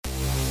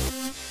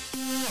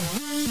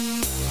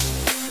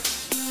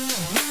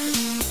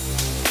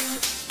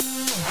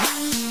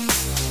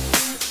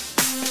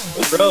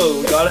Bro,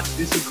 we gotta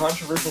do some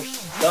controversial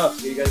stuff.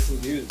 So you guys some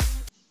views.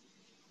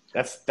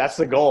 That's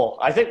the goal.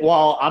 I think.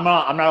 Well, I'm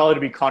not allowed to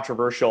be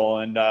controversial,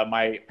 and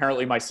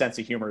apparently my sense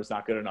of humor is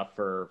not good enough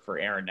for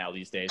Aaron now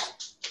these days.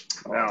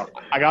 No,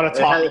 I got a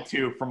talking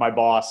to from my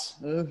boss.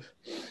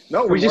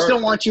 no, we just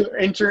don't want you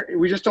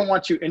we just don't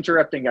want you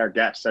interrupting our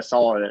guests. That's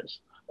all it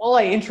is. Well,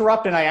 I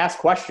interrupt and I ask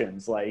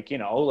questions, like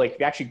if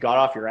you actually got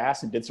off your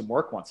ass and did some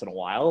work once in a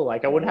while,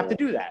 like I wouldn't have to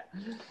do that.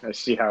 I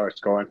see how it's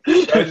going.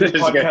 You gotta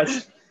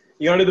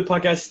do the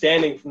podcast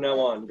standing from now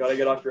on. You gotta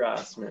get off your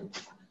ass, man.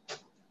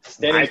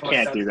 I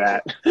can't do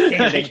that.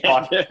 Standing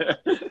podcast.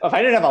 If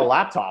I didn't have a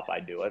laptop,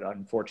 I'd do it.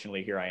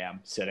 Unfortunately, here I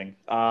am sitting.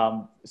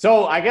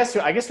 So I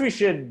guess we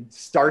should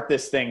start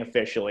this thing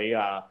officially.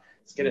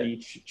 Let's get the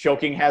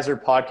Choking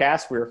Hazard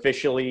podcast. We're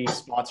officially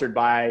sponsored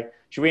by.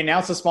 Should we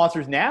announce the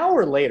sponsors now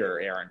or later,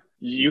 Aaron?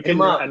 You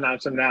can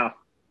announce them now.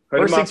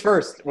 First things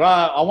first.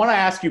 Well, I want to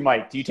ask you,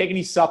 Mike, do you take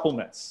any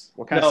supplements?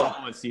 What kind of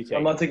supplements do you take?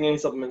 I'm not taking any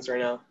supplements right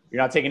now.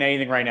 You're not taking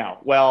anything right now.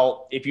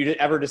 Well, if you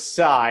ever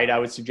decide, I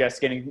would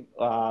suggest getting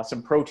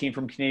some protein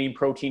from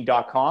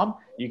CanadianProtein.com.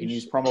 You can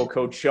use promo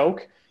code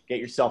CHOKE, get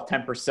yourself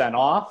 10%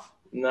 off.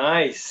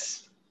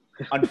 Nice.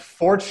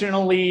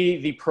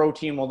 Unfortunately, the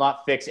protein will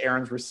not fix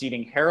Aaron's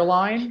receding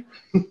hairline.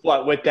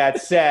 But with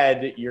that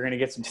said, you're going to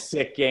get some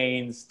sick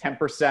gains,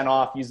 10%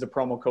 off. Use the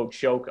promo code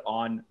CHOKE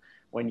on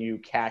when you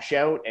cash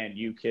out, and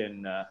you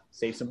can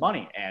save some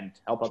money and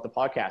help out the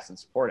podcast and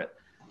support it.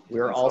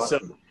 We're also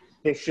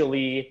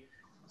officially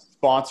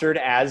sponsored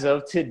as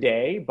of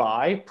today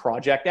by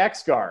Project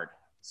XGuard.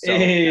 So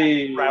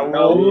hey,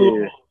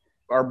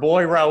 our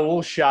boy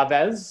Raul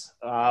Chavez.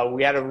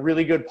 We had a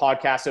really good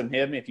podcast with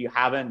him. If you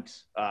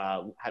haven't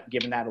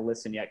given that a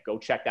listen yet, go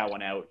check that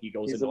one out. He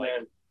goes into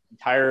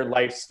entire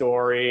life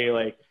story,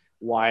 like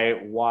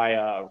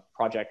why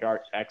Project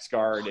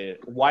XGuard,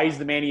 why he's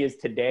the man he is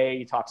today.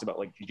 He talks about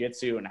like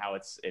jiu-jitsu and how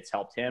it's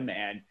helped him,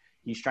 and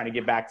he's trying to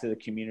give back to the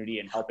community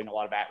and helping a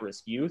lot of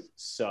at-risk youth.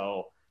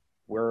 So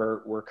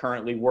we're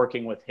currently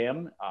working with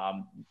him.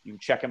 You can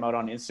check him out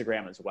on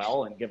Instagram as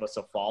well and give us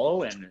a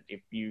follow. And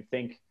if you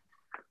think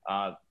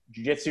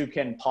jiu-jitsu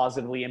can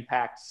positively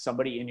impact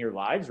somebody in your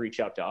lives, reach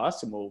out to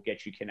us and we'll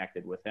get you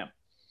connected with him.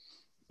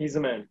 He's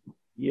the man.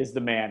 He is the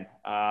man.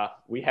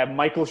 We have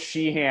Michael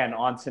Sheehan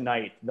on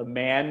tonight. The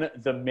man,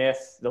 the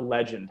myth, the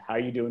legend. How are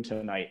you doing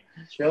tonight?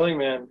 Chilling,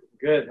 man.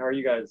 Good. How are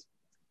you guys?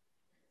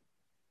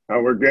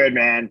 Oh, we're good,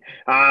 man.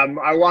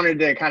 I wanted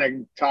to kind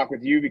of talk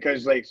with you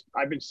because, like,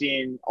 I've been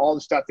seeing all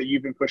the stuff that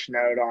you've been pushing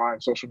out on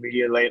social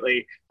media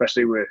lately,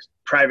 especially with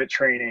private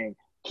training,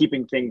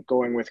 keeping things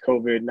going with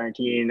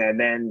COVID-19, and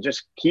then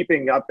just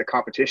keeping up the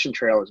competition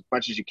trail as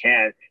much as you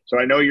can. So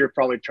I know you're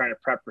probably trying to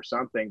prep for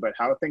something, but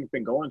how have things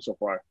been going so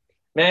far?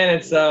 Man,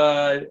 it's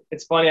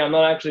funny. I'm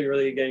not actually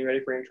really getting ready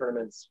for any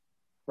tournaments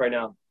right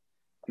now.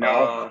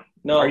 No.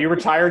 No. Are you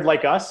retired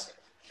like us?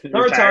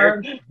 Not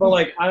retired, but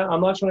like I'm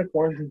not trying to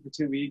quarantine for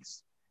 2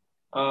 weeks.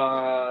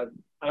 I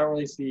don't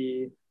really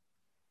see.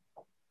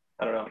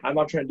 I don't know. I'm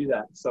not trying to do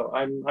that. So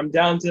I'm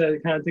down to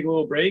kind of take a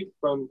little break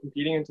from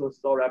competing until this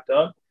is all wrapped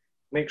up.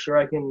 Make sure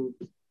I can,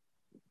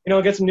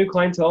 get some new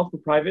clientele for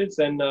privates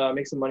and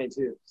make some money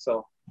too.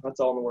 So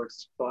that's all in the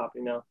works. Still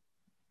happening now.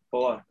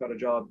 Bola, got a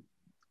job.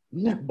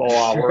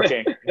 Bola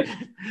working.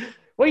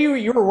 Well,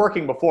 you were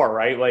working before,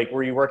 right? Like,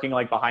 were you working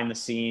like behind the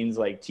scenes,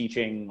 like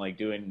teaching, like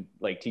doing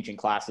like teaching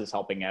classes,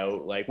 helping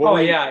out? Like, what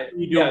were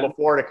you doing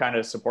before to kind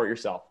of support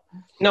yourself?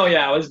 No,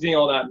 yeah, I was doing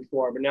all that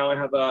before, but now I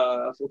have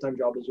a full-time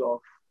job as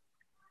well.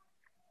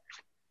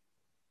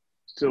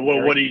 So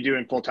what are you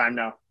doing full-time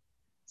now?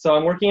 So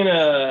I'm working in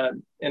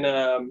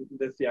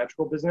the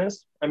theatrical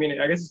business. I mean,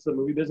 I guess it's the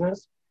movie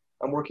business.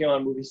 I'm working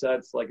on movie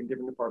sets, like in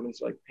different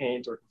departments, like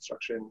paint or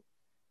construction,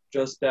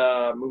 just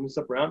moving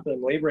stuff around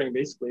and laboring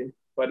basically.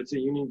 But it's a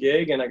union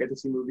gig, and I get to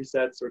see movie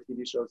sets or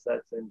TV show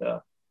sets, and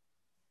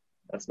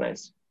that's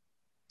nice.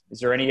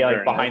 Is there any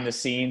like behind the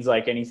scenes,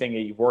 like anything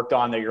that you've worked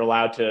on that you're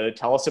allowed to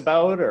tell us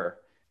about, or?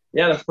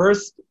 Yeah,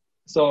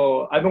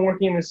 so I've been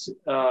working in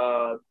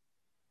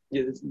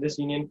this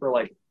union for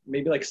like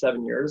maybe like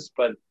 7 years,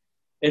 but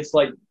it's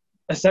like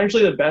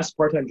essentially the best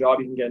part-time job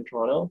you can get in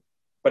Toronto,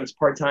 but it's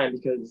part-time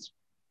because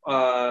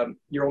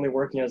you're only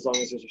working as long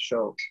as there's a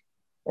show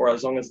or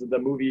as long as the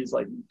movie is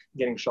like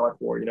getting shot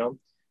for,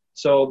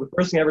 So the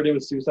first thing I ever did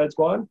was Suicide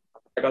Squad.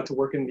 I got to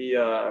work in the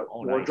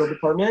wardrobe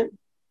department,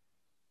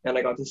 and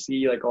I got to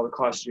see like all the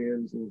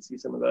costumes and see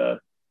some of the,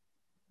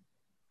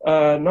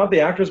 not the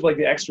actors, but like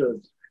the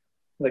extras,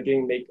 like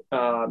getting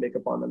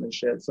makeup on them and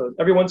shit. So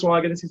every once in a while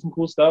I get to see some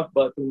cool stuff,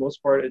 but for the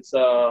most part it's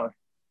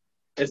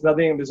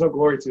nothing, there's no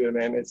glory to it,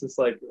 man. It's just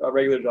like a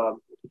regular job.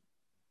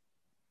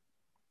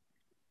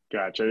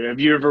 Gotcha. Have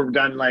you ever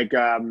done like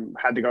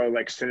had to go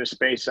like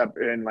CineSpace up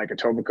in like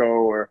Etobicoke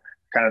or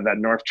kind of that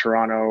North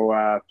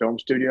Toronto film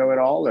studio at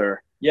all,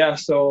 or? Yeah,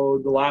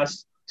 so the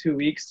last 2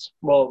 weeks,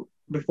 well,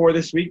 before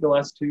this week, the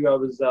last two, I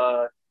was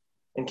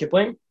in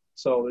Kipling.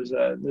 So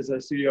there's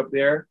a studio up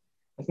there.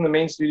 I think the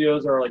main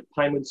studios are like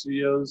Pinewood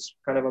Studios,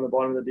 kind of on the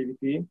bottom of the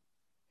DVP.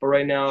 But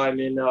right now I'm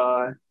in,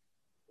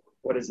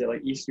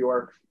 like East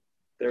York,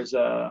 There's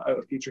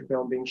a feature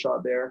film being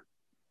shot there,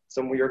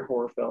 some weird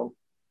horror film.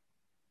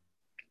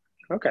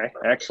 Okay,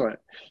 excellent.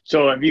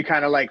 So have you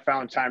kind of like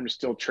found time to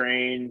still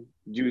train,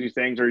 do these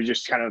things, or are you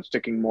just kind of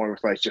sticking more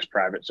with like just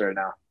privates right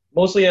now?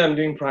 Mostly I'm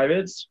doing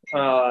privates.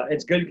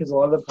 It's good because a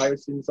lot of the private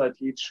students I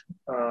teach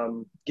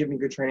give me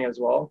good training as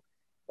well.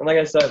 And like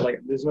I said,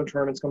 like there's no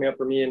tournaments coming up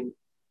for me, and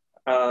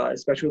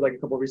especially with like a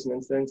couple of recent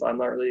incidents, I'm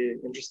not really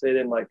interested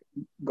in like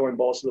going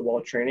balls to the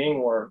wall training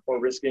or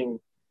risking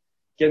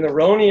getting the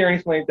Roni or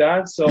anything like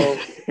that. So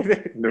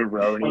The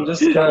Roni. I'm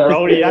just The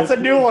Roni. That's a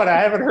new one. I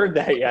haven't heard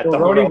that yet. The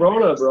Roni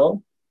Rona,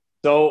 bro.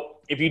 So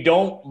if you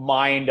don't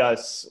mind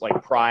us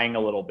like prying a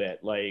little bit,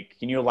 like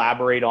can you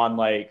elaborate on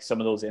like some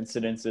of those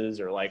incidences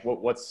or like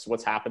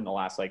what's happened the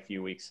last like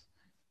few weeks?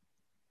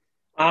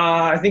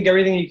 I think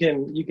everything you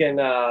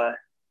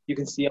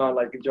can see on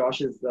like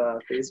Josh's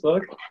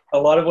Facebook. A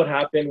lot of what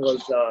happened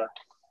was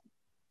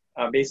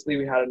basically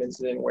we had an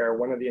incident where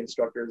one of the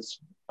instructors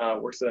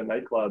works at a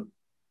nightclub,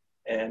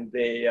 and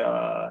they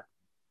I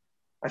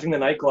think the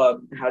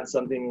nightclub had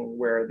something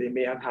where they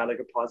may have had like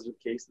a positive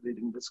case that they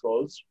didn't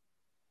disclose.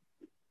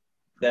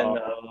 Then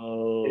they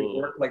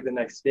worked like the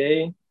next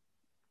day,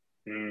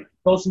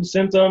 felt some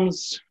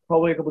symptoms,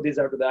 probably a couple of days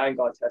after that, and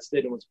got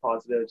tested and was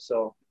positive.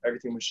 So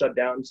everything was shut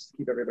down just to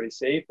keep everybody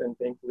safe, and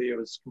thankfully it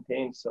was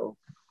contained. So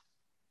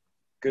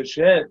good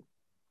shit.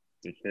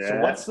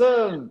 Yeah.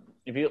 So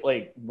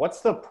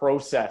what's the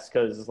process?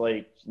 Because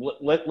like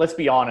let's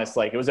be honest,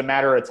 like it was a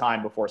matter of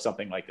time before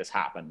something like this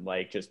happened.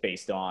 Like just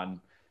based on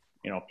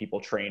people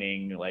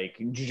training, like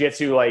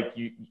jiu-jitsu, like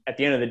you at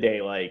the end of the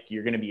day, like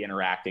you're going to be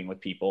interacting with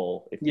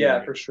people if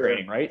you're for sure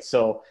training, right?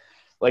 So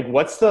like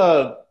what's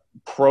the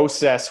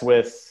process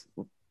with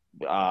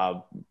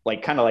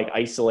like kind of like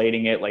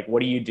isolating it? Like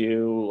what do you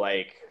do?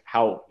 Like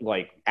how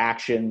like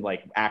action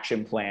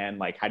plan,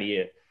 like how do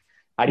you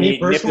me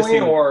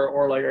personally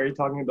or like are you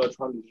talking about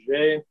Toronto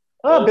DJ?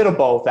 A bit of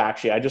both,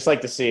 actually. I just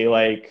like to see,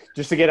 like,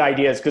 just to get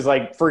ideas. Because,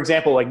 like, for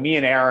example, like me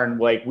and Aaron,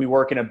 like, we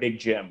work in a big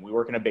gym. We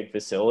work in a big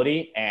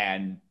facility.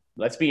 And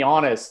let's be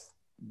honest,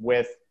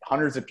 with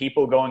hundreds of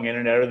people going in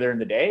and out of there in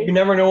the day. You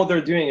never know what they're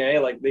doing, eh?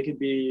 Like, they could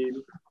be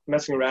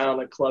messing around,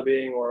 like,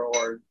 clubbing or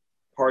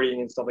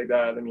partying and stuff like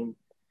that. I mean,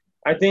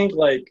 I think,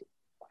 like,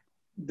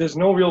 there's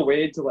no real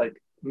way to,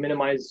 like,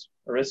 minimize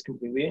risk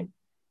completely.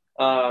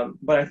 But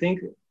I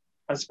think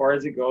as far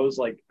as it goes,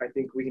 like, I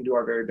think we can do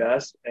our very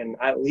best, and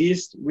at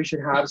least we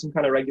should have some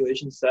kind of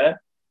regulation set,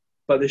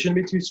 but they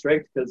shouldn't be too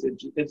strict because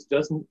it's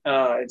just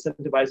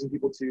incentivizing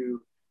people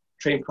to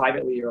train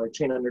privately or like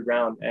train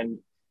underground. And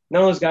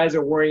none of those guys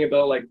are worrying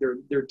about like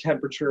their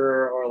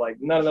temperature, or like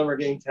none of them are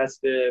getting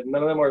tested.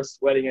 None of them are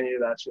sweating any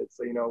of that shit.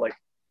 So, like,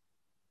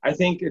 I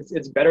think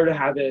it's better to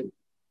have it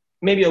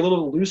maybe a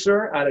little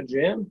looser at a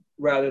gym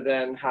rather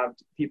than have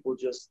people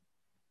just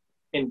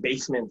in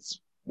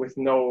basements with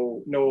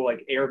no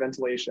like air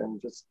ventilation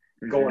just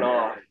going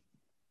off.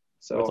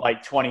 So with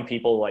like 20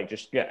 people like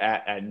just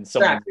and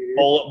some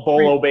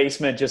bolo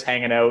basement just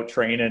hanging out,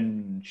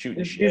 training,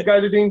 shooting shit. These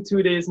guys are doing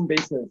 2 days in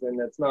basements,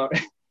 and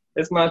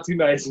it's not too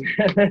nice.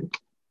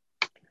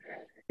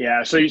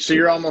 Yeah, so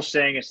you're almost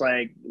saying it's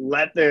like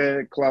let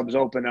the clubs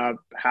open up,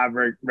 have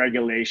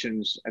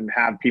regulations, and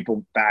have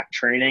people back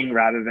training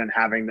rather than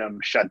having them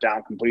shut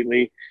down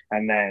completely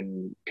and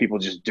then people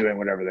just doing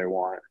whatever they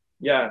want.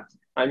 Yeah,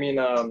 I mean,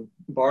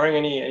 barring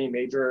any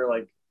major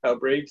like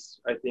outbreaks,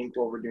 I think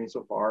what we're doing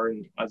so far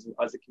and as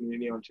a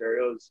community in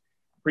Ontario is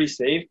pretty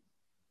safe.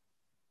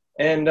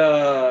 And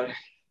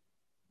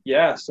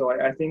yeah, so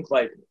I think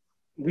like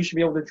we should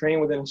be able to train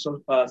within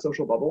a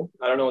social bubble.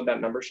 I don't know what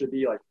that number should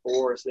be, like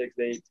 4, 6,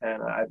 8,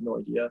 10. I have no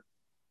idea.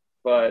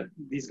 But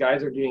these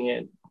guys are doing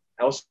it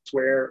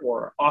elsewhere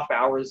or off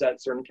hours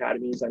at certain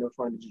academies. I know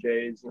Toronto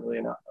DJ isn't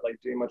really not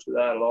like doing much of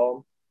that at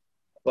all.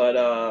 But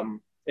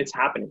it's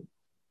happening.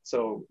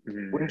 So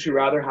wouldn't you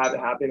rather have it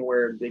happen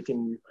where they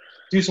can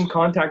do some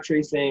contact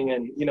tracing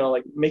and,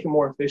 like make it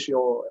more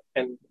official?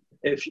 And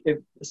if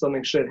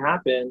something should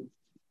happen,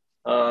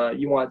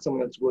 you want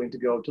someone that's willing to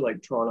go to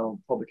like Toronto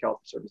Public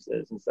Health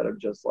Services instead of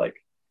just like,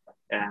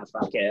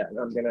 fuck it,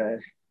 I'm gonna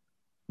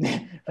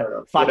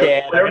fuck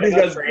it, whatever these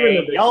guys are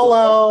doing.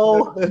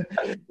 YOLO.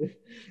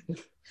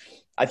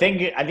 I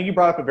think you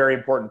brought up a very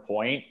important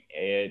point.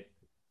 If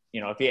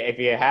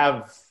you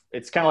have,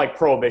 it's kind of like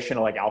prohibition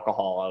of like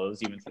alcohol. I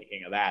was even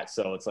thinking of that.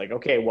 So it's like,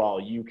 okay, well,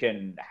 you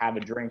can have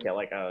a drink at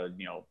like a,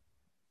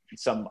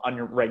 some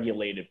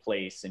unregulated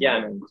place and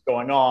know what's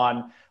going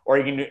on, or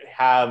you can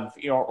have,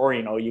 or,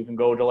 you can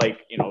go to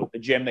like, the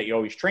gym that you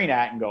always train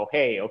at and go,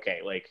 hey, okay,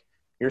 like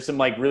here's some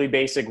like really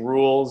basic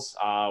rules.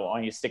 I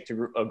want you to stick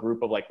to a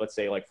group of like, let's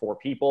say like 4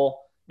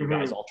 people, you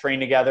guys all train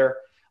together.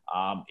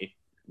 If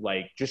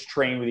like just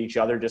train with each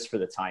other just for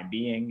the time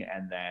being.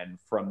 And then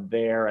from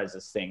there, as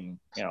this thing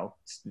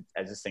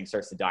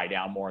starts to die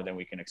down more, then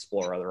we can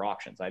explore other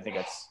options. I think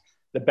that's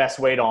the best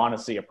way to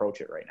honestly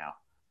approach it right now.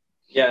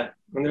 Yeah,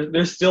 and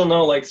there's still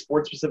no like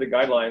sport-specific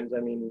guidelines.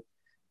 I mean,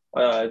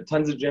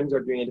 tons of gyms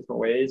are doing it different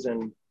ways,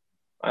 and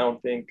I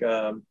don't think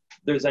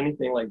there's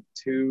anything like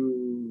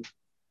too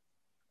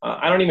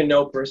I don't even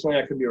know personally.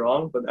 I could be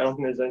wrong, but I don't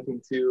think there's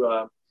anything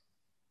too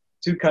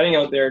cutting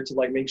out there to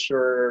like make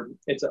sure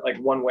it's like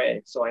one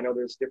way. So I know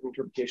there's different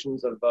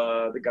interpretations of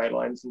the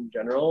guidelines in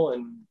general,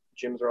 and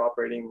gyms are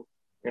operating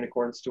in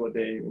accordance to what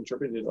they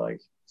interpreted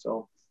like.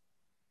 So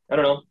I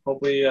don't know.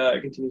 Hopefully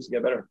it continues to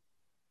get better.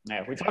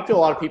 Yeah, we talked to a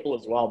lot of people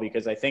as well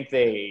because I think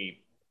I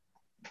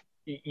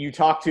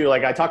talked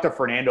to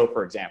Fernando,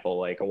 for example,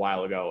 like a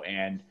while ago,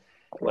 and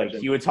like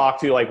he would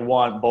talk to like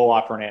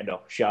Boa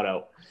Fernando, shout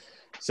out.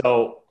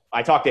 So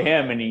I talked to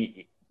him, and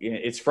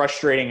it's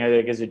frustrating, I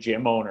think, as a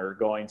gym owner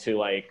going to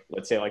like,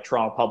 let's say like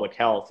Toronto Public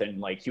Health, and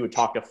like he would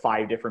talk to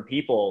 5 different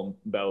people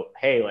about,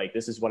 hey, like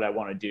this is what I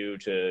want to do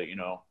to,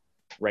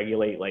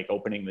 regulate like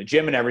opening the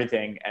gym and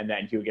everything, and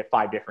then he would get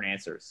 5 different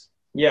answers.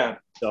 Yeah.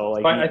 So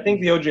like, I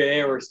think the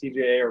OJA or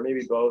CJA or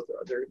maybe both,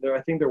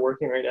 I think they're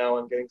working right now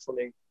on getting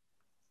something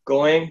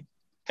going,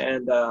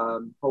 and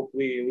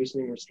hopefully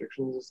loosening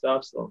restrictions and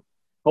stuff. So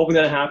hopefully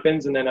that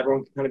happens, and then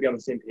everyone can kind of be on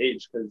the same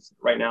page, because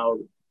right now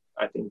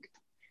I think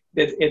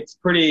it's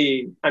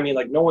pretty, I mean,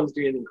 like no one's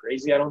doing anything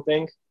crazy, I don't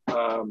think.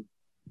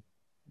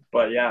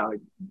 But yeah, like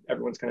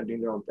everyone's kind of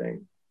doing their own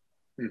thing.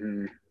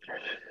 Mm-hmm.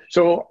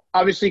 So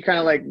obviously kind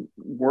of like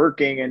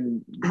working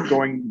and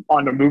going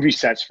on the movie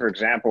sets, for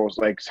example, is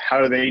like, how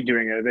are they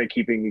doing it? Are they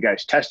keeping you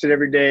guys tested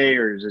every day,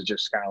 or is it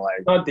just kind of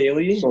like not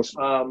daily?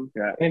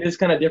 Yeah. And it's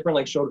kind of different,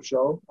 like show to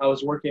show. I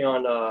was working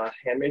on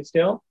Handmaid's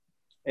Tale,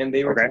 and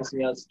they were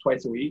testing us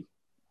twice a week.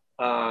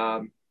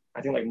 I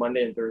think like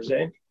Monday and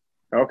Thursday.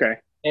 Okay.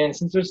 And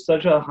since there's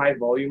such a high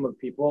volume of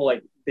people,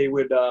 like they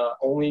would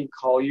only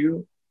call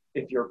you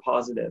if you're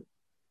positive.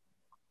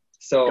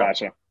 So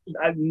gotcha.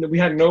 We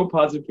had no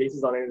positive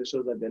cases on any of the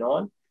shows I've been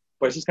on,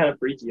 but it's just kind of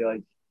freaky,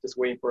 like just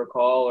waiting for a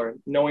call, or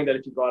knowing that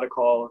if you got a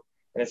call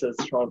and it says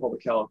Toronto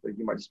Public Health, like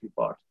you might just be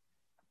fucked.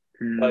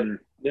 But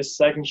this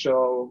second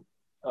show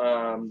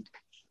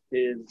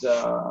is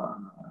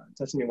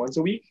testing me once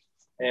a week,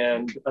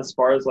 and as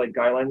far as like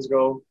guidelines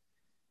go,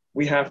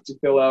 we have to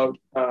fill out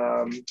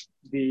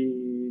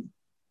the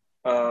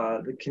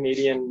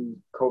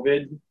Canadian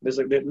COVID. There's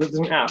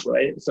an app,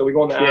 right? So we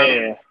go on the app.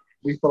 Yeah.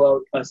 We fill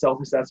out a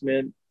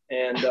self-assessment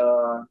and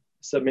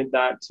submit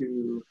that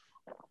to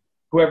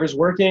whoever's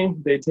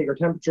working. They take our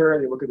temperature,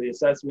 they look at the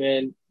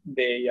assessment,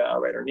 they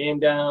write our name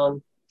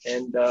down,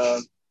 and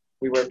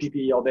we wear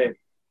PPE all day.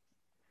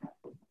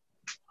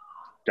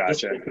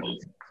 Gotcha.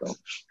 So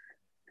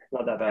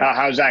not that bad.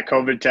 How's that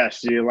COVID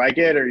test? Do you like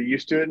it? Are you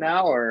used to it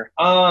now, or?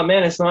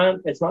 Man, it's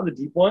not the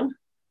deep one.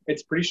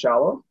 It's pretty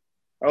shallow.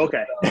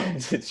 Okay.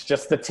 It's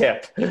just the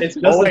tip. It's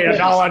just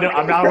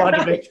I'm not allowed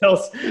to make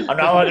those. I'm not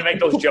allowed to make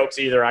those jokes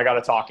either. I got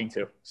a talking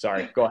to.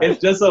 Sorry. Go ahead. It's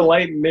just a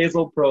light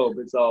nasal probe.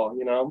 It's all,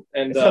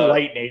 And it's a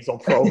light nasal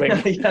probing.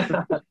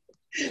 Yeah.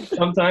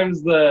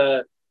 Sometimes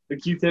the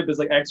Q-tip is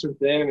like extra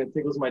thin and it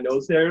tickles my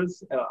nose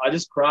hairs. I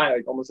just cry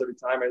like almost every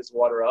time. I just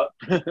water up.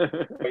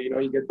 But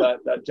you get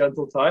that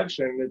gentle touch,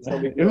 and it's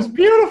something. It was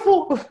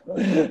beautiful.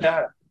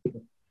 Yeah.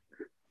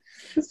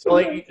 So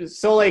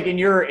like in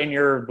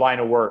your line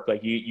of work,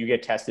 like you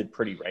get tested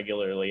pretty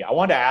regularly. I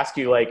wanted to ask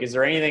you, like, is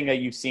there anything that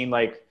you've seen,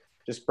 like,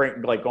 just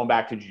going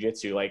back to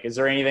jiu-jitsu, like, is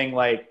there anything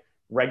like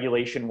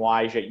regulation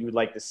wise that you would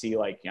like to see,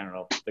 like, I don't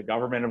know, the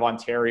government of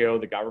Ontario,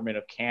 the government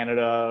of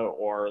Canada,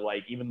 or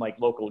like even like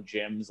local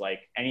gyms,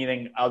 like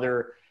anything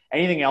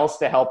else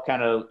to help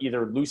kind of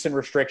either loosen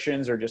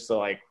restrictions or just to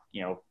like,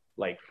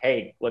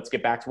 hey, let's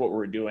get back to what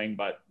we're doing,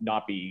 but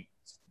not be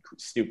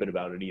stupid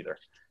about it either?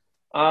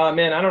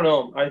 Man, I don't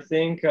know. I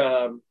think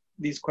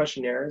these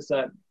questionnaires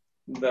that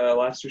the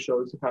last 2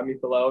 shows have had me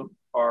fill out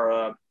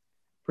are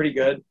pretty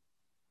good.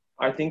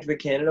 I think the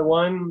Canada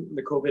one,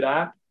 the COVID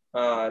app,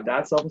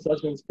 that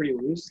self-assessment is pretty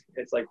loose.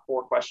 It's like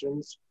 4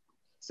 questions: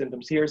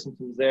 symptoms here,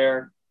 symptoms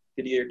there.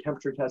 Did you get your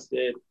temperature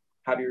tested?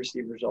 Have you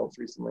received results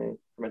recently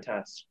from a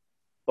test?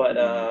 But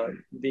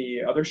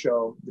the other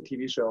show, the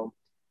TV show,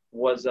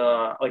 was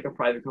like a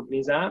private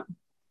company's app,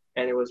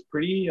 and it was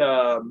pretty.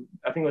 I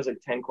think it was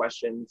like 10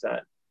 questions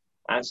that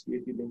ask you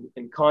if you've been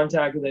in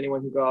contact with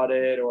anyone who got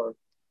it, or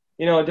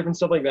different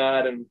stuff like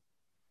that. And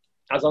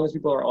as long as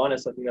people are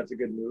honest, I think that's a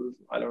good move.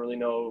 I don't really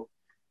know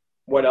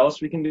what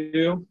else we can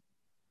do,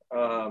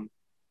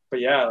 but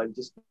yeah, like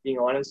just being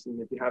honest.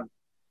 And if you have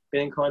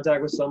been in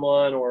contact with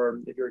someone, or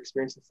if you're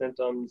experiencing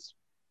symptoms,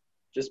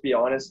 just be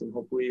honest, and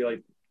hopefully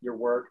like your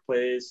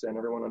workplace and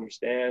everyone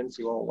understands.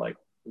 You won't like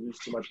lose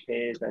too much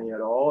pay, if any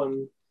at all,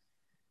 and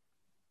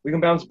we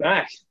can bounce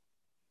back.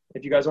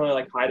 If you guys want to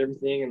like hide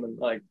everything and then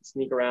like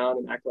sneak around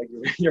and act like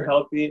you're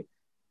healthy,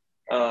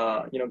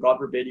 God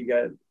forbid you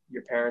get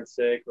your parents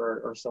sick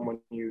or someone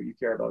you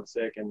care about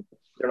sick and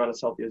they're not as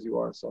healthy as you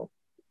are. So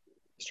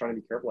just trying to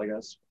be careful, I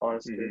guess,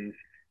 honestly. Mm-hmm.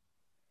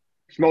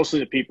 It's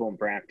mostly the people in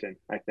Brampton,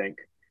 I think.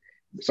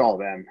 It's all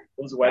them.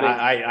 Those weddings.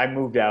 I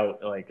moved out.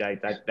 Like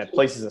that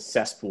place is a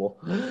cesspool.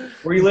 Where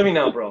are you living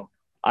now, bro?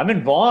 I'm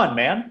in Vaughan,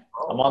 man.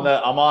 Oh.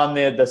 I'm on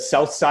the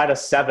south side of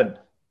 7.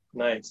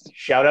 Nice.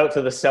 Shout out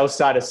to the south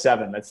side of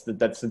 7. That's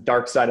the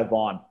dark side of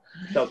Vaughan.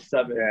 South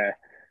 7.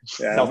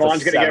 Yeah.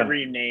 Vaughan's gonna get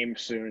renamed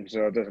soon,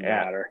 so it doesn't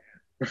matter.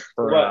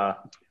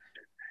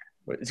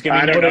 It's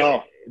gonna be. I don't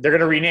know. They're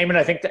gonna rename it.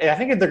 I think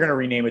they're gonna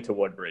rename it to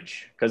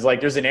Woodbridge because like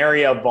there's an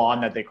area of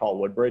Vaughan that they call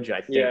Woodbridge.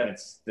 I think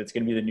that's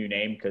gonna be the new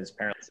name because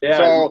apparently. Yeah.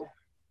 So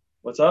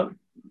what's up?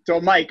 So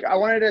Mike, I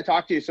wanted to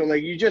talk to you. So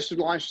like you just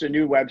launched a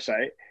new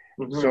website.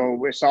 Mm-hmm. So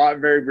we saw it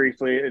very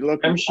briefly. It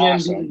looked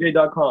awesome.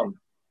 mshinbjj.com.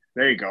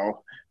 There you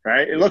go.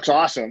 Right. It looks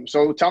awesome.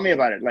 So tell me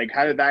about it. Like,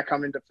 how did that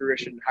come into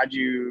fruition? How did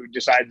you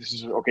decide this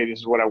is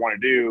what I want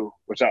to do?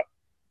 What's up?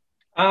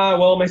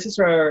 Well, my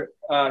sister,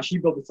 she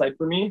built the site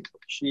for me.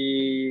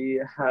 She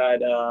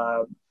had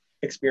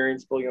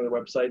experience building other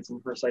websites,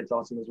 and her site's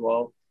awesome as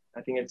well.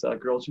 I think it's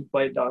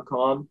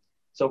girlswhofight.com.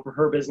 So for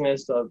her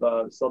business of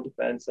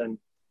self-defense and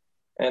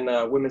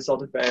women's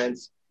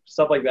self-defense,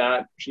 stuff like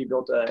that, she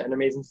built an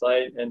amazing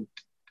site, and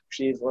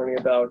she's learning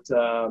about,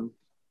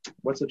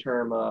 what's the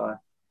term,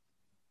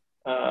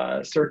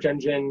 search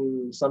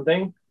engine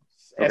something?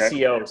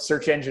 SEO,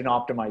 search engine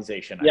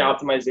optimization. Yeah,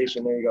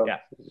 optimization. There you go. Yeah,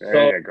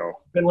 there you go.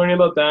 Been learning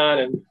about that,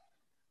 and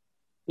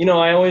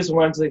I always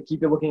wanted to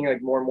keep it looking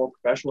like more and more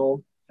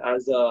professional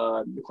as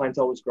the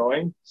clientele was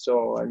growing.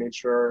 So I made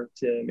sure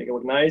to make it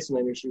look nice, and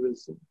I knew she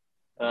was,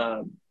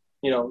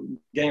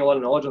 getting a lot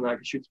of knowledge on that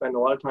because she'd spend a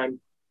lot of time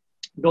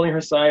building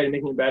her site and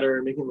making it better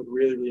and making it look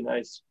really, really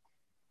nice.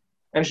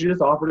 And she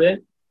just offered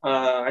it.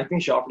 I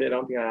think she offered it. I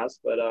don't think I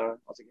asked, but I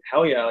was like,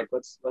 hell yeah! Like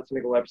let's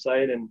make a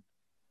website and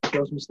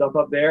throw some stuff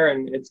up there,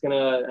 and it's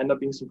gonna end up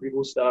being some pretty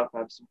cool stuff. I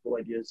have some cool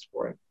ideas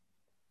for it.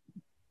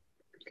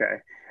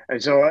 Okay.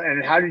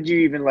 And how did you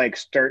even like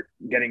start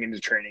getting into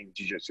training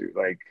jiu-jitsu?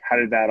 Like, how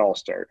did that all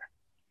start?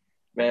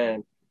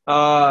 Man,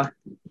 I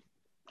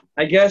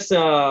guess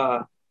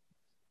the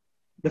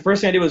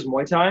first thing I did was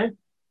Muay Thai,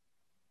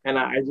 and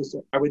I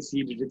would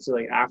see jiu-jitsu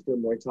like after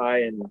Muay Thai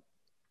and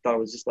thought it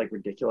was just like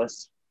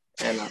ridiculous.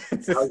 And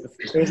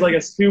it was like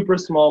a super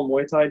small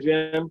Muay Thai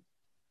gym.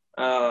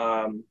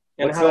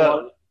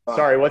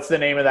 What's the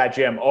name of that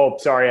gym? Oh,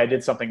 sorry, I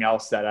did something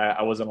else that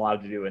I wasn't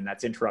allowed to do, and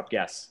that's interrupt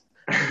guests.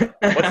 What's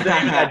the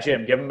name of that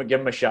gym? Give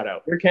him a shout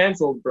out. You're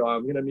canceled, bro.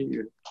 I'm gonna meet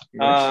you.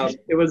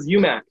 It was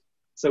UMAC.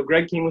 So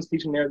Greg King was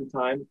teaching there at the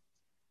time.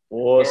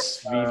 Oh,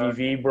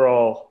 VVV,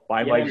 bro.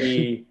 Buy my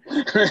V.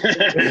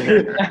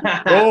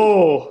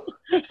 Oh,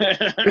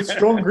 good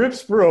strong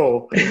grips,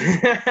 bro.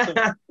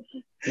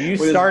 You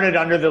started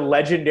under the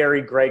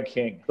legendary Greg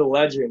King. The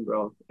legend,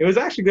 bro. It was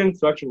actually good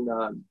instruction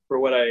for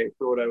what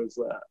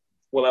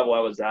level I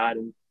was at,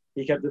 and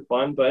he kept it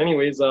fun. But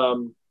anyways,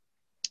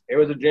 it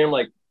was a gym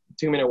like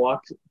 2-minute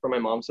walk from my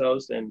mom's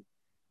house, and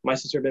my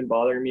sister had been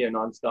bothering me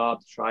nonstop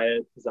to try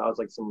it because I was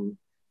like some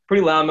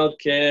pretty loudmouth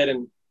kid,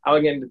 and I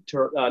would get into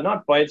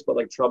not fights but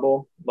like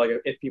trouble. Like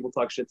if people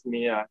talk shit to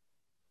me,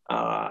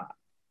 I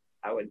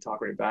would talk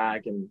right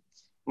back. And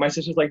my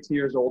sister's like 2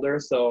 years older,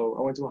 so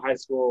I went to a high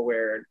school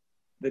where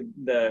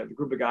the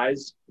group of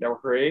guys that were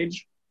her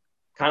age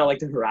kind of like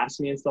to harass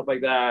me and stuff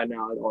like that. And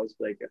now I'd always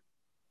be like,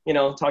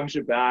 talking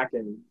shit back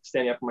and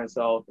standing up for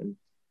myself. And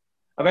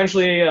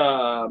eventually,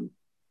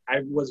 I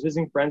was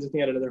visiting friends, I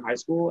think, at another high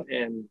school,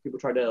 and people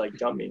tried to like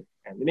jump me,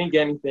 and they didn't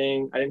get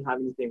anything. I didn't have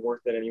anything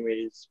worth it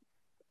anyways.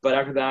 But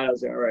after that, I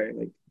was like, all right,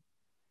 like,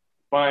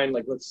 fine,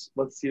 like let's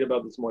see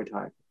about this Muay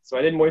Thai. So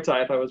I did Muay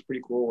Thai. I thought it was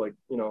pretty cool, like,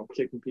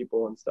 kicking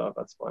people and stuff.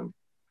 That's fun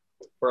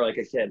for like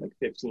a kid, like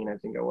 15, I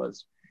think I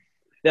was.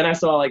 Then I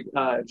saw like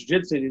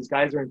jiu-jitsu. These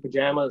guys are in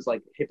pajamas,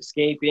 like hip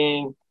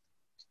escaping,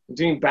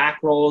 doing back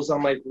rolls.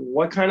 I'm like,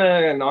 what kind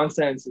of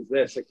nonsense is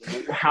this? Like,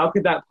 how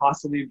could that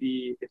possibly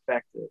be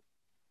effective?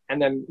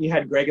 And then you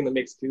had Greg in the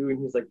mix too,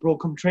 and he's like, bro,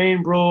 come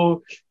train,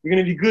 bro. You're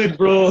going to be good,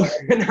 bro.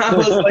 And I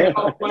was like,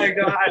 oh my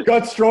God.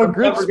 Got strong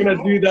grips. I'm never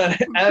going to do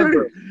that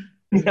ever.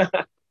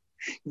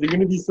 They're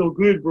going to be so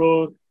good,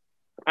 bro.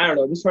 I don't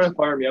know, just trying to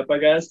fire me up, I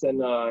guess. And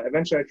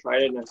eventually I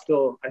tried it, and I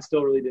still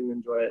really didn't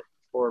enjoy it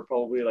for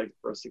probably like the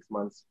first 6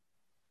 months.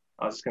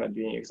 I was just kind of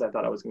doing it because I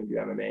thought I was going to do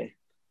MMA.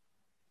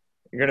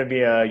 You're going to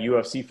be a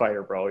UFC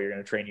fighter, bro. You're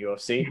going to train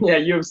UFC. Yeah,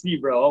 UFC,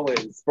 bro,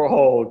 always.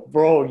 Bro,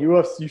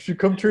 UFC. You should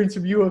come train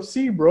some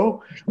UFC,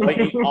 bro.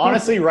 Like,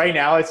 honestly, right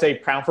now, I'd say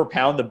pound for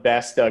pound, the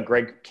best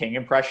Greg King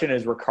impression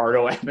is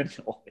Ricardo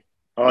Emanuel.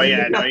 Oh,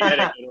 yeah. No, you had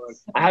a good one.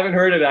 I haven't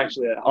heard it,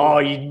 actually. Oh,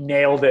 you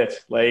nailed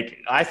it. Like,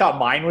 I thought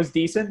mine was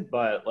decent,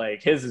 but,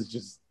 like,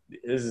 his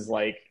is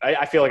like,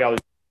 I feel like I was.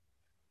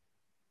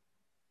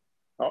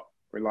 Oh,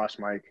 we lost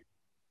Mike.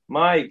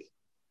 Mike,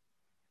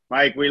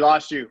 we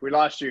lost you.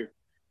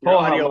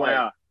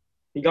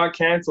 He got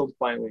canceled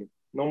finally.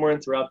 No more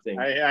interrupting.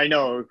 I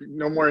know.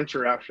 No more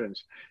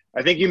interruptions.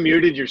 I think you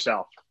muted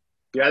yourself.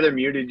 You either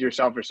muted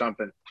yourself or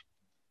something.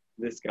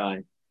 This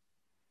guy.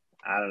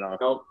 I don't know.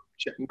 Nope.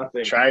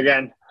 Nothing. Try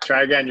again.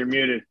 You're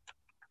muted.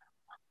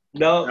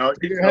 No.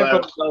 Take your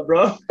headphones out,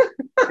 bro.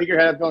 Take your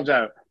headphones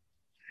out.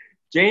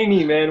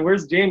 Jamie, man.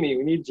 Where's Jamie?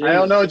 We need Jamie. I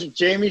don't know.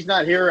 Jamie's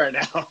not here right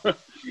now.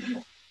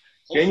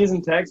 Jamie's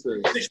in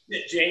Texas.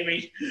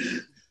 Jamie.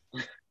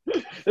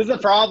 This is the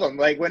problem.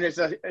 Like when it's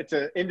an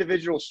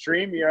individual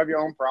stream, you have your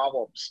own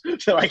problems,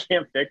 so I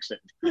can't fix it.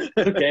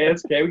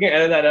 It's okay. We can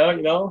edit that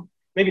out.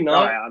 Maybe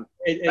not. Oh,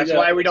 yeah. That's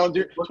why we don't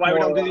do. That's why we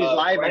don't do these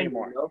live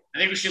anymore. I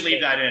think we should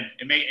leave that in.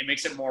 It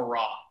makes it more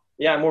raw.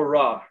 Yeah, more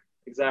raw.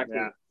 Exactly.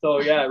 Yeah.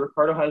 So yeah,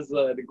 Ricardo has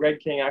the Greg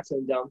King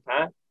accent down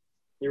pat.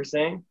 You were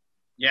saying?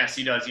 Yes,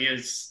 he does. He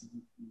is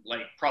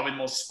like probably the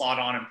most spot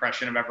on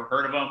impression I've ever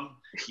heard of him.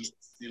 He's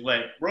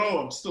like, bro,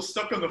 I'm still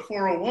stuck on the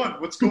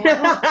 401. What's going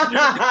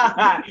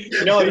on?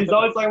 No, he's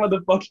always talking about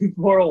the fucking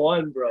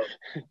 401, bro.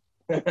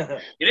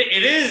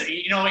 It is,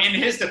 you know, in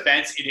his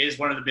defense, it is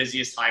one of the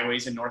busiest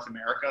highways in North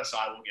America, so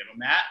I will give him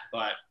that.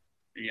 But,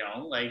 you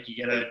know, like you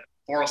get a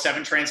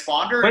 407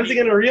 transponder. When's he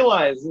going to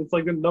realize it's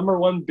like the number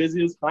one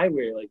busiest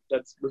highway? Like,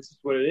 that's just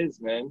what it is,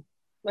 man.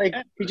 Like,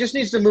 he just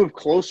needs to move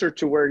closer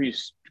to where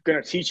he's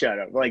going to teach out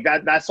of. Like,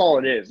 that's all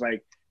it is.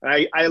 Like,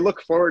 I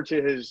look forward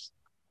to his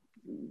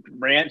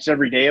rants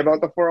every day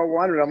about the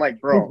 401, and I'm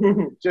like,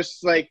 bro,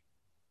 just like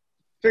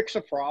fix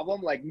a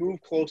problem, like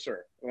move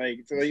closer, like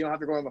so that you don't have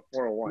to go on the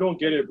 401. You don't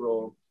get it,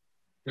 bro.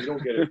 You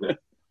don't get it, bro.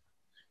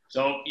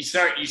 So you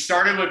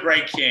started with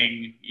Greg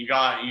King. You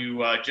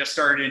just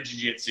started in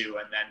jiu-jitsu,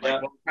 and then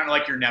what were kind of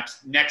like your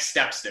next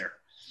steps there?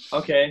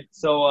 Okay,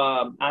 so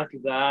after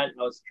that,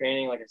 I was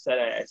training. Like I said,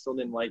 I still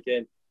didn't like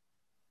it,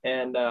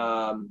 and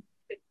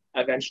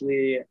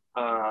eventually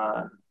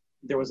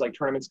there was like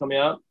tournaments coming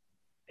up,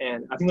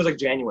 and I think it was like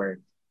January,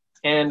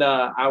 and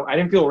I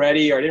didn't feel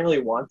ready or I didn't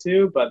really want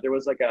to, but there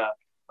was like a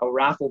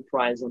raffle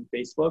prize on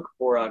Facebook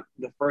for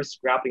the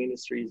first Grappling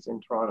Industries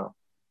in Toronto.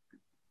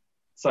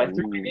 So I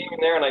threw my name in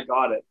there and I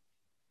got it.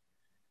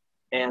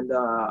 And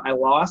I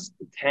lost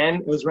 10.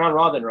 It was round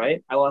robin,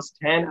 right? I lost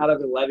 10 out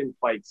of 11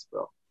 fights,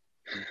 bro.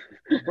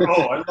 Bro,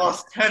 I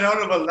lost 10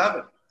 out of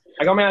 11.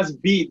 I got my ass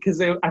beat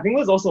because I think it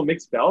was also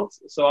mixed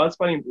belts. So I was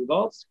fighting blue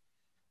belts.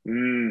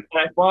 And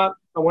I fought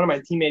one of my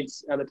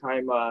teammates at the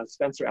time,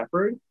 Spencer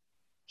Efford.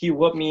 He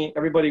whooped me.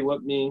 Everybody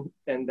whooped me.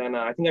 And then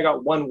I think I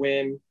got one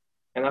win.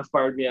 And that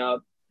fired me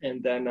up.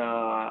 And then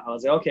I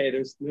was like, okay,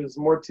 there's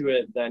more to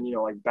it than, you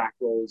know, like back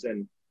rolls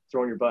and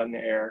throwing your butt in the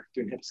air,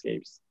 doing hip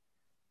escapes.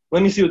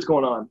 Let me see what's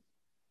going on.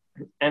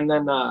 And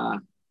then I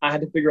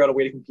had to figure out a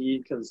way to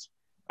compete because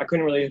I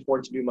couldn't really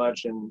afford to do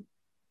much. And,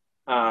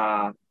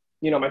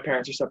 you know, my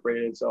parents are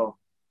separated. So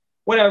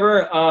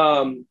whatever.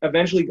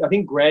 Eventually, I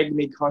think Greg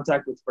made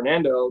contact with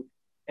Fernando.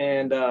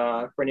 And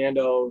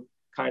Fernando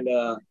kind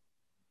of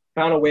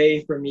found a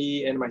way for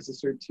me and my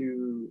sister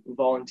to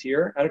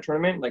volunteer at a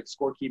tournament, like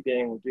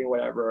scorekeeping, doing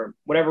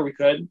whatever we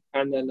could,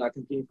 and then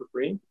competing for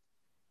free.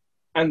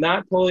 And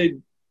that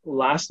probably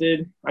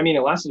lasted,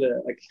 it lasted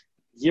like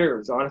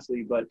years,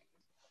 honestly, but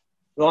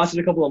it lasted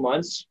a couple of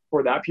months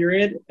for that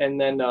period. And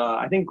then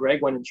I think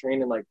Greg went and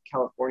trained in like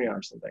California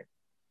or something.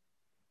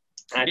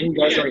 And I think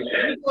Greg's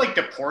already like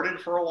deported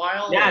for a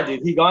while. Yeah,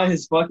 dude, he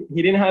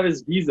didn't have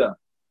his visa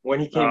when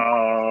he came.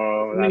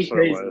 Oh, that's what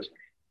it was.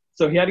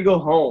 So he had to go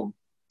home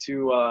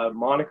to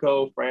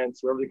Monaco, France,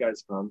 wherever the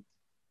guy's from.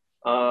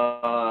 He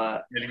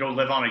had to go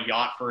live on a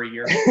yacht for a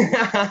year. So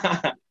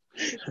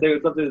it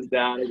was up to his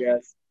dad, I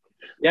guess.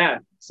 Yeah,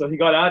 so he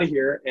got out of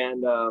here,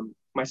 and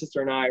my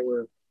sister and I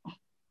were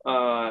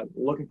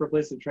looking for a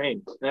place to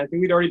train. And I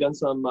think we'd already done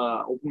some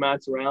open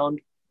mats around,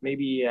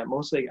 maybe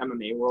mostly like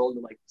MMA World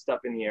and like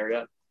stuff in the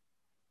area.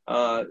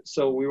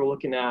 So we were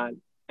looking at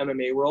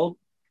MMA World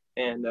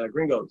and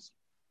Gringos.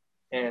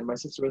 And my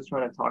sister was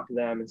trying to talk to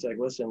them and say, like,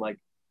 listen, like,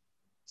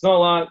 it's not a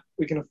lot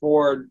we can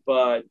afford,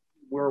 but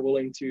we're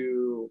willing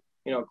to,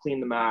 you know, clean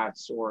the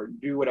mats or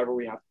do whatever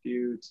we have to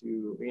do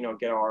to, you know,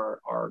 get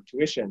our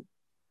tuition.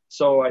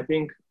 So I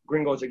think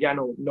Gringos, again,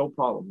 no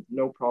problem,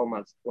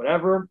 that's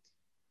whatever.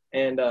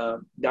 And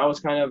that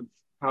was kind of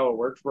how it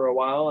worked for a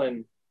while.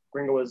 And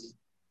Gringo was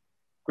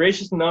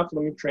gracious enough to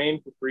let me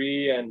train for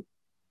free. And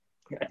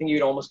I think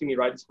he'd almost give me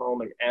rides home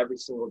like every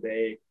single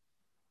day.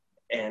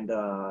 And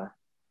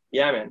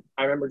yeah, man,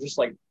 I remember just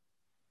like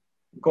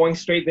going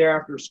straight there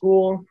after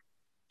school,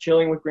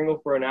 chilling with Gringo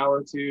for an hour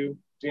or two,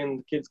 doing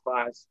the kids'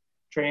 class,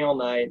 training all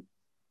night.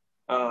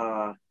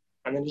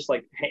 And then just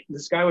like, hey,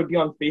 this guy would be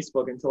on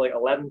Facebook until like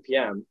 11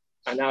 p.m.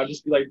 And I would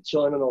just be like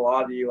chilling in the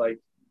lobby, like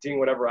doing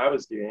whatever I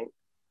was doing.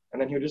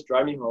 And then he would just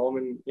drive me home.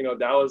 And, you know,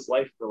 that was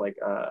life for like,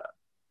 I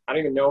don't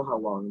even know how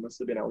long. It must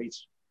have been at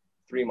least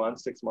 3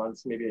 months, 6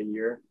 months, maybe a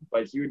year.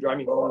 But he would drive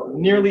me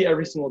home nearly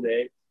every single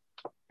day.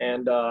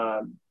 And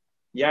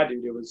yeah,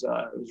 dude, it was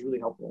really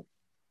helpful.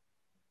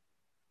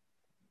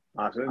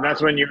 Awesome. And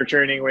that's when you were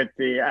training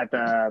at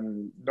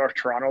the North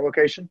Toronto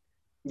location?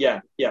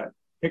 Yeah.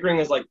 Pickering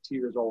is like 2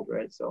 years old,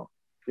 right? So.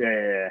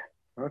 Yeah.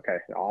 Okay,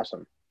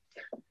 awesome.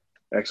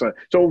 Excellent.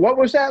 So what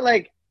was that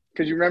like?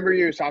 Because you remember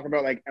you was talking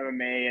about like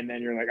MMA, and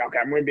then you're like, okay,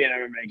 I'm going to be an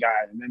MMA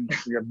guy, and then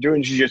you're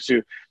doing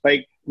jiu-jitsu.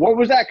 Like, what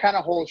was that kind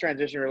of whole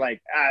transition? You're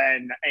like, I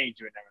ain't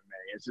doing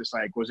MMA. It's just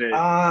like, was it?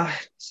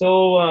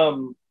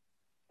 So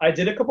I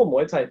did a couple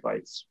Muay Thai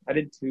fights. I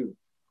did 2,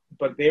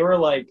 but they were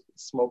like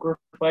smoker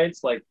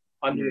fights, like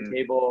under the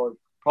table,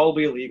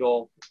 probably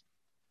illegal.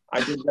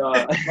 I did.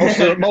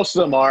 Most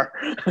of them are.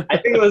 I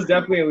think it was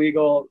definitely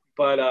illegal,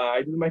 but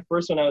I did my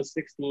first one. I was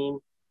 16,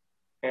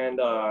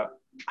 and I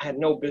had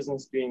no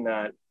business doing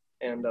that,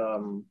 and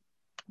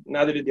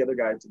neither did the other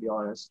guy, to be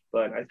honest.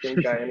 But I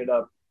think I ended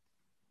up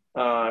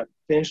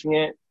finishing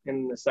it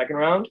in the second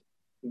round,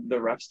 the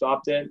ref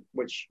stopped it,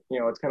 which, you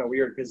know, it's kind of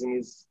weird because in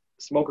these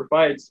smoker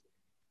fights,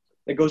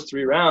 it goes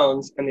 3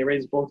 rounds and they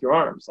raise both your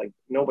arms. Like,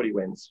 nobody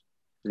wins.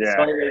 Yeah.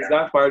 So anyways,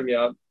 that fired me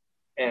up.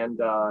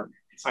 And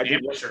I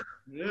did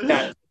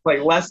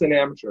like less than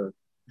amateur.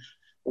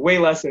 Way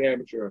less than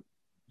amateur.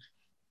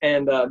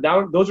 And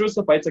those were just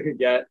the fights I could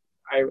get.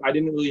 I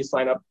didn't really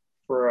sign up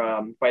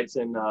for fights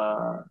in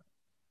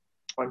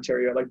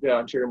Ontario, like the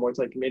Ontario Muay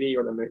Thai Committee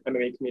or the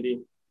MMA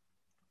Committee.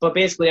 But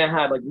basically, I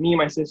had like me,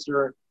 my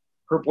sister,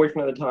 her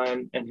boyfriend at the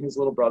time, and his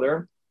little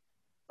brother.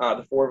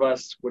 The 4 of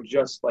us would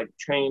just like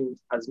train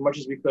as much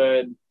as we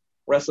could,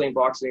 wrestling,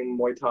 boxing,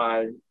 Muay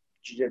Thai,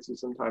 jiu-jitsu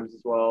sometimes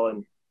as well,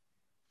 and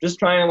just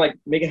trying to like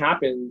make it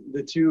happen.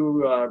 The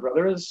 2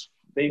 brothers,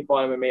 they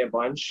fought MMA a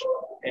bunch,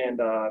 and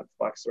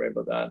fuck, sorry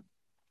about that.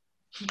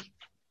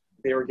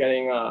 They were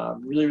getting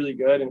really, really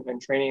good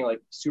and training like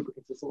super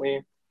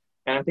consistently.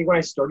 And I think when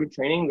I started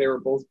training, they were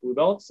both blue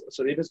belts,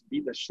 so they just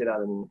beat the shit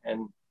out of me.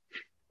 And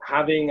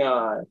having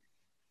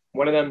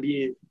one of them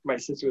be my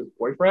sister's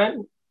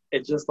boyfriend,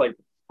 it just like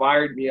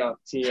fired me up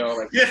to, you know,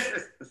 like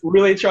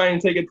really trying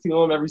to take it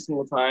to him every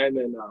single time.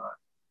 And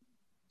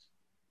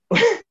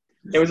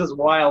it was just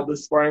wild, the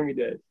sparring we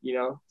did, you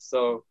know.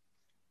 So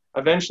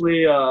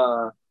eventually,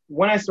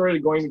 when I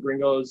started going to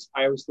Gringos,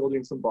 I was still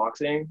doing some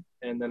boxing.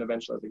 And then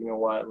eventually I was like, you know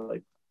what,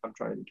 like, I'm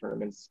trying to do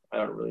tournaments. I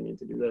don't really need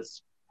to do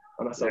this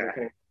unless I was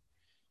okay.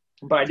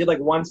 But I did like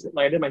once,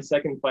 like I did my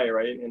second fight,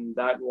 right? And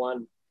that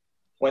one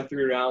went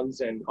 3 rounds,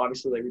 and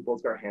obviously like we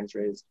both got our hands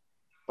raised,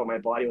 but my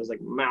body was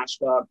like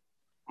mashed up,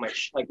 my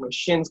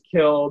shins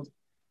killed,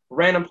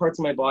 random parts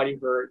of my body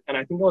hurt. And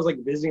I think I was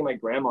like visiting my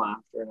grandma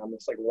after, and I'm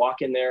just like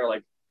walking there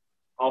like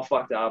all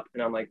fucked up,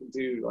 and I'm like,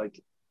 dude,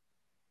 like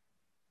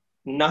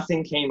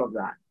nothing came of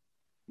that.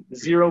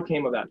 0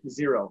 came of that.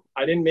 0.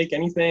 I didn't make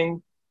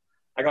anything.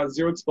 I got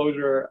 0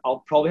 exposure.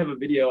 I'll probably have a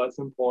video at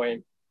some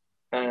point.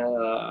 And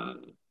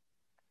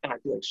I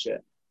feel like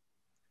shit.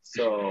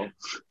 So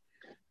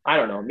I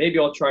don't know. Maybe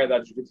I'll try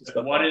that jiu-jitsu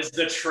stuff. What is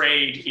the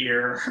trade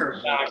here?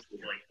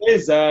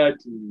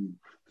 Exactly.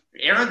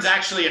 Aaron's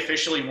actually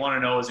officially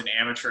 1-0 as an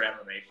amateur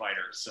MMA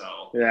fighter.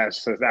 So yeah,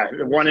 so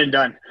that 1 and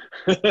done.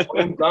 1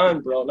 and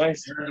done, bro.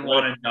 Nice. Aaron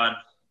 1 and done.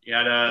 You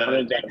had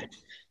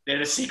they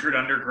had a secret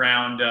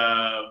underground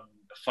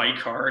fight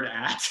card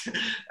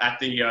at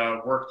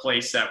the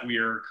workplace that we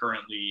are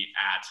currently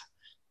at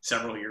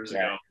several years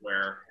ago,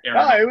 where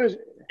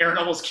Aaron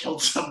almost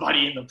killed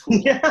somebody in the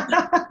pool.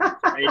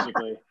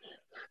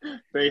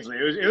 Basically,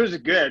 it was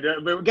good.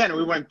 But again,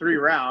 we went 3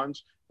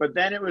 rounds, but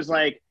then it was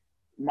like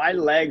my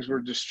legs were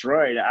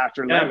destroyed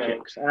after leg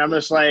kicks, and I'm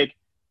just like,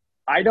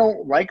 I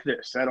don't like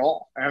this at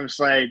all. And I'm just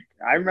like,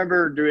 I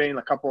remember doing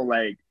a couple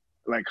like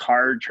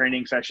hard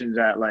training sessions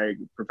at like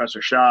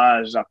Professor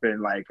Shaw's up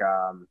in like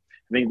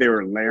I think they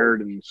were Laird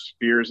and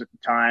Spears at the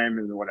time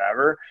and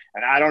whatever.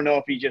 And I don't know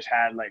if he just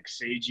had like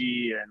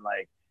Seiji and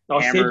like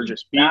Hammer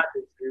just beat.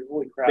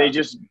 They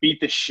just beat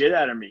the shit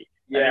out of me.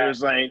 Yeah. And it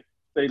was like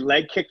they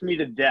leg kicked me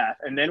to death.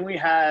 And then we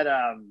had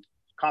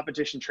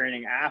competition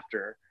training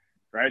after,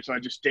 right? So I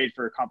just stayed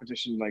for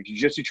competition like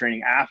jiu-jitsu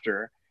training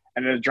after.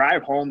 And the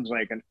drive home's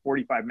like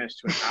 45 minutes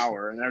to an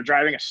hour. And they're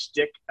driving a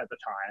stick at the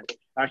time.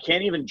 I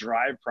can't even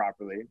drive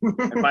properly.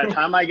 And by the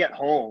time I get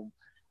home,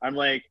 I'm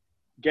like,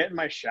 get in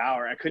my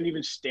shower. I couldn't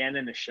even stand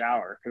in the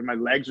shower because my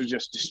legs were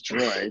just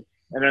destroyed.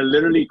 And I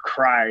literally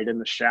cried in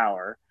the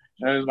shower.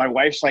 And my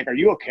wife's like, are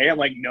you okay? I'm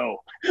like, no,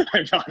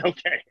 I'm not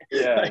okay.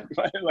 Yeah. Like,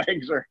 my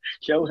legs are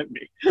killing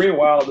me. Pretty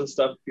wild, the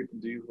stuff people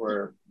do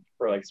for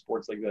like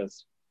sports like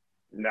this.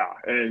 No.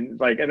 And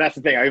that's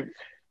the thing. I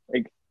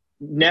like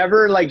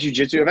never like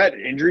jiu-jitsu. I've had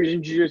injuries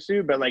in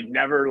jiu-jitsu, but like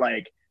never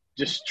like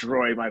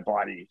destroy my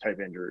body type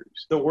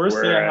injuries. The worst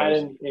thing I had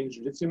in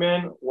jiu-jitsu,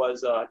 man,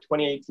 was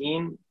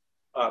 2018.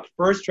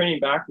 First training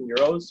back from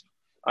Euros,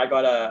 I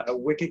got a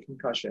wicked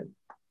concussion.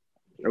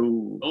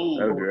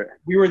 Oh,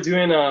 we were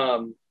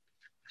doing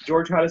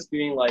George had us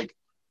doing like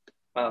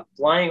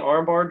flying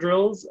armbar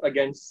drills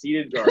against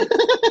seated guards.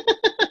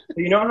 So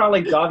you know how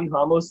like Davi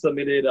Ramos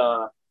submitted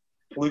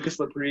Lucas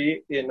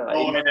Lepre in the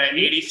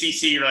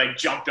ADCC like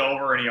jumped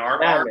over and he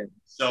armbar. Yeah,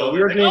 so we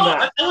were doing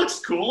that. That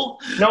looks cool.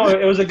 No,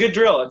 it was a good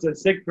drill. It's a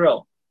sick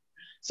drill.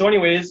 So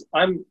anyways,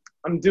 I'm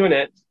doing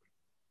it,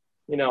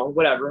 you know,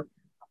 whatever.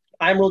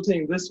 I'm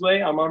rotating this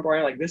way. I'm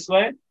armbarring like this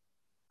way.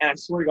 And I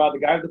swear to God, the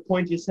guy with the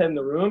pointiest head in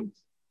the room,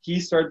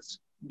 he starts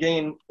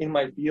getting in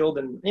my field.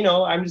 And, you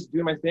know, I'm just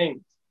doing my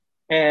thing.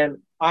 And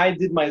I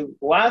did my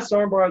last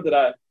armbar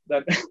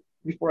that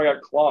before I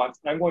got clocked.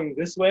 I'm going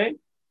this way.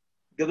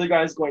 The other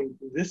guy's going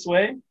this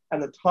way.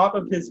 And the top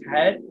of his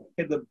head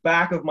hit the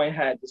back of my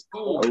head. Just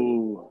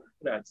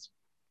nuts.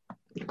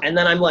 And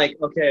then I'm like,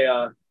 okay,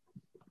 I'm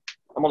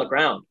on the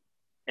ground.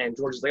 And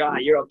George is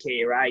like, you're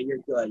okay, right? You're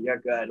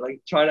good.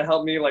 Like trying to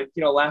help me, like,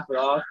 you know, laugh it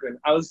off. And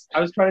I was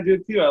trying to do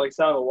it too. I like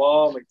sat on the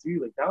wall. I'm like,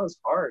 dude, like that was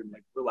hard.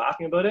 Like we're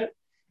laughing about it.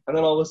 And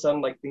then all of a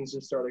sudden, like things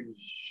just started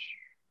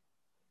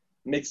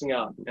mixing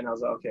up. And I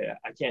was like, okay,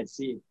 I can't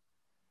see.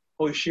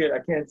 Holy shit, I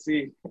can't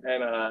see.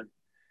 And a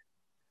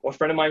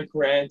friend of mine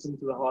ran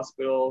into the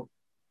hospital.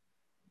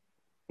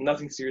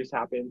 nothing serious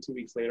happened. 2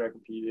 weeks later, I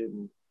competed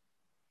and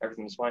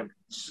everything was fine.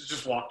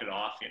 Just walked it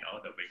off,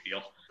 no big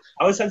deal.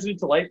 I was sensitive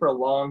to light for a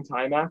long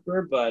time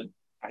after, but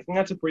I think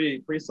that's a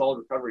pretty solid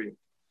recovery.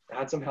 I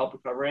had some help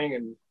recovering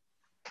and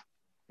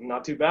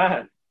not too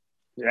bad.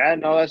 Yeah,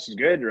 no, that's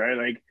good, right?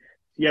 Like,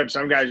 you have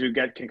some guys who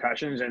get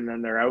concussions and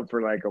then they're out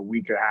for like a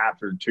week and a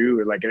half or two,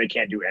 or like they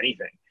can't do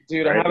anything.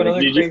 Dude, right? I have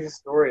another crazy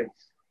story.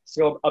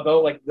 So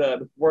about like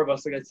the four of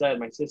us, like I said,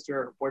 my sister,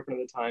 her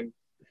boyfriend at the time,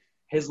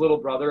 his little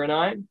brother, and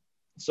I.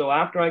 So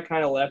after I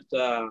kind of left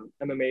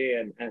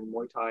MMA and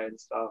Muay Thai and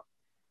stuff,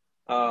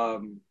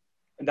 and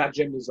that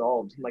gym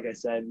dissolved. Like I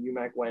said,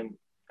 UMAC went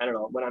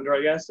under,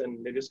 I guess,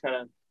 and they just kind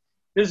of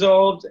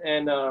dissolved.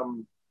 And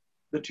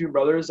the two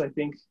brothers, I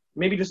think,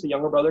 maybe just the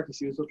younger brother, because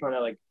he was still trying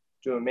to like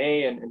do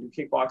MMA and do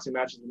kickboxing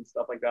matches and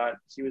stuff like that.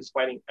 He was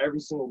fighting every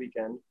single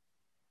weekend.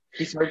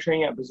 He started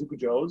training at Bazooka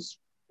Joe's,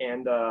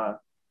 and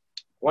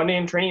one day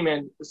in training,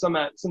 man, some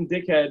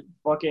dickhead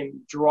fucking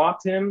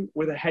dropped him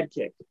with a head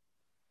kick.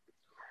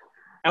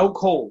 Out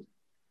cold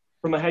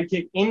from a head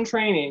kick in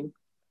training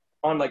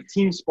on like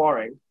team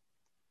sparring.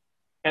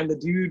 And the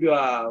dude,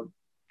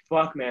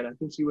 man, I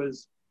think he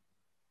was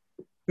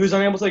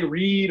unable to like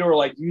read or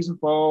like use a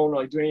phone or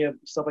like do any of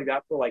stuff like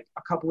that for like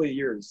a couple of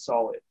years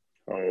solid.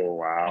 Oh,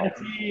 wow.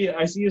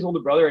 I see his older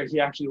brother. He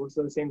actually works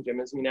at the same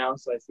gym as me now,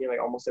 so I see him like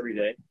almost every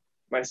day.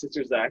 My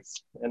sister's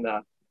ex, and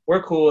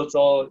we're cool. It's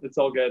all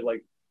good.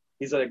 Like,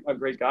 he's a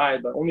great guy,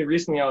 but only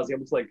recently I was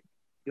able to like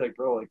be like,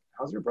 bro, like,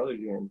 how's your brother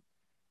doing?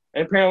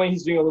 And apparently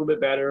he's doing a little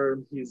bit better.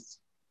 He's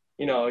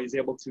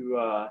able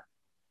to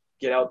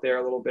get out there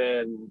a little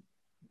bit and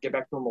get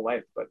back to normal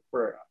life. But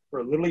for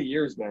literally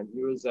years, man,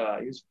 he was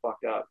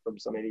fucked up from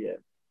some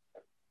idiot.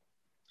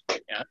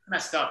 Yeah, that's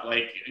messed up.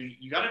 Like,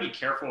 you got to be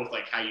careful with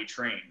like how you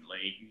train.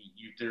 Like,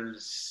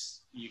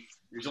 there's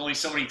only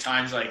so many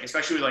times, like,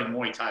 especially with like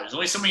Muay Thai, there's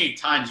only so many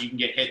times you can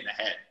get hit in the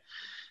head.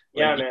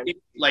 Like, yeah, man.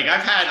 Like,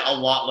 I've had a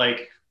lot.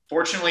 Like,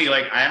 fortunately,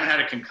 like, I haven't had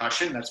a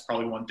concussion. That's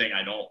probably one thing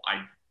I don't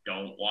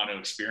want to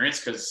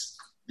experience, because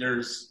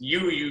there's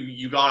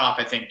you got off.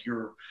 I think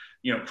you're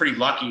pretty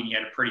lucky and you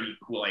had a pretty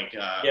cool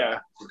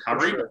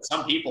recovery. Sure. But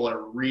some people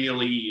are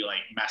really like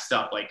messed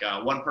up. Like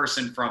one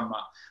person from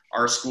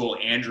our school,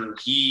 Andrew,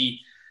 he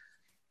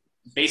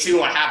basically,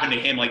 what happened to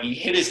him, like, he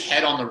hit his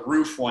head on the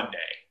roof one day.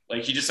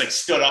 Like, he just like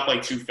stood up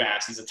like too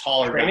fast. He's a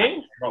taller guy.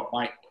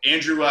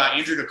 Andrew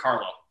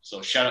DiCarlo.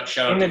 So shout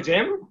out in the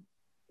gym.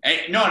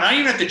 And, no, not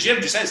even at the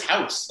gym, just at his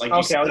house. Like,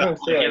 okay, I was gonna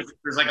say,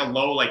 there's like a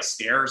low like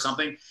stair or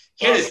something.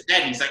 Hit his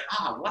head, and he's like,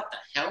 what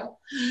the hell?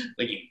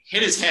 Like, he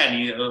hit his head,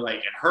 and he, like,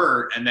 it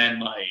hurt, and then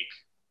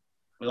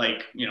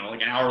like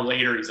an hour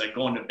later, he's like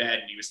going to bed,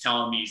 and he was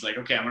telling me, he's like,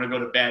 okay, I'm gonna go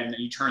to bed, and then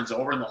he turns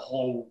over, and the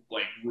whole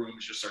like room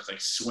just starts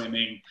like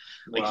swimming,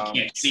 like He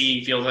can't see,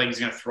 he feels like he's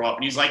gonna throw up,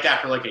 and he's like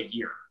that for like a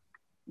year.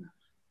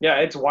 Yeah,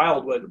 it's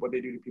wild what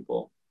they do to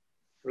people,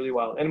 really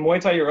wild. And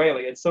Muay Thai, you're right,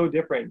 like, it's so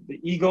different. The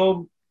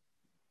ego,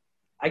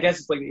 I guess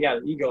it's like, yeah,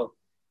 the ego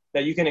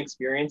that you can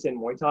experience in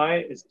Muay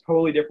Thai is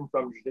totally different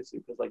from Jiu-Jitsu,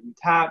 because like you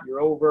tap, you're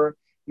over,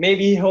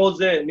 maybe he holds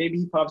it, maybe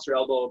he pops your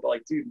elbow, but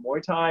like, dude,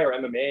 Muay Thai or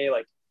MMA,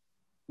 like,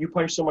 you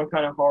punch someone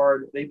kind of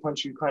hard, they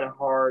punch you kind of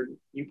hard,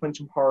 you punch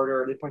them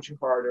harder, they punch you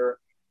harder,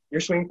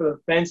 you're swinging for the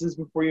fences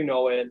before you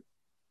know it,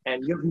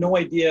 and you have no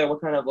idea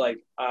what kind of like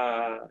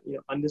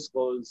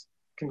undisclosed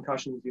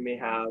concussions you may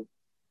have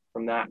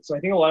from that. So I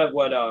think a lot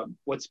of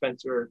what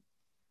Spencer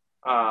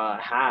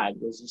had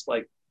was just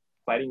like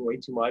fighting way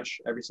too much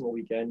every single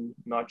weekend,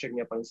 not checking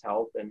up on his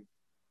health, and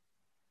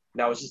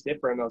that was just it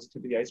for him. That was the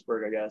tip of the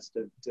iceberg, I guess,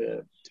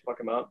 to fuck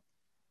him up.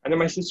 And then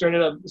my sister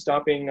ended up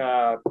stopping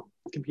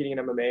competing in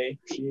MMA.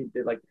 She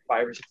did like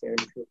 5 or 6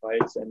 amateur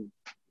fights, and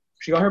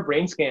she got her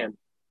brain scanned.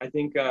 I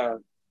think the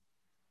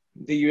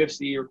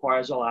UFC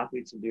requires all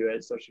athletes to do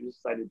it, so she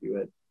decided to do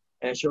it.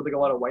 And it showed like a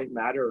lot of white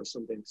matter or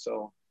something.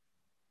 So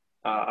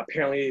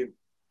apparently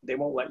they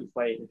won't let you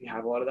fight if you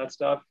have a lot of that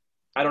stuff.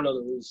 I don't know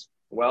the rules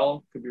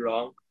well, could be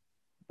wrong.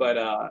 But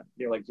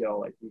they're like, yo,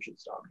 like, you should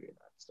stop doing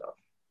that stuff.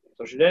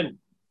 So she did.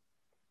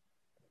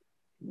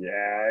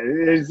 Yeah,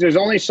 there's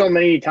only so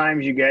many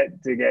times you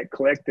get to get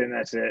clicked, and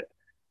that's it.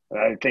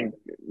 I think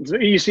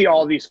you see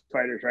all these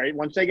fighters, right?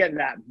 Once they get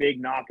that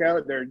big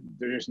knockout, they're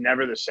just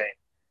never the same,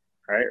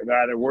 right?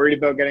 They're either worried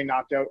about getting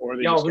knocked out or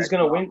they just who's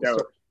going to win?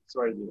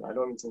 Sorry, I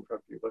don't mean to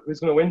interrupt you, but who's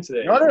going to win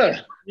today? No.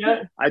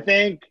 Yeah. I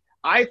think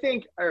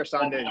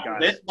Sunday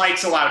got this.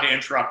 Mike's allowed to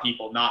interrupt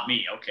people, not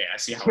me. Okay, I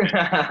see how it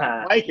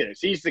is. Mike is.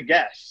 He's the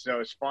guest, so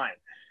it's fine.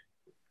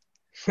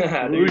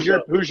 Who's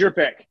your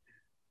pick?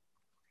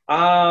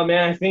 Man,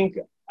 I think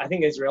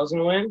Israel's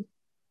gonna win.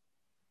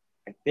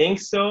 I think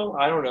so.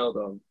 I don't know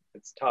though.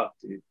 It's tough,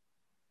 dude.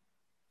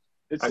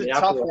 It's a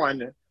tough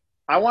one.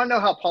 I want to know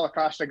how Paulo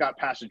Costa got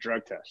past a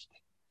drug test.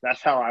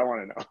 That's how I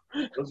want to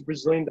know. Those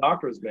Brazilian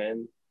doctors,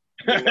 man.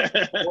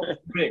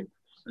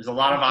 There's a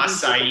lot of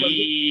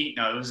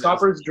acai.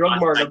 Stopper's drug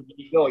market.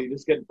 No, you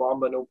just get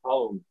bomba, no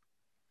problem.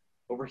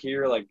 Over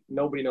here, like,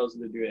 nobody knows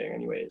what they're doing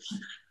anyways.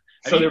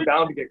 So they're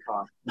bound to get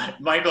caught.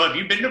 Michael, have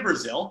you been to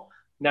Brazil?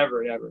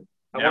 Never.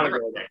 I want to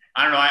go there.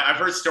 I don't know. I've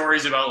heard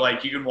stories about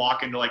like you can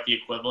walk into like the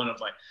equivalent of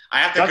like I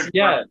have to confirm.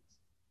 Yeah.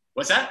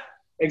 What's that?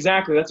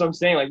 Exactly. That's what I'm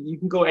saying. Like you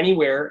can go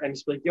anywhere and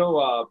just be like,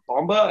 yo,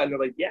 Bomba, and they're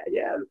like, yeah,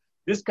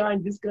 this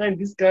kind. Here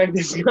you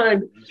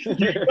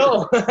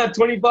go,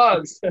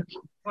 $20. It's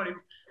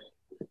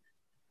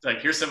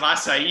like here's some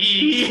acai.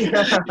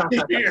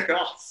 You're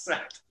all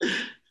set.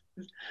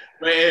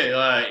 But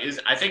I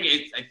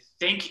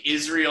think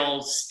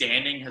Israel's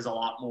standing has a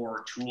lot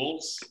more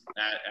tools.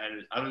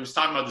 I was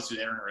talking about this with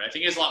Aaron. I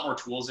think he has a lot more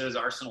tools in his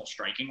arsenal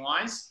striking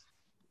wise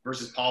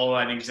versus Paulo.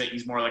 I think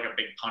he's more like a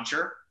big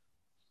puncher.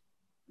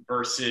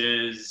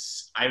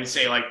 Versus, I would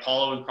say like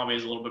Paulo probably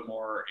has a little bit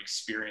more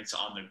experience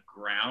on the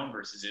ground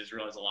versus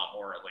Israel has a lot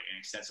more like an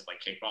extensive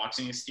like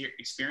kickboxing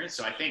experience.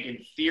 So I think in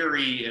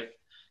theory, if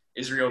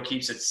Israel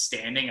keeps it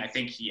standing, I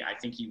think he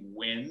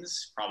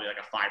wins probably like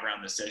a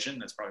 5-round decision.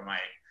 That's probably my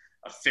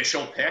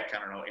official pick. I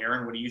don't know,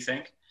 Aaron, what do you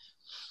think?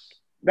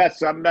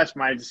 That's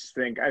my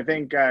thing. I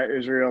think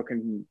Israel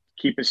can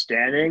keep it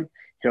standing.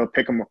 He'll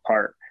pick them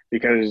apart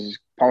because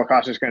Paulo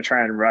Costa is going to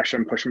try and rush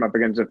him, push him up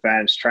against the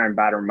fence, try and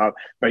batter him up.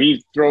 But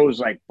he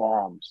throws like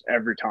bombs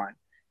every time.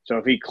 So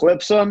if he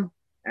clips him,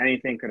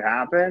 anything could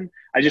happen.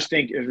 I just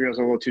think Israel's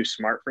a little too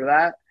smart for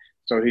that.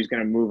 So he's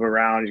going to move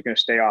around. He's going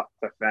to stay off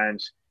the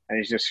fence. And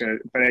he's just going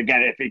to – but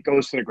again, if it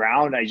goes to the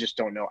ground, I just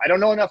don't know. I don't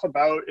know enough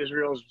about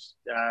Israel's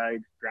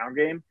ground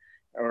game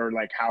or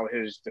like how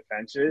his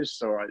defense is.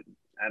 So I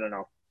don't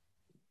know.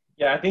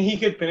 Yeah, I think he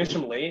could finish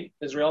him late.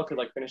 Israel could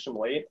like finish him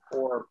late,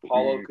 or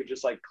Paulo could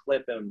just like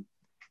clip him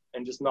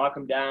and just knock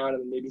him down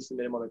and maybe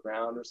submit him on the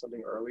ground or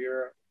something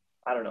earlier.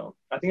 I don't know.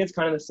 I think it's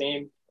kind of the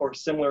same or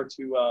similar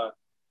to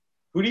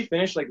who did he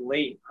finish like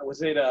late?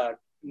 Was it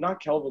not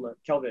Kelvin?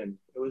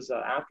 It was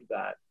after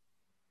that.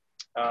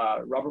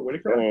 Robert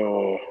Whitaker?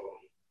 Oh.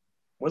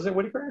 Was it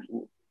Whitaker?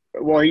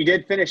 Well, he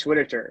did finish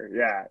Whitaker,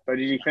 yeah. But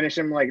did he finish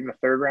him like in the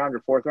 3rd round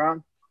or 4th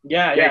round?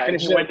 Yeah.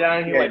 He went down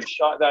and he like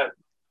shot that.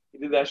 He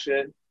did that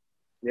shit.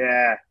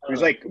 Yeah, he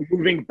was like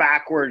moving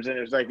backwards, and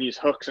there's like these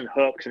hooks, and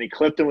he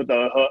clipped him with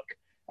the hook,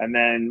 and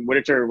then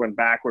Whitaker went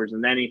backwards,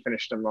 and then he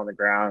finished him on the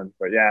ground.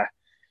 But yeah,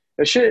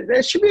 it should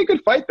be a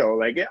good fight though.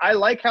 Like I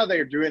like how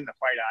they're doing the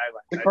Fight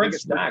Island. The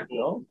card's stacked,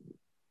 no?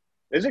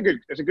 It's a good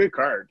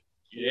card.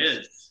 It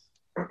is.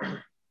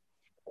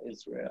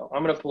 Israel.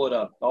 I'm gonna pull it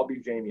up. I'll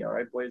be Jamie. All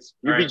right, boys.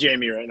 You be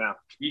Jamie right now.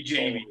 Be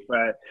Jamie.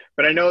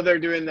 But I know they're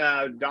doing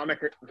Dominic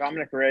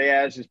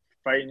Reyes is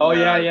fighting. Oh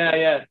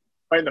yeah.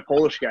 Fighting the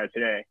Polish guy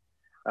today.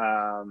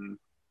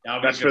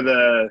 That's good. for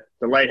the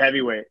light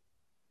heavyweight.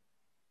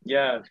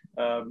 Yeah,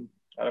 I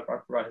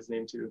forgot his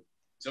name too.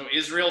 So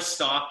Israel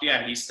stopped.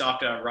 Yeah, he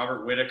stopped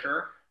Robert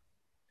Whitaker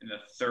in the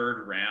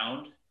 3rd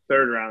round.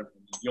 3rd round.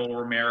 Yoel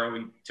Romero,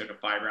 he took a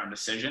 5-round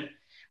decision.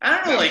 I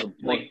don't know,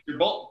 like they're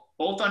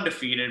both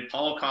undefeated.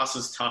 Paulo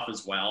Costa's tough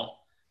as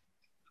well.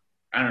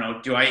 I don't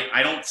know.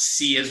 I don't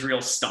see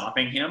Israel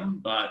stopping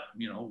him, but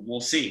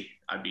we'll see.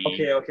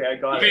 Okay, I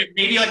got it.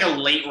 Maybe like a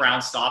late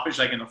round stoppage,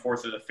 like in the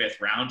 4th or the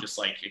 5th round, that's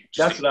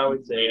what I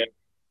would say.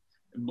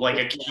 Like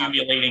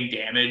accumulating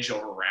damage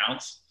over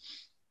rounds.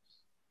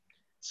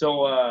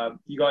 So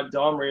you got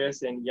Dom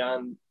Reyes and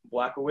Jan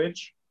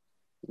Blachowicz.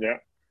 Yeah.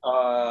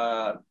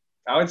 I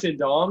would say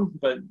Dom,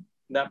 but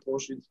that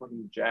Polish dude's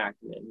fucking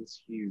jacked, man.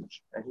 He's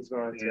huge, and he's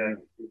going on a tear.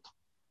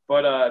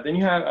 But then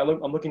you have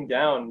I'm looking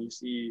down. You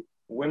see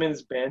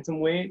women's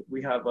bantamweight.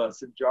 We have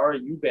Sijara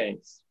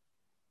Eubanks.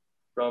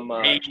 From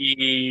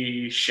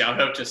hey,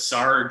 shout out to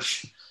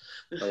Sarge.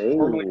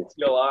 Formerly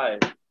TLI.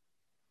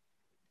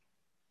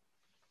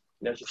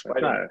 Yeah, she's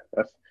fighting.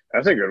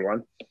 That's a good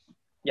one.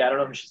 Yeah, I don't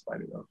know who she's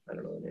fighting though. I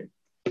don't know the name.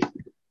 But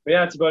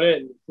yeah, that's about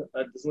it. It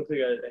doesn't look like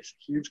a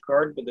huge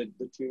card, but the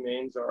 2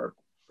 mains are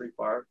pretty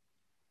far.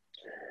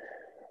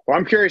 Well,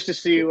 I'm curious to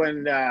see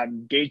when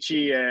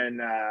Gaethje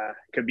and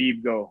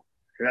Khabib go.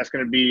 That's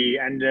going to be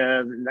end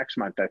of next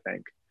month, I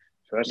think.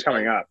 So that's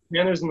coming up.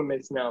 Chandler's in the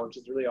mix now, which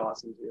is really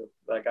awesome too.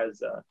 That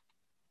guy's a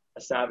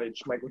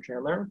savage. Michael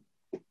Chandler.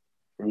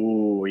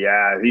 Ooh,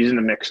 yeah, he's in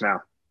the mix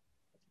now.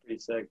 Pretty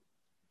sick.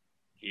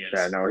 He is.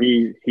 Yeah, no,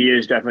 he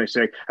is definitely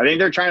sick. I think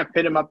they're trying to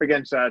pit him up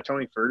against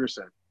Tony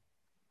Ferguson.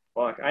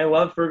 Fuck, I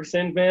love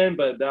Ferguson, man,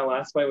 but that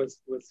last fight was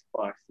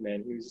fucked,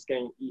 man. He was just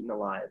getting eaten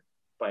alive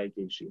by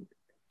Gaethje.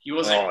 He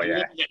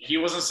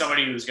wasn't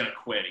somebody who was going to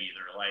quit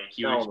either. Like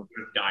he would have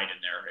died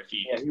in there if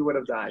he. Yeah, he would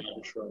have died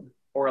for sure,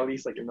 or at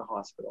least like in the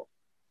hospital.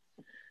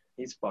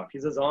 He's fucked.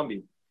 He's a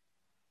zombie.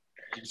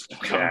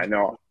 Yeah,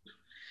 no.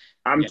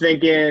 I'm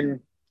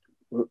thinking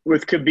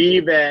with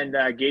Khabib and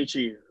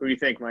Gaethje. Who do you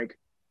think, Mike?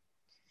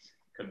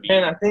 Khabib.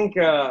 And I think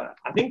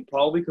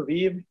probably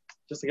Khabib,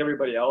 just like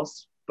everybody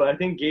else. But I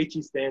think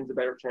Gaethje stands a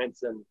better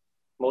chance than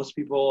most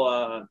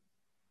people.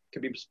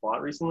 Khabib's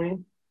fought recently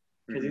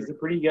because he's a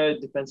pretty good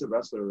defensive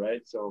wrestler,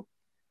 right? So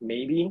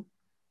maybe.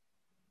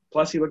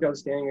 Plus, he looked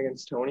outstanding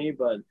against Tony,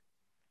 but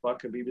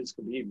fuck, Khabib is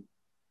Khabib.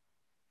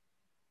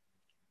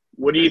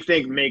 What do you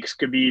think makes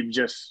Khabib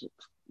just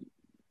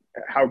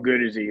 – how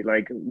good is he?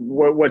 Like,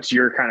 what's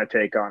your kind of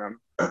take on him?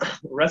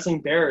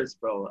 Wrestling bears,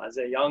 bro. As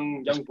a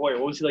young boy,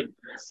 what was he, like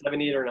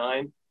 7, 8, or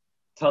 9?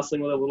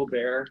 tussling with a little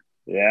bear.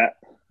 Yeah.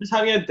 Just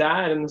having a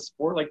dad in a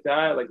sport like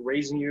that, like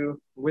raising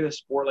you with a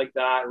sport like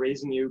that,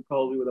 raising you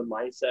probably with a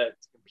mindset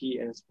to compete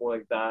in a sport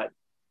like that.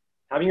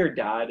 Having your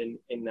dad in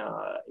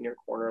your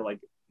corner, like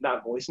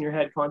that voice in your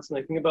head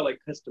constantly. Think about like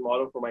Cus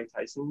D'Amato for Mike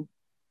Tyson,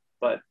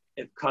 but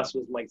if Cus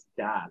was Mike's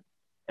dad,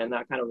 and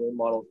that kind of role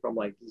model from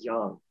like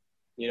young,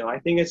 I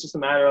think it's just a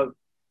matter of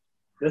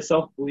the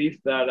self-belief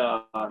that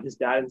his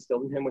dad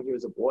instilled in him when he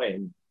was a boy,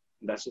 and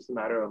that's just a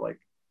matter of like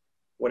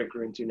what it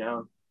grew into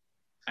now.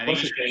 I think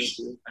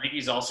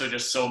he's also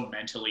just so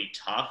mentally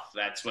tough.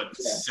 That's what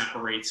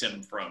separates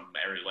him from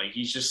like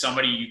he's just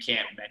somebody you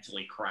can't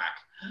mentally crack.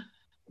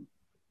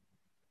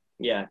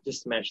 Yeah,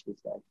 just smash this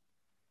guy.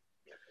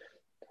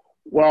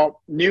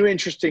 Well, new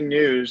interesting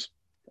news.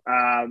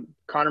 Conor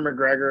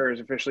McGregor is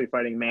officially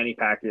fighting Manny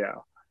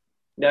Pacquiao.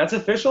 Yeah, it's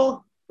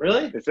official?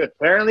 Really?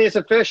 Apparently it's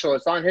official.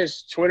 It's on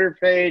his Twitter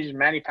page.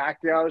 Manny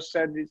Pacquiao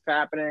said it's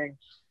happening.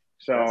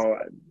 So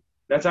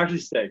that's actually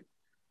sick.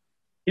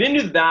 He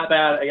didn't do that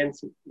bad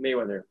against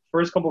Mayweather.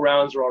 First couple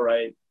rounds were all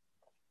right.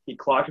 He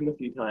clocked him a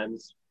few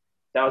times.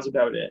 That was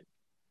about it.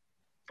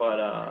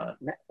 But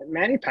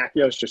Manny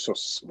Pacquiao is just so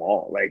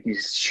small. Like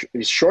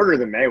he's shorter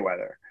than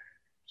Mayweather.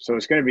 So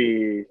it's going to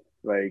be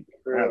like,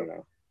 I don't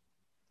know.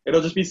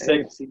 It'll just be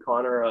sick to see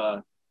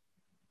Conor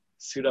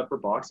suit up for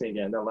boxing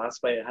again. That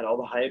last fight had all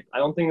the hype. I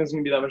don't think there's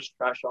going to be that much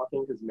trash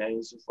talking because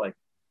Manny's just like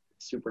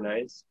super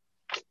nice.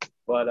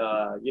 But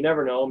you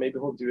never know. Maybe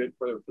he'll do it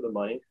for the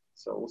money.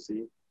 So we'll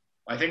see.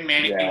 I think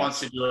Manny wants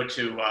to do it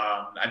to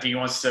I think he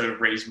wants to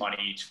raise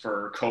money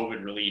for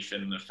COVID relief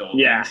in the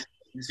Philippines. Yeah.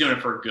 He's doing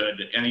it for good,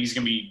 and he's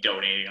going to be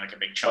donating like a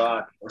big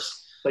chunk.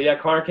 So yeah,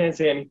 Conor can't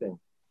say anything.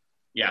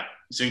 Yeah,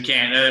 so he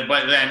can.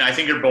 But then I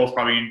think they're both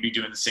probably going to be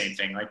doing the same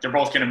thing. Like they're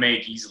both going to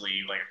make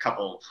easily like a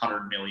couple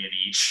 $100 million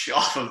each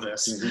off of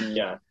this. Mm-hmm.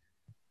 Yeah.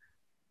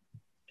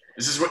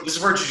 This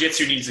is where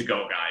jiu-jitsu needs to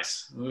go,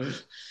 guys.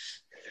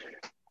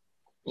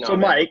 So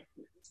Mike,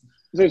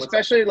 so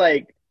especially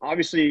like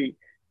obviously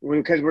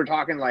because we're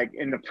talking like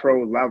in the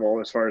pro level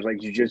as far as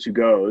like jiu-jitsu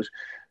goes,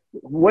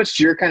 what's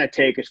your kind of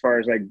take as far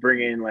as like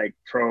bringing like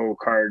pro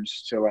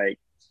cards to like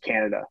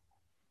Canada?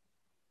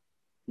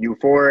 You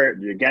for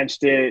it? You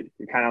against it?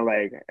 You're kind of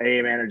like,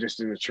 hey man, or just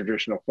in the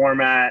traditional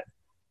format?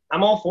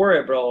 I'm all for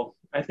it, bro.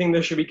 I think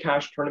there should be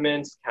cash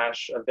tournaments,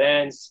 cash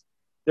events.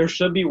 There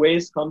should be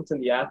ways to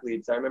compensate the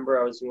athletes. I remember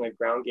I was doing like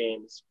ground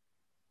games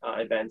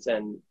events,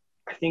 and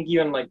I think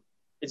even like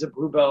it's a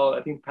blue belt.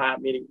 I think Pat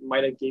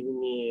might have given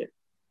me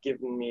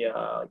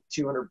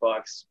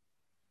 $200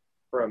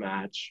 for a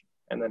match,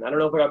 and then I don't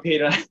know if I got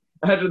paid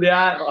after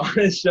that on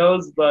his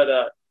shows,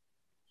 but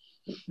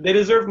they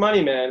deserve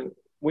money, man.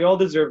 We all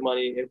deserve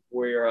money if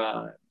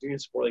we're doing a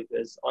sport like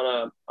this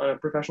on a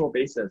professional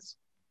basis.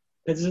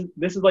 This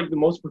is like the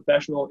most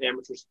professional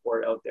amateur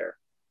sport out there,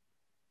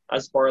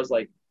 as far as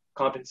like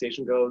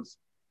compensation goes.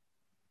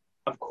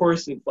 Of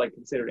course, it's like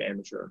considered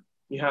amateur.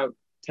 You have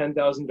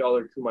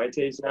 $10,000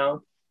 kumites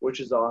now, which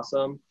is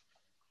awesome,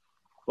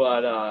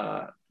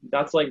 but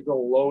that's like the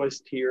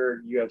lowest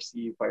tier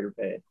UFC fighter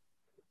pay.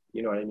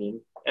 You know what I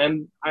mean?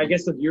 And I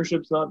guess the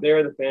viewership's not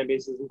there. The fan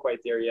base isn't quite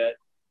there yet.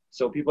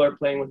 So people are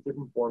playing with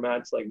different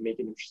formats, like make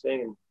it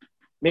interesting and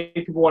make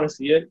people want to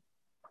see it.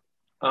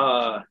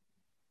 But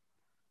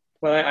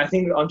I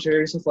think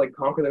Ontario's just like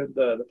conquer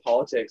the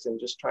politics and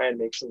just try and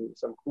make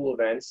some cool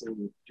events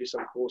and do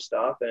some cool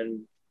stuff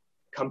and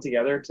come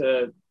together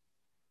to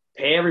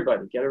pay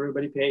everybody, get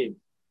everybody paid.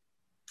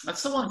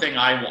 That's the one thing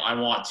I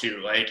want to.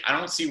 Like, I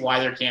don't see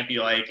why there can't be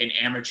like an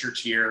amateur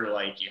tier.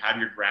 Like you have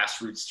your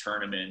grassroots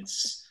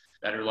tournaments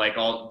that are like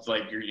all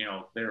like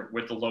they're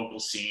with the local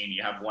scene.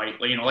 You have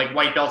like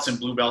white belts and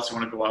blue belts who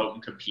want to go out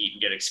and compete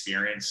and get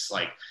experience.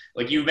 Like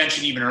you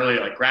mentioned even earlier,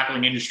 like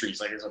Grappling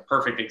Industries, like is a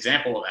perfect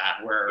example of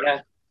that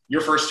where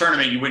your first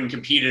tournament, you wouldn't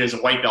compete as a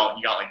white belt and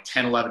you got like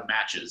 10, 11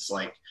 matches.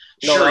 Like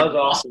that was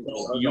awesome.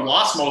 You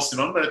lost most of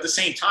them, but at the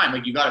same time,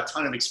 like you got a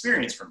ton of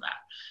experience from that.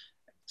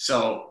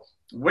 So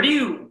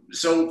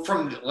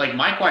from like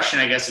my question,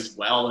 I guess, as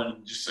well,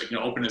 and just like,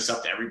 open this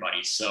up to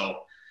everybody.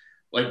 So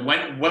like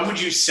when would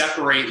you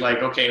separate like,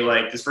 okay,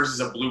 like this person's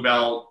a blue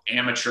belt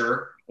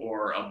amateur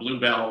or a blue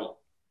belt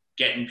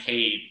getting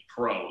paid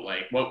pro?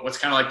 Like what's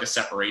kind of like the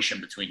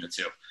separation between the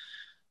two?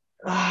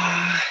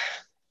 I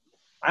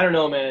don't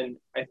know, man.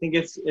 I think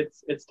it's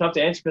tough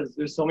to answer because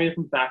there's so many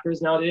different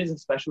factors nowadays,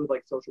 especially with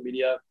like social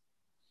media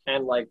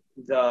and like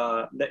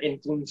the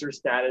influencer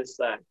status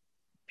that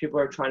people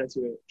are trying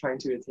to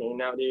attain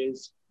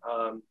nowadays.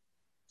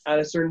 At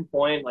a certain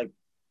point, like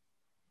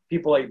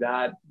people like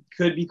that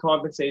could be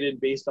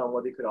compensated based on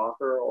what they could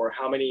offer or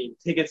how many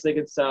tickets they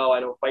could sell. I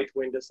know Fight to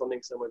Win does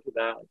something similar to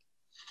that.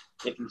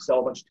 Like if you sell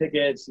a bunch of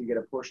tickets, you get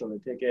a portion of the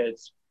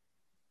tickets.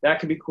 That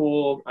could be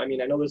cool. I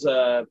mean, I know there's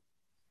a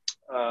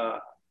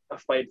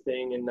fight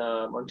thing in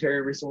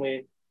Ontario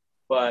recently,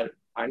 but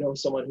I know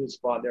someone who's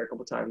fought there a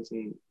couple times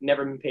and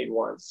never been paid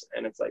once.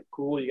 And it's like,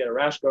 cool, you get a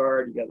rash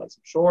guard, you get like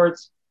some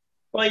shorts.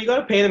 Well, you got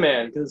to pay the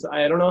man because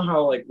I don't know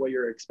how like what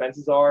your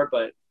expenses are,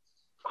 but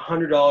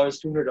 $100,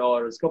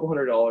 $200, a couple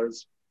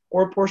 $100,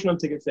 or a portion of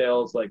ticket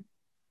sales, like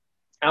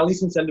at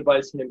least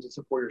incentivize him to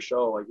support your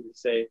show. Like, you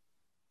say,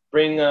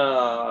 bring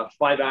 5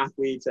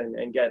 athletes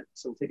and get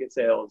some ticket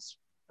sales,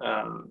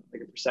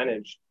 like a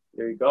percentage.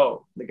 There you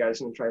go. The guy's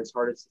going to try his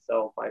hardest to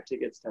sell 5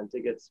 tickets, 10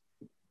 tickets,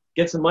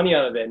 get some money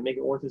out of it and make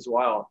it worth his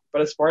while.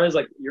 But as far as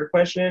like your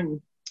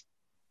question,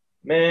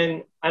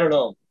 man, I don't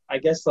know. I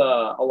guess a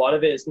lot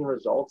of it is in the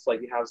results.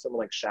 Like, you have someone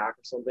like Shaq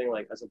or something,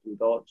 like as a blue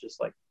belt, just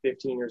like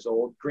 15 years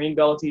old, green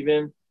belt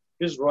even,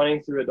 just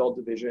running through adult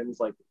divisions,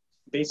 like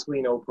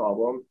basically no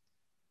problem.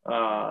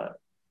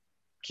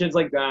 Kids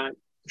like that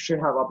should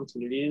have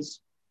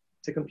opportunities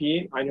to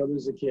compete. I know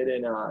there's a kid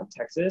in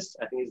Texas.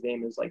 I think his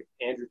name is like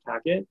Andrew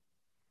Tackett.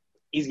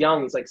 He's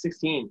young. He's like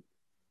 16.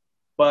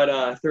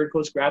 But Third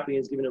Coast Grappling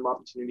has given him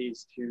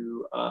opportunities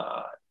to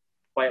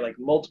fight like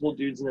multiple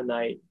dudes in a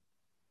night,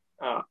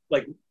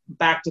 like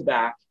back to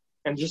back,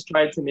 and just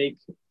tried to make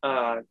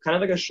kind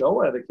of like a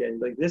show out of the kid.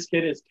 Like, this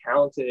kid is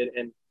talented,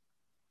 and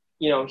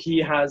he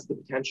has the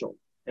potential.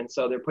 And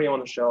so they're putting him on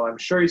the show. I'm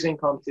sure he's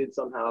incompetent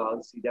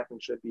somehow. He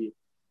definitely should be.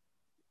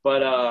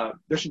 But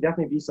there should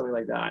definitely be something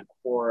like that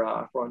for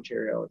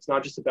Ontario. It's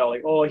not just about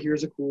like, oh,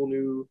 here's a cool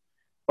new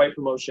fight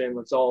promotion.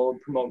 Let's all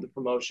promote the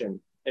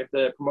promotion. If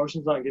the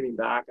promotion's not giving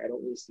back, I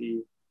don't really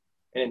see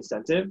an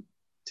incentive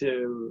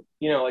to,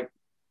 like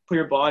put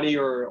your body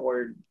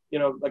or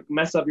like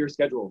mess up your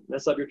schedule,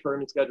 mess up your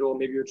tournament schedule.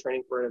 Maybe you're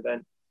training for an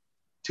event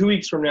 2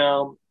 weeks from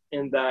now,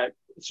 and that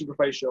super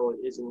fight show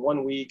is in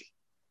 1 week.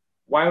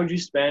 Why would you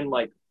spend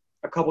like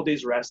a couple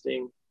days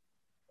resting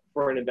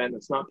for an event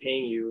that's not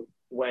paying you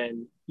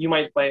when you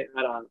might fight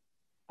at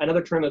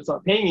another tournament that's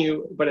not paying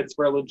you, but it's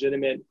for a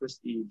legitimate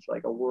prestige,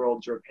 like a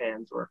Worlds or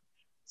Pans or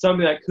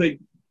something that could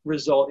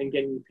result in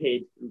getting you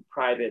paid through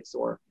privates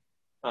or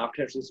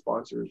potentially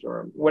sponsors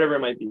or whatever it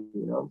might be,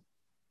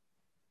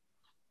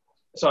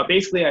 So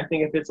basically, I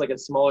think if it's like a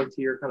smaller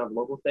tier kind of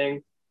local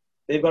thing,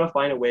 they've got to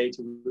find a way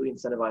to really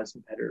incentivize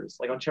competitors.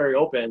 Like Ontario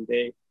Open,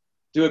 they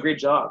do a great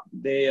job.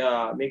 They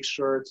make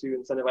sure to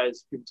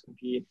incentivize people to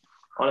compete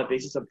on a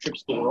basis of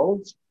trips to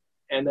Worlds.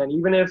 And then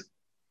even if,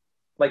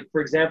 like,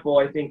 for example,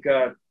 I think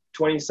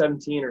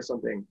 2017 or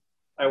something,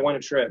 I won a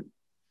trip.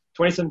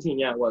 2017,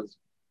 yeah, it was.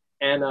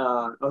 And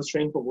I was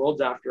training for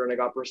Worlds after, and I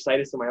got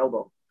bursitis in my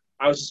elbow.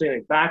 I was just doing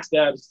like back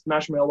steps,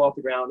 smashing my elbow off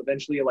the ground.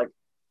 Eventually, it like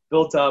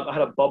built up. I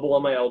had a bubble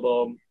on my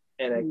elbow,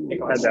 and it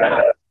got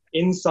stabbed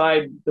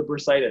inside the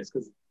bursitis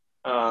because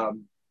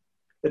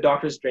the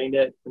doctors drained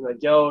it and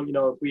like, yo,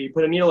 if we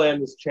put a needle in,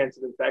 there's a chance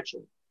of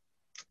infection.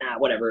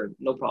 Whatever,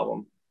 no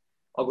problem.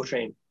 I'll go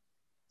train.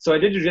 So I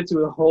did jiu-jitsu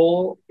with a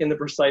hole in the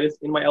bursitis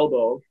in my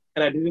elbow,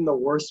 and I did it in the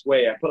worst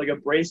way. I put like a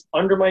brace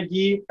under my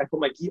gi, I put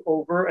my gi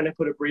over, and I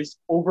put a brace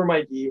over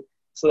my gi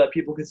so that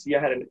people could see I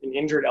had an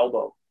injured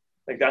elbow.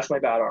 Like, that's my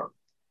bad arm.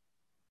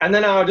 And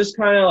then I would just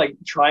kind of like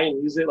try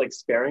and use it like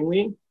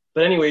sparingly.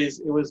 But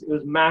anyways, it was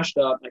mashed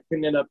up. I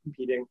couldn't end up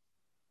competing.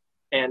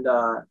 And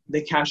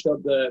they cashed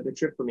out the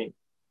trip for me.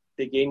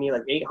 They gave me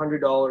like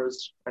 $800,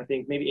 I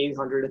think maybe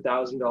 $800,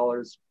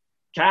 $1,000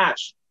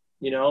 cash,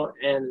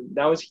 and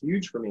that was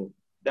huge for me.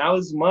 That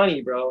was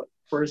money, bro.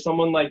 For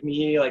someone like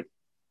me, like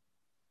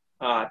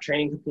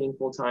training, competing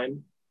full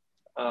time,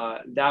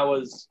 that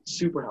was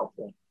super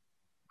helpful.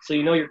 So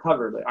you're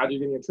covered. Like, either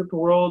getting a trip to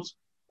Worlds,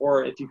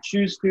 or if you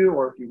choose to,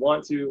 or if you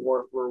want to,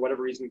 or for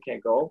whatever reason you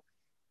can't go,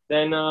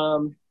 then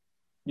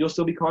you'll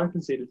still be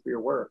compensated for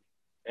your work.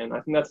 And I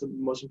think that's the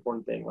most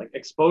important thing. Like,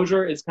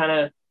 exposure is kind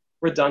of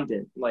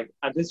redundant. Like,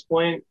 at this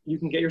point, you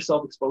can get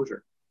yourself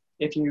exposure.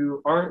 If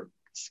you aren't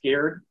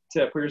scared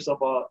to put yourself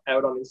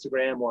out on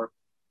Instagram or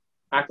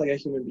act like a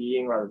human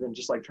being rather than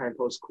just like try and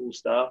post cool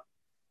stuff,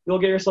 you'll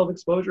get yourself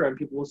exposure and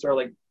people will start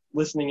like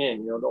listening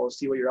in, they'll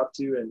see what you're up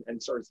to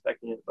and start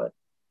respecting it. But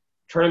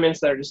tournaments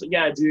that are just like,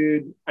 yeah,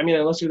 dude, I mean,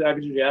 unless you're the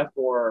IBJJF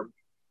or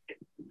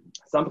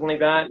something like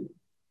that,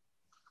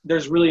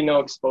 there's really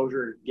no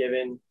exposure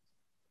given.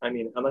 I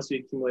mean, unless you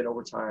accumulate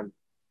over time.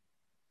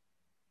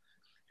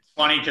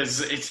 Funny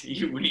because it's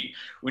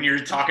when you're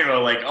talking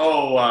about like,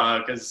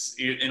 because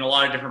in a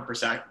lot of different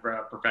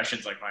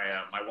professions, like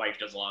my wife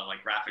does a lot of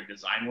like graphic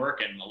design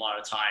work, and a lot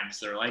of times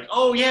they're like,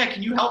 oh yeah,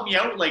 can you help me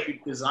out,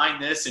 like design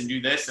this and do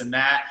this and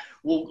that,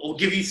 we'll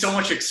give you so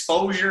much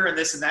exposure and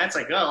this and that. It's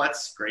like, oh,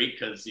 that's great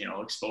because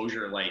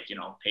exposure like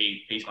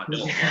pays my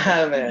bills.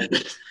 Yeah, man.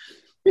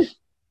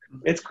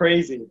 It's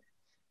crazy.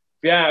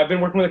 Yeah, I've been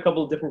working with a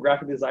couple of different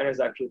graphic designers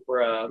actually for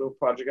a little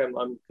project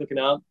I'm cooking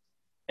up,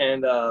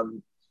 and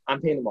I'm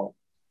paying them all.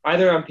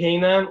 Either I'm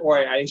paying them or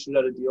I issued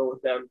out a deal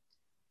with them.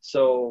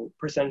 So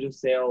percentage of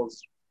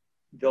sales,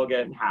 they'll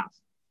get in half.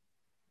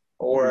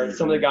 Or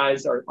some of the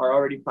guys are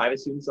already private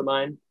students of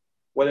mine,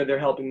 whether they're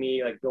helping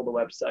me like build a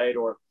website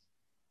or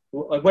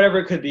like whatever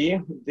it could be,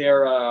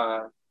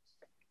 they're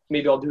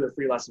maybe I'll do a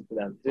free lesson for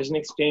them. There's an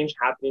exchange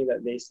happening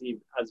that they see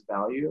as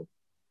value.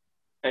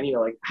 And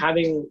like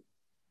having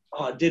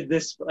did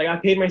this, like I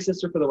paid my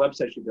sister for the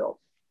website she built.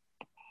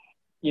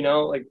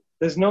 Like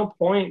there's no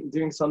point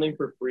doing something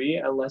for free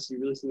unless you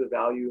really see the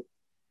value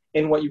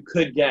in what you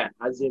could get,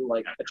 as in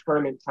like a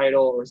tournament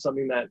title or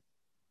something that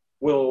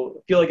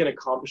will feel like an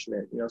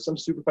accomplishment. Some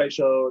super fight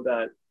show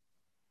that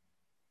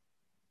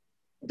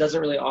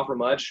doesn't really offer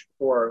much,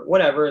 or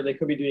whatever. They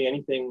could be doing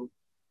anything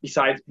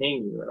besides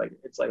paying you. Like,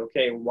 it's like,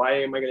 okay,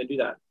 why am I going to do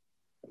that?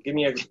 Give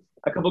me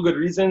a couple good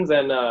reasons,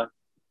 and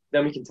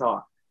then we can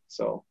talk.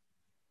 So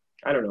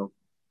I don't know.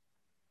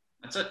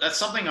 That's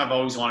something I've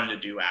always wanted to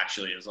do,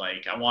 actually, is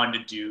like I wanted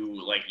to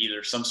do like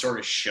either some sort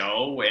of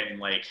show and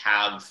like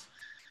have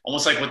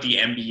almost like what the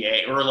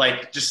NBA, or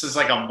like just as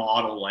like a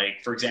model,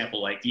 like for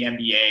example, like the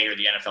NBA or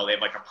the NFL, they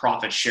have like a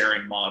profit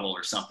sharing model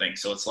or something.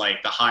 So it's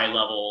like the high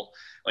level,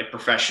 like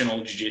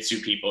professional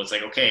jiu-jitsu people. It's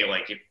like, okay,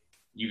 like if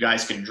you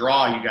guys can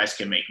draw, you guys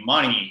can make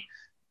money,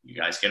 you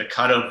guys get a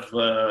cut of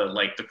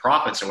like the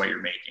profits of what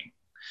you're making.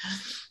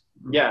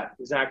 Yeah,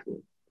 exactly.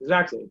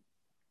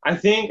 I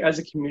think as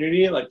a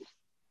community, like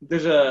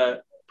there's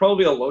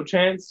probably a low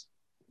chance,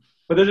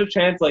 but there's a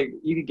chance like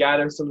you could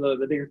gather some of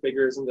the bigger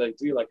figures and be like,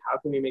 dude, like how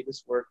can we make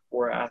this work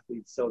for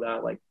athletes so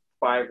that like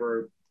 5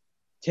 or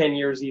 10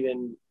 years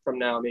even from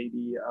now,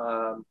 maybe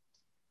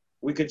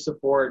we could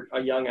support a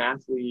young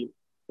athlete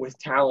with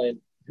talent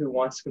who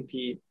wants to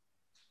compete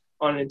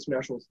on an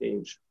international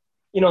stage.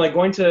 You know, like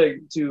going to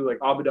like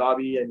Abu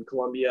Dhabi and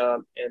Colombia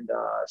and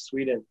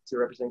Sweden to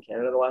represent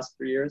Canada the last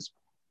 3 years.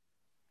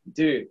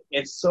 Dude,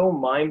 it's so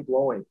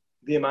mind-blowing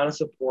the amount of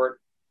support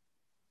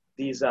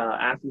these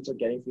athletes are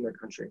getting from their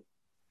country.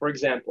 For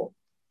example,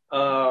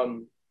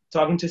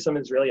 talking to some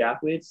Israeli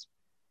athletes,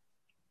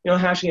 you know,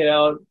 hashing it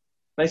out,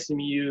 nice to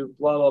meet you,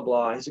 blah, blah,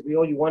 blah. He's like,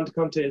 oh, you wanted to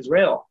come to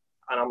Israel?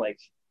 And I'm like,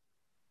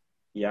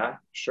 yeah,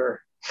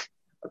 sure.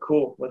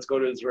 Cool, let's go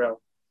to Israel.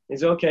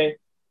 He's like, okay,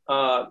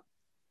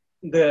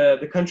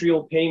 the country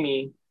will pay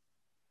me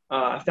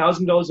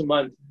 $1,000 a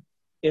month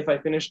if I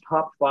finish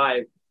top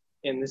 5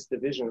 in this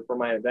division for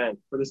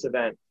this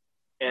event.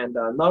 And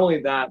not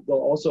only that, they'll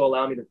also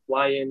allow me to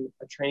fly in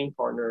a training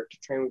partner to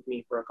train with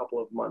me for a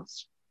couple of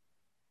months.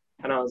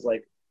 And I was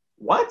like,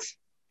 what?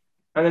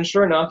 And then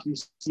sure enough, you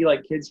see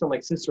like kids from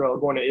like Cicero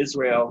going to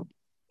Israel,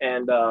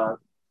 and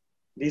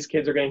these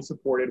kids are getting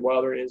supported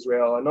while they're in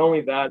Israel. And not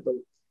only that, but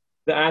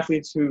the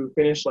athletes who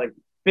finish like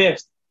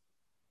 5th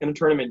in a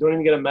tournament, don't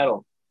even get a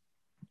medal,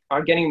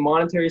 are getting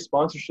monetary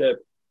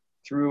sponsorship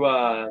through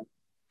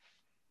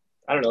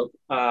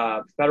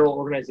federal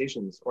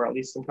organizations, or at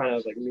least some kind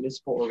of like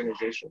municipal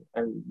organization.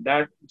 And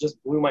that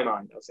just blew my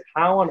mind. I was like,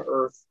 how on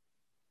earth,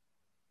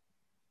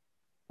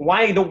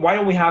 why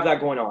don't we have that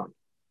going on?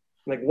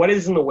 Like, what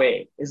is in the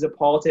way? Is it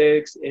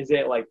politics? Is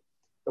it like,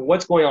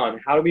 what's going on?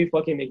 How do we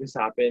fucking make this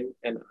happen?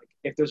 And like,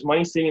 if there's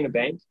money sitting in the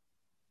bank,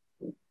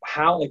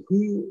 how, like,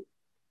 who,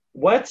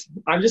 what?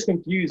 I'm just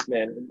confused,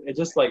 man. It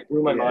just like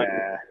blew my mind.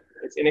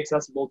 It's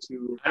inaccessible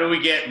to. How do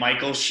we get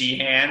Michael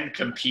Sheehan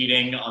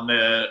competing on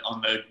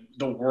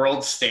the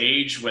world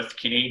stage with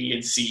Canadian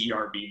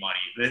CERB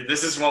money?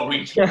 This is what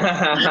we.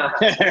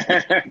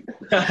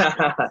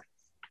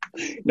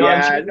 No,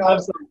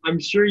 I'm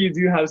sure you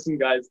do have some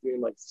guys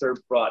doing like surf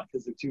fraud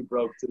because they're too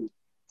broke to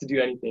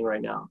do anything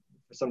right now.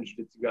 For some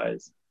jiu-jitsu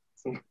guys.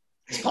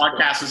 This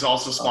podcast was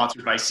also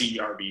sponsored by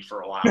CERB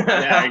for a while.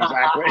 Yeah,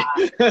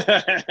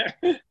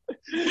 exactly.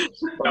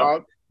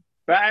 Well,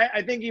 but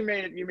I think you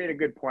made a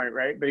good point,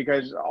 right?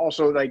 Because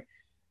also, like,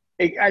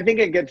 I think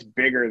it gets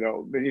bigger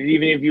though. But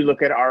even if you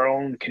look at our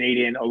own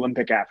Canadian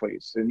Olympic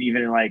athletes, and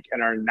even like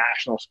in our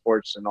national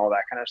sports and all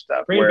that kind of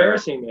stuff, pretty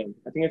embarrassing, man.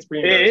 I think it's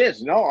pretty embarrassing. It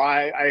is. No,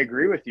 I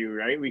agree with you,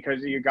 right?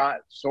 Because you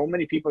got so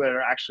many people that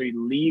are actually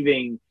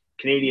leaving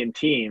Canadian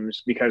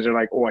teams because they're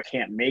like, oh, I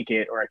can't make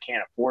it, or I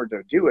can't afford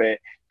to do it,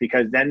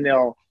 because then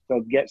they'll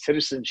get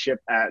citizenship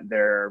at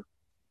their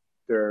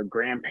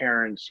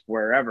grandparents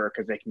wherever,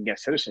 because they can get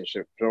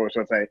citizenship. So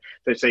if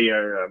they say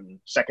you're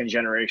second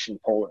generation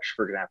Polish,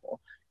 for example,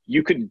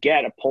 you could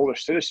get a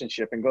Polish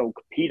citizenship and go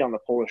compete on the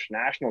Polish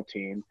national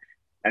team,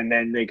 and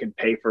then they could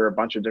pay for a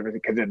bunch of different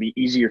things because it'd be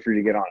easier for you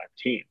to get on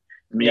a team.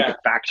 I mean, you could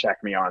fact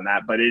check me on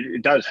that, but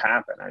it does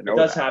happen. I know it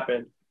does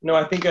happen. No,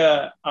 I think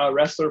a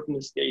wrestler from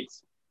the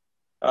States,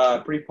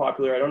 pretty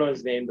popular. I don't know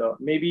his name though.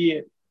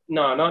 Maybe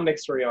not Nick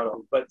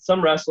Soriano, but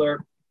some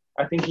wrestler.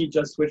 I think he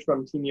just switched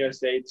from Team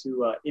USA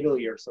to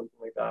Italy or something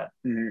like that.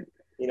 Mm-hmm.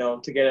 You know,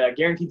 to get a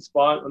guaranteed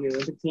spot on the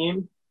Olympic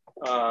team,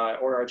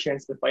 or a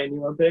chance to fight in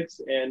the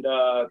Olympics, and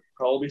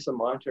probably some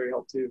monetary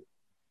help too.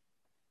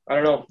 I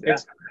don't know. Yeah.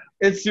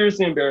 It's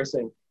seriously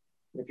embarrassing,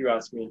 if you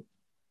ask me.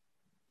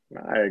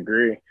 I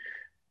agree.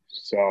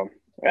 So,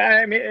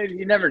 I mean,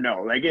 you never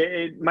know. Like,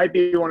 it might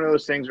be one of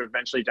those things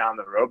eventually down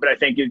the road, but I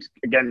think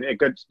it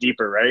goes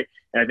deeper, right?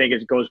 And I think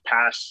it goes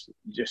past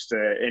just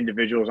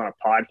individuals on a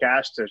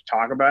podcast to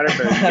talk about it.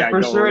 But you gotta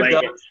For sure it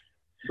does.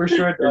 For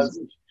sure it does.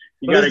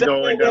 You got to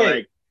go into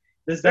like,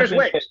 there's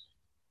ways.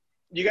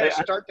 You got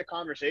to start the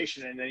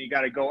conversation, and then you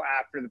got to go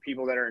after the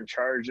people that are in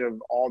charge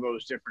of all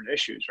those different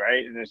issues,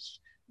 right? And it's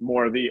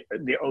more the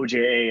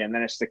OJA, and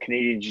then it's the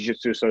Canadian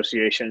Jiu-Jitsu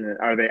Association. And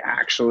are they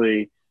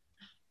actually?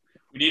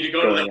 We need to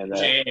go to the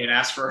OJA and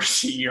ask for our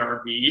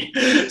CERB.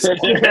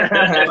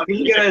 Can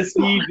you get a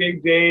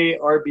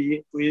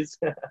CJJRB, please?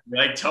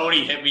 Like,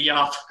 Tony, hit me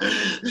up.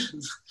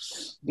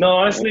 No,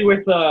 honestly,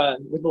 with the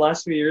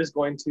last few years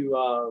going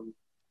to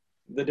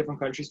the different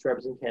countries to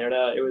represent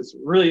Canada. It was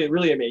really,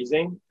 really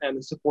amazing. And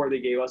the support they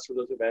gave us for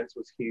those events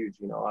was huge.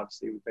 You know,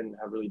 obviously we couldn't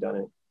have really done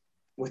it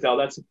without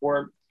that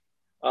support.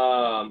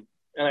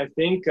 And I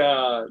think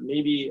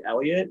maybe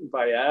Elliot,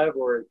 Vayev,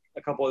 or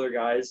a couple other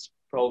guys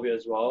probably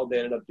as well, they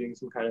ended up doing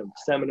some kind of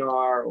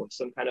seminar or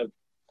some kind of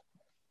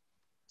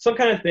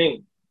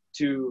thing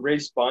to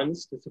raise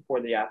funds to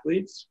support the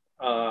athletes.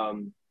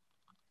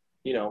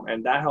 You know,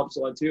 and that helps a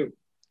lot too.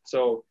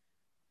 So,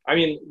 I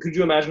mean, could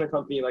you imagine a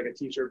company like a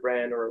t-shirt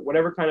brand or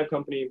whatever kind of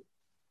company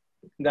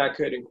that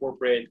could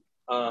incorporate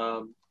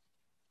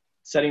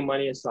setting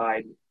money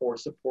aside for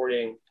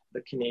supporting the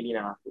Canadian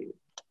athlete,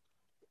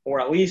 or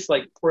at least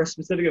like for a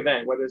specific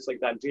event, whether it's like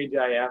that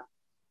JJIF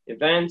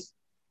event,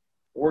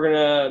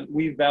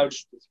 we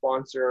vouched to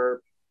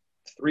sponsor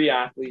 3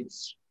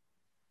 athletes,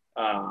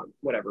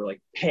 whatever,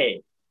 like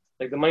pay,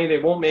 like the money they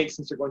won't make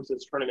since they're going to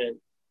this tournament,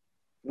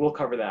 we'll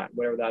cover that,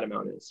 whatever that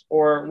amount is,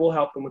 or we'll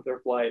help them with their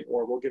flight,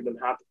 or we'll give them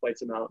half the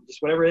flight's amount,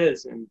 just whatever it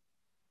is. And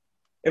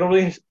it'll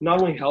really not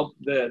only help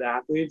the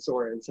athletes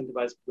or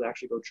incentivize people to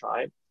actually go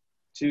try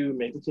to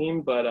make the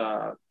team, but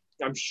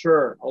I'm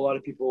sure a lot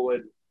of people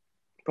would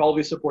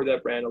probably support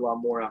that brand a lot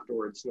more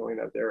afterwards, knowing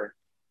that they're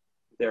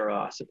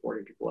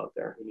supporting people out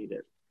there who need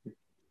it.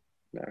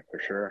 Yeah, for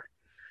sure.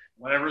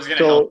 Whatever's going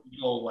to help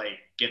people like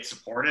get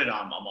supported,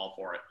 I'm all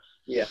for it.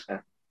 Yeah.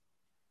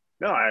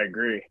 No, I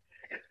agree.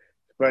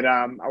 But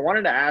I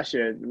wanted to ask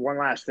you one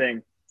last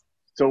thing.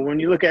 So when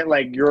you look at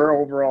like your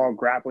overall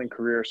grappling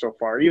career so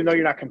far, even though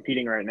you're not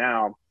competing right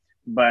now,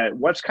 but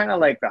what's kind of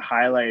like the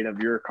highlight of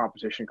your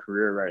competition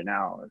career right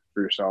now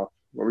for yourself?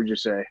 What would you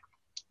say?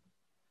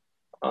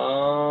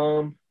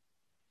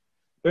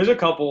 There's a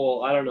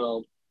couple. I don't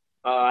know.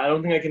 I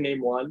don't think I can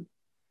name one,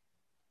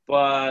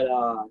 but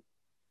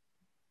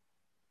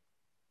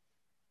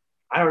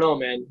I don't know,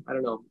 man. I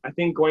don't know. I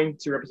think going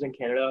to represent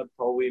Canada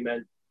probably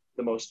meant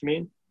the most to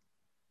me.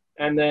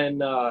 And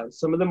then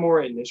some of the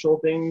more initial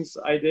things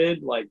I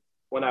did, like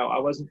when I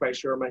wasn't quite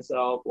sure of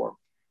myself, or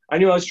I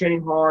knew I was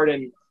training hard,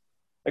 and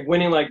like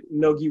winning like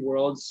Nogi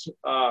Worlds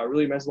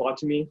really meant a lot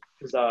to me,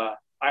 because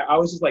I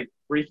was just like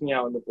freaking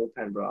out in the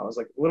bullpen, bro. I was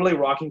like literally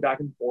rocking back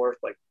and forth,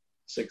 like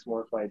 6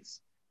 more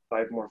fights,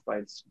 5 more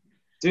fights.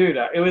 Dude,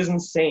 it was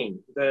insane,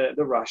 the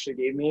rush it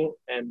gave me.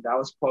 And that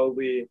was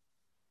probably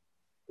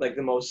like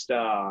the most,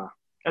 I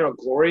don't know,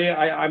 glory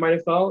I might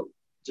have felt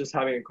just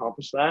having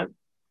accomplished that.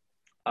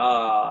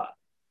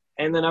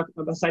 And then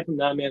aside from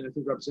that, man, I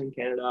think representing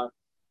Canada,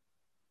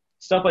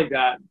 stuff like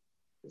that,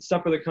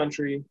 stuff for the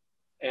country.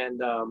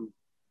 And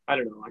I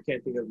don't know, I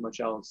can't think of much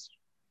else.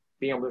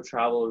 Being able to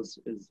travel is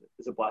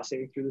a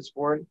blessing through the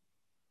sport.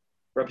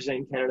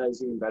 Representing Canada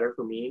is even better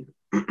for me.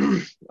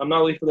 I'm not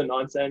really for the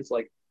nonsense.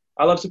 Like,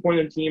 I love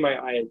supporting the team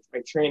I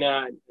train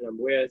at and I'm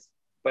with,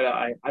 but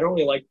I don't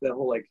really like the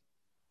whole like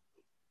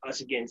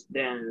us against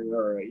them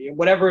or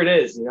whatever it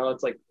is. You know,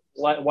 it's like,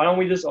 why don't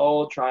we just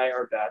all try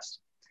our best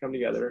to come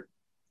together?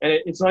 And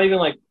it's not even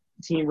like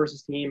team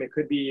versus team. It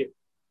could be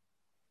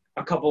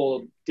a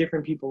couple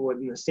different people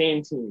within the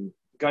same team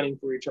gunning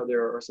for each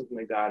other or something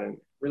like that. And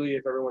really,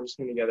 if everyone just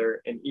came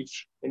together in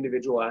each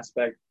individual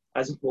aspect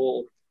as a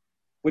whole,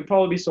 we'd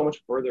probably be so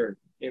much further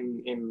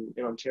in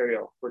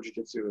Ontario for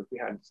jiu-jitsu if we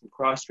had some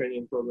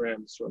cross-training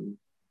programs from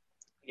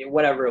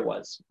whatever it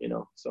was, you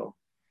know. So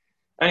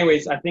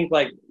anyways, I think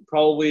like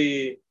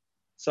probably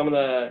some of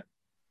the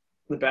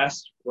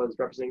best was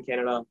representing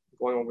Canada,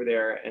 going over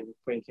there and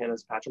putting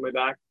Canada's patch on my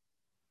back,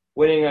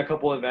 winning a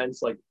couple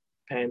events like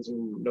Pans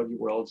and Nogi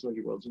Worlds and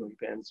Nogi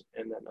Pans,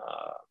 and then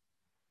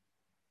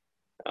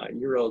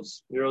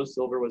Euros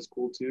silver was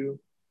cool too.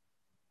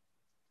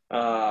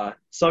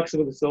 Sucks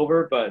with the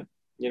silver, but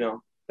you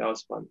know, that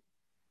was fun.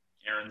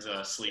 Aaron's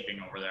sleeping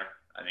over there.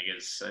 I think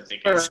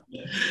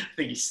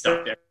he's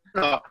stuck there.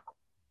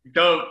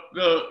 Go.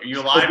 You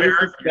alive, Aaron?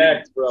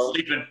 Respect, bro.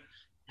 Sleeping.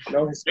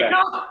 No respect.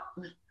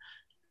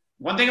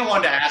 One thing I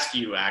wanted to ask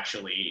you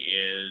actually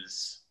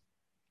is,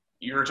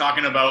 you were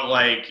talking about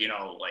like, you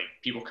know, like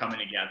people coming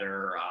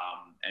together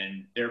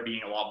and there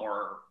being a lot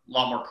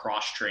more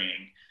cross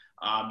training.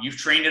 You've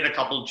trained at a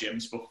couple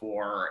gyms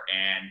before,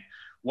 and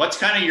what's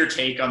kind of your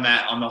take on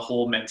that, on the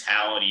whole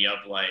mentality of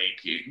like,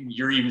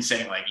 you're even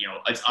saying like, you know,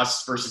 it's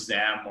us versus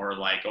them, or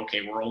like,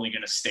 okay, we're only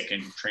going to stick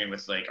and train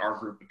with like our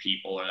group of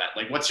people, or that,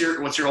 like, what's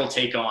your whole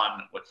take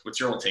on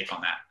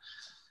that?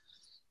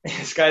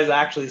 This guy's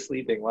actually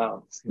sleeping.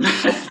 Wow.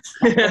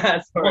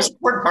 That's the most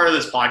important part of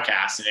this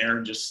podcast, and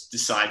Aaron just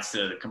decides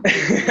to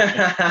complain.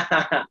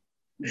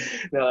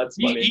 No, that's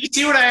funny. You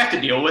see what I have to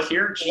deal with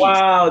here? Jeez.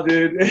 Wow,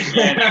 dude.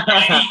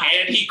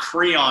 and he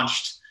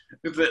creonched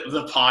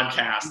the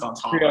podcast on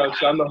top of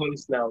that. I'm the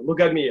host now. Look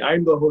at me.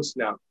 I'm the host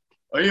now.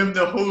 I am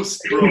the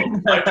host, bro.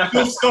 I'm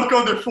still stuck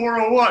on the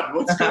 401.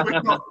 What's going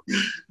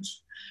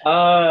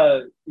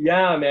on?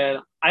 Yeah,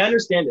 man. I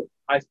understand it.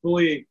 I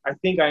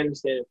think I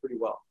understand it pretty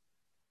well.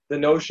 The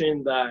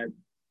notion that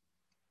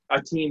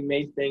a team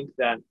may think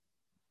that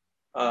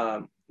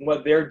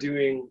what they're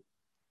doing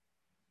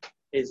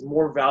is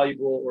more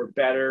valuable or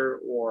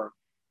better, or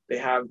they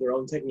have their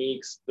own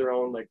techniques, their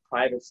own like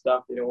private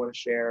stuff they don't want to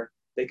share.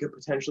 They could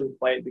potentially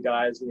fight the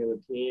guys in the other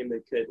team. They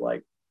could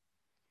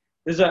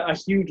there's a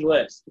huge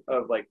list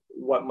of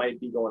what might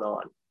be going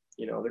on.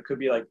 There could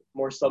be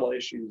more subtle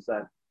issues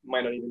that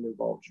might not even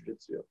involve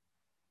jiu-jitsu.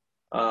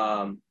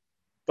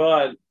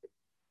 But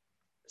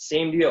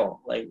same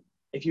deal.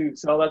 If you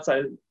set all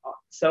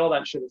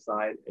that shit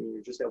aside and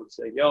you're just able to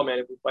say, yo, man,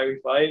 if we fight, we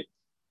fight.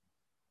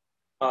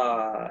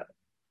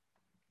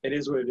 It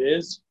is what it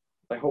is.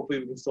 Hopefully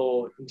we can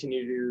still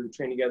continue to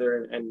train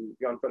together and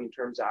be on friendly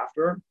terms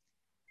after.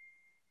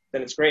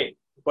 Then it's great.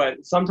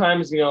 But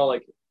sometimes,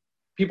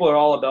 people are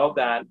all about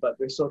that, but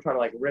they're still trying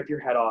to rip your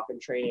head off in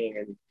training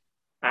and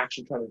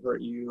actually trying to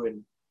hurt you.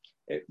 And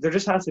there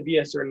just has to be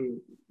a certain,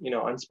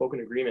 unspoken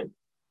agreement,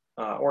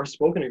 or a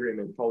spoken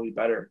agreement, probably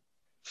better.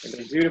 And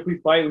then, dude, if we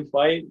fight, we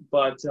fight.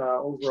 But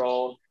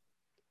overall,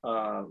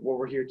 what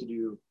we're here to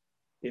do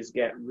is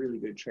get really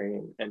good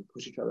training and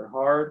push each other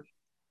hard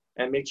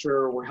and make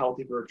sure we're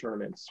healthy for our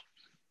tournaments.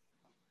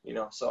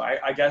 So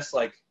I guess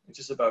it's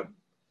just about,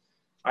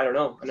 I don't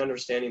know, an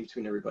understanding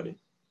between everybody.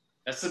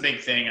 That's the big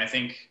thing. I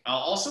think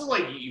also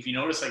if you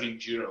notice in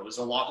judo, there's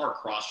a lot more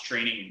cross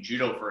training in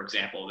judo, for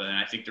example, than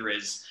I think there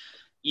is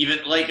even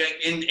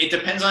it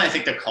depends on, I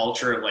think, the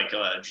culture of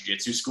a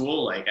jiu-jitsu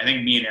school. I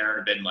think me and Aaron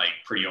have been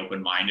pretty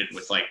open-minded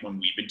with when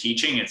we've been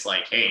teaching. It's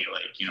hey,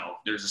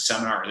 there's a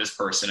seminar with this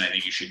person, I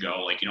think you should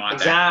go. You don't have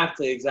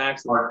exactly.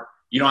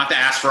 You don't have to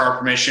ask for our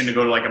permission to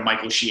go to a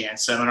Michael Sheehan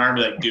seminar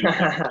and be dude,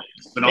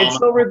 it's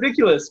so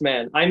ridiculous,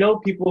 man. I know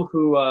people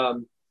who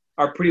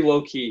are pretty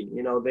low key.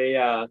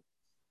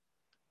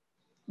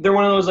 They're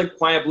one of those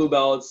quiet blue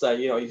belts that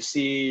you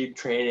see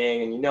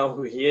training and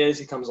who he is.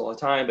 He comes all the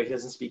time, but he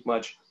doesn't speak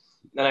much.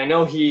 And I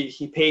know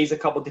he pays a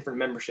couple different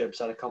memberships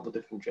at a couple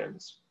different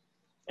gyms.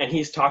 And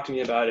he's talked to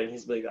me about it.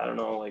 He's I don't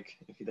know, if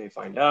they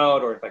find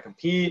out or if I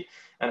compete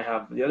and I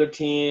have the other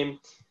team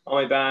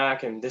on my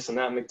back and this and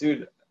that. I'm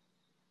dude,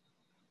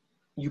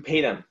 you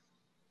pay them.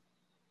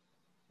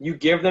 You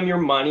give them your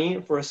money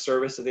for a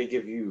service that they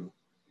give you.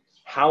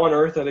 How on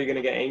earth are they going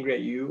to get angry at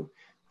you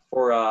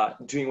for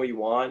doing what you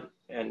want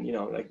and,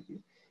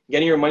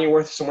 getting your money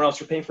worth somewhere else?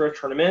 You're paying for a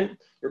tournament.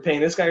 You're paying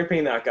this guy. You're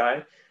paying that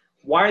guy.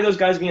 Why are those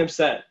guys being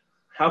upset?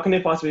 How can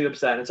they possibly be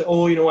upset? It's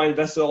I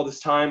invested all this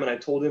time and I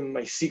told him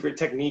my secret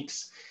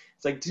techniques.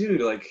 It's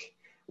dude,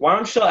 why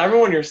don't you tell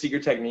everyone your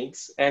secret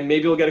techniques and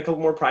maybe you'll get a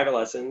couple more private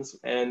lessons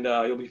and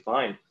you'll be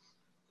fine.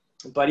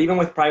 But even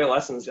with private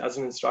lessons as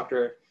an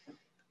instructor,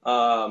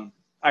 I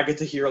get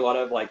to hear a lot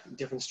of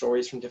different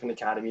stories from different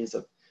academies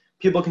of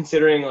people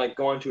considering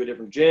going to a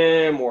different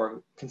gym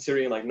or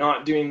considering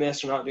not doing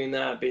this or not doing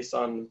that based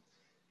on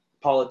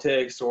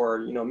politics or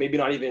maybe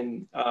not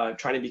even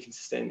trying to be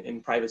consistent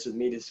in privates with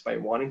me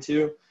despite wanting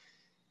to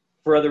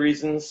for other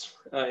reasons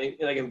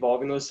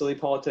involving those silly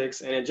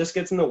politics, and it just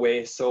gets in the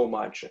way so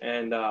much.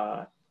 And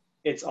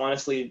it's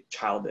honestly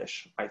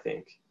childish. I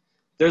think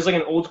there's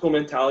an old school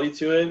mentality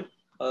to it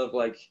of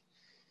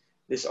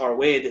this our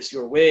way, this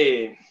your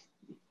way,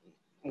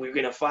 we're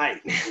gonna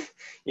fight.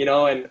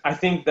 And I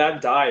think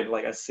that died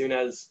as soon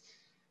as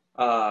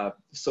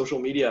social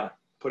media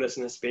put us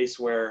in a space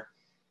where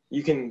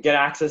you can get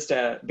access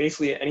to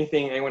basically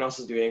anything anyone else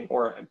is doing,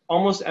 or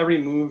almost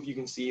every move you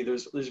can see.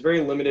 There's very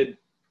limited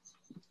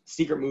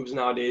secret moves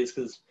nowadays,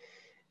 because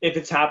if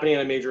it's happening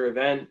at a major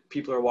event,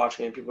 people are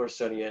watching it, people are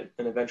studying it,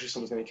 and eventually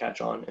someone's going to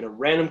catch on in a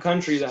random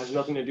country that has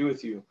nothing to do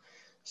with you.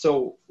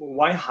 So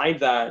why hide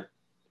that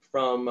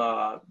from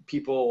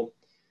people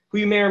who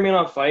you may or may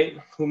not fight,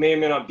 who may or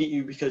may not beat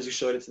you because you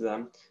showed it to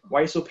them? Why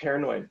are you so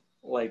paranoid?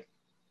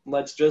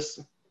 Let's just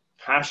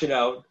hash it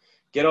out,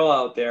 get all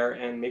out there,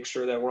 and make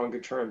sure that we're on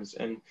good terms.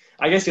 And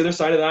I guess the other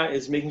side of that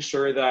is making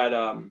sure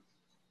that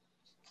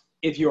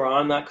if you're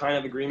on that kind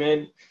of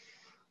agreement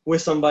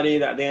with somebody,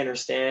 that they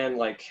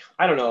understand,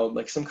 I don't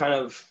know, some kind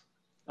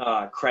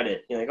of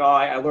credit.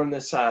 I learned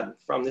this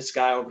from this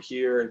guy over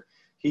here, and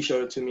he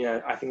showed it to me.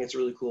 I think it's a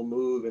really cool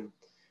move. And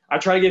I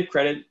try to give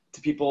credit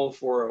to people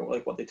for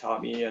what they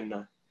taught me. And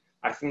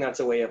I think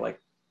that's a way of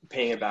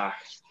paying it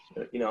back.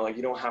 You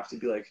don't have to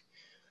be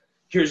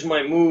here's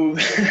my move.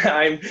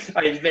 I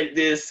invented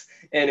this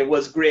and it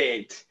was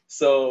great.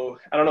 So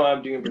I don't know how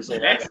I'm doing in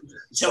Brazil. You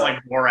sound like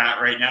Borat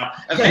right now.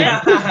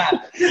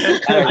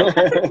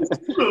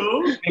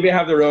 Maybe I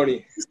have the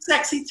Roni.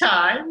 Sexy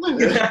time.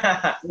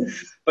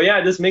 But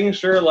yeah, just making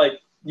sure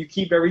you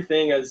keep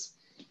everything as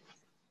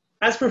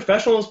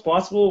professional as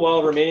possible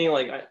while remaining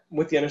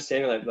with the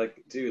understanding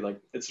that dude,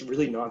 it's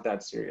really not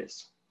that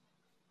serious.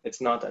 It's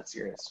not that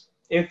serious.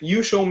 If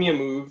you show me a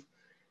move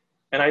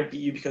and I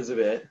beat you because of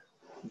it,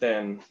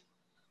 then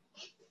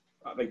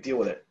deal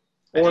with it.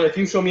 Or if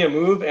you show me a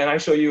move and I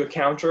show you a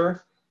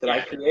counter that I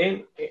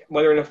create,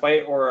 whether in a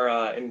fight or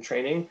in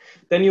training,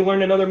 then you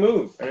learn another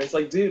move. And it's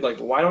dude,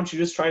 why don't you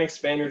just try and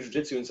expand your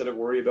jiu-jitsu instead of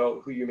worry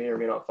about who you may or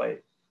may not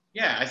fight?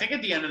 Yeah, I think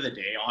at the end of the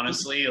day,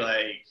 honestly,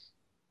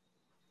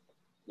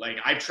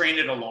 I've trained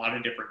at a lot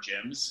of different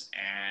gyms,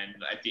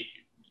 and at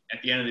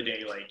the end of the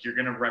day, you're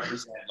going to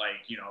represent,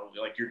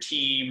 your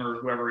team or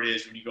whoever it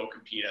is when you go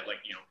compete at,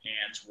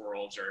 PANS,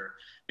 Worlds, or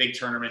big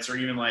tournaments, or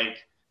even,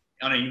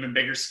 on an even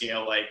bigger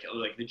scale, like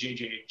the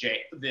JJIF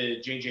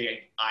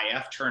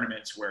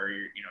tournaments where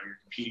you're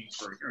competing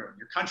for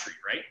your country,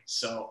 right?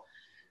 So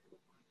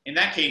in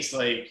that case,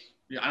 like,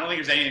 I don't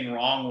think there's anything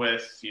wrong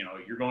with,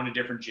 you're going to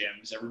different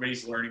gyms,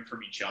 everybody's learning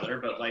from each other,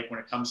 but like when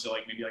it comes to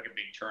like maybe like a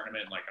big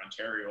tournament like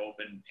Ontario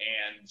Open,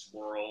 PANS,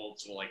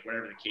 Worlds, or like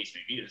whatever the case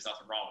may be, there's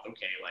nothing wrong with,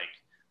 okay, like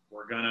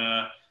we're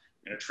gonna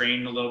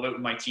train a little bit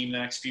with my team the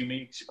next few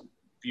weeks.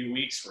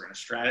 We're gonna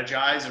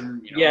strategize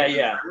and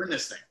we're in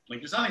this thing. Like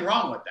there's nothing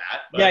wrong with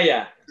that. But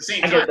at the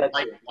same time,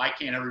 like, why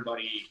can't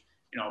everybody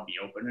be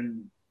open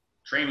and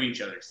train with each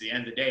other? Because at the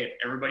end of the day, if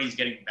everybody's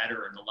getting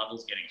better and the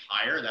level's getting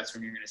higher, that's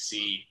when you're going to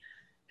see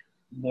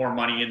more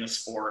money in the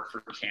sport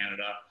for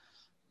Canada,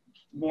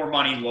 more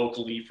money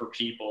locally for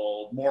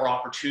people, more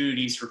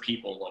opportunities for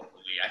people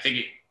locally. I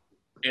think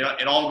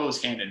it all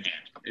goes hand in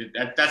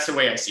hand. That's the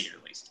way I see it,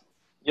 at least.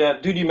 Yeah,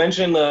 dude, you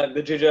mentioned the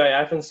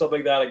JJIF and stuff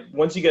like that. Like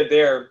once you get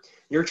there,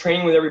 you're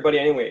training with everybody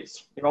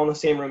anyways. You're all in the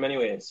same room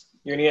anyways.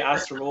 You're going to get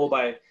asked to roll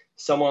by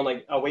someone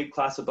like a weight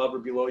class above or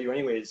below you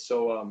anyways.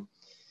 So,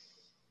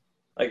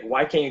 like,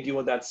 why can't you deal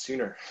with that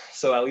sooner?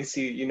 So at least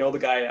you know the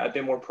guy a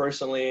bit more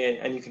personally,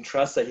 and you can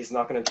trust that he's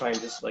not going to try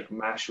and just like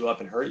mash you up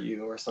and hurt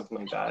you or something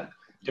like that.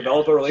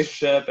 Develop a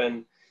relationship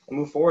and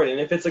move forward. And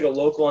if it's like a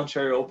local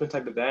Ontario Open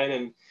type event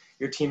and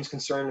your team's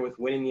concerned with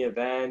winning the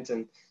event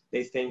and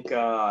they think,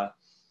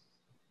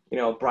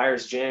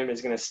 Briar's Gym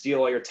is going to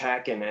steal all your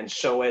tech and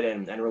show it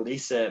and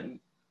release it,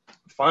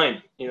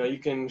 fine. You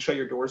can shut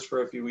your doors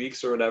for a few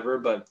weeks or whatever.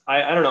 But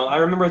I don't know. I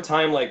remember a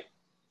time like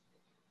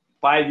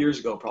 5 years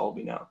ago,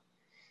 probably now,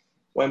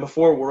 when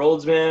before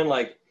Worlds, man,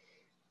 like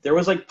there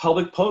was like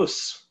public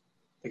posts,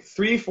 like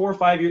 3, 4,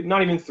 5 years,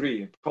 not even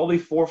 3, probably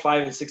 4,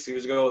 5, and 6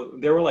 years ago.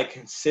 There were like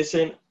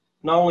consistent,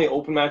 not only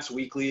open mats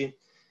weekly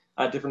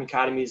at different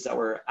academies that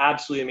were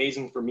absolutely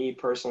amazing for me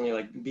personally,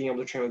 like being able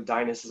to train with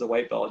Dynas as a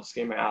white belt, just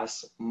getting my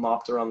ass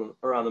mopped around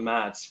the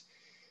mats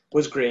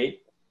was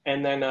great.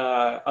 And then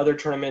other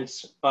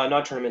tournaments,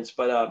 not tournaments,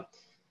 but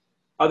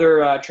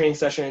other training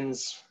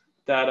sessions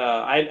that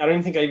I don't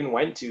even think I even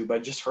went to,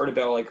 but just heard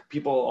about, like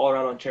people all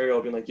around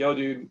Ontario being like, yo,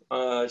 dude,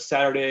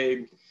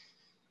 Saturday,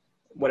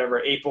 whatever,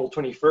 April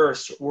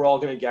 21st, we're all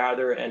going to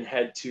gather and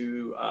head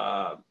to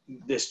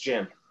this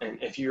gym. And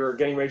if you're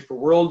getting ready for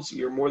Worlds,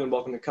 you're more than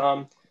welcome to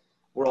come.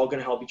 We're all going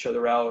to help each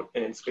other out,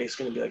 and it's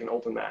basically going to be like an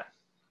open mat.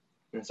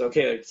 And it's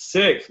okay, like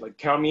sick, like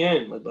count me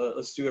in.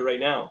 Let's do it right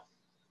now.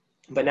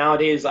 But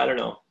nowadays, I don't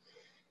know.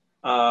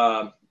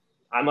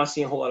 I'm not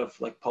seeing a whole lot of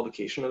like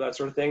publication of that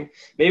sort of thing.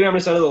 Maybe I'm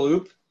just out of the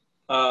loop,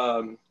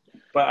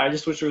 but I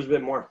just wish there was a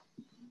bit more.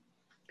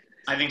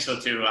 I think so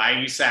too. I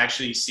used to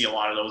actually see a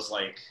lot of those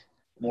like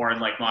more in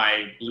like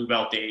my blue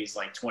belt days,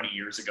 like 20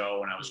 years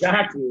ago when I was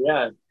training.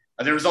 Yeah.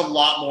 There was a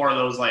lot more of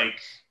those like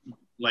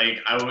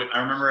I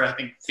remember, I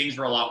think things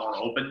were a lot more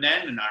open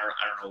then, and I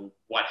don't know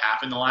what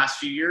happened the last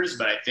few years,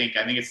 but I think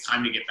it's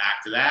time to get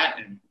back to that,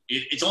 and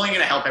it's only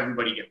going to help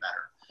everybody get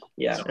better.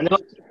 Yeah, so. And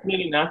those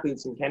Canadian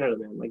athletes in Canada,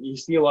 man, like you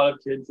see a lot of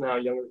kids now,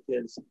 younger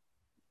kids,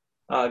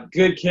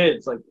 good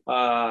kids. Like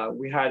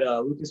we had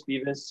Lucas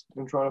Beavis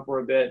from Toronto for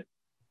a bit,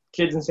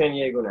 kids in San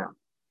Diego now.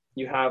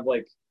 You have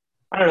like,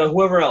 I don't know,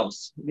 whoever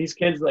else. These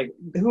kids like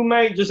who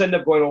might just end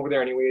up going over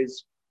there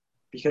anyways,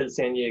 because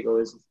San Diego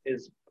is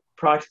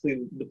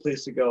practically the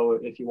place to go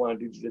if you want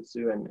to do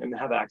jiu-jitsu and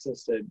have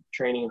access to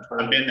training and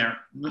tournaments.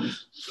 I've been there.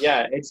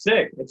 Yeah, it's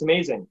sick. It's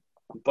amazing.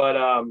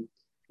 But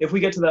if we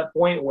get to that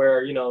point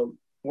where,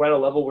 we're at a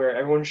level where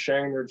everyone's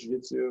sharing their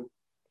jiu-jitsu,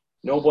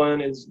 no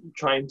one is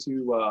trying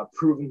to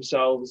prove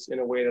themselves in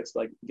a way that's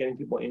like getting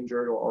people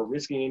injured or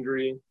risking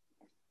injury.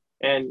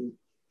 And,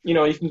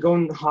 you can go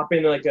and hop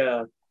in like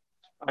a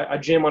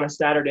gym on a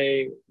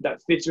Saturday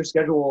that fits your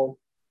schedule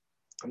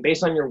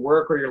based on your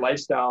work or your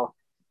lifestyle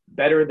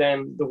better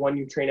than the one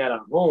you train at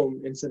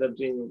home, instead of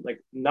doing like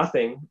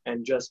nothing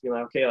and just being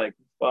like, okay, like,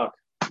 fuck,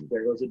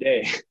 there goes a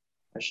day.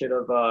 I should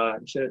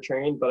have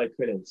trained, but I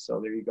couldn't.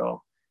 So there you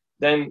go.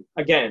 Then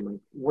again, like,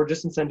 we're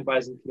just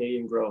incentivizing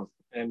Canadian growth.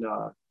 And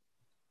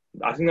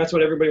I think that's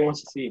what everybody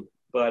wants to see.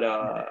 But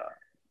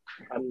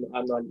I'm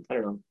not, I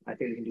don't know. I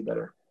think we can do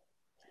better.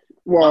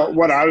 Well,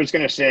 what I was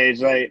going to say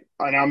is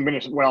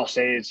what I'll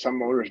say is some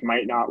voters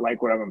might not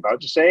like what I'm about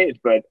to say,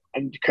 but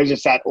because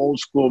it's that old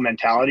school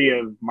mentality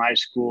of my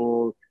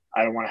school,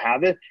 I don't want to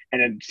have it.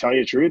 And to tell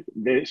you the truth,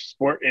 this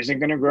sport isn't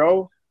going to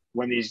grow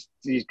when these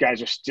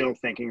guys are still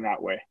thinking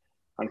that way,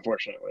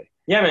 unfortunately.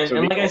 Yeah, man. So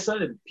and like I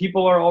said,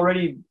 people are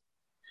already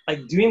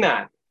like doing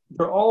that.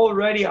 They're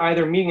already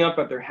either meeting up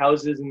at their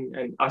houses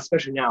and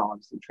especially now,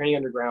 obviously training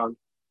underground,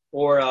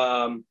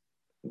 or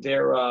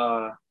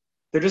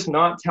they're just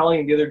not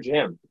telling the other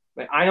gym.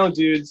 Like I know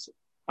dudes.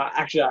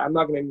 Actually, I'm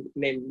not going to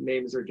name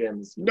names or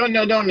gyms. No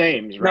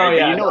names, right? No,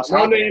 yeah,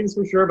 no names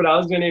for sure. But I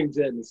was going to name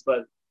gyms.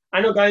 But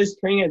I know guys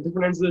training at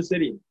different ends of the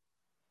city,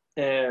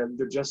 and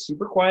they're just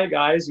super quiet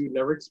guys you'd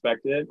never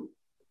expect it.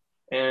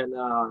 And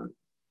I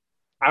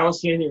don't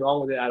see anything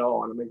wrong with it at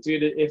all. And I'm like,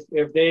 dude,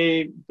 if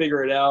they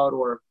figure it out,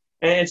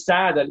 and it's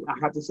sad that I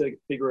have to say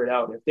figure it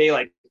out. If they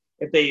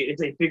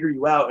figure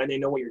you out and they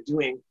know what you're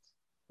doing,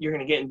 you're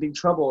going to get in big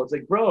trouble. It's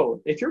like,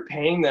 bro, if you're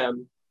paying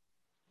them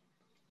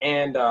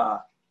and,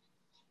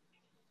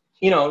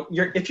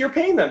 if you're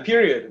paying them,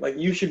 period, like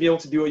you should be able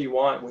to do what you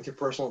want with your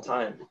personal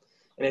time.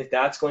 And if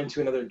that's going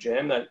to another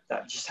gym that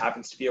just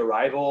happens to be a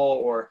rival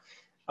or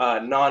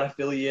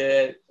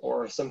non-affiliate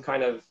or some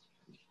kind of,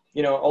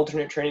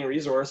 alternate training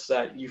resource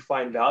that you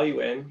find value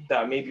in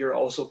that maybe you're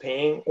also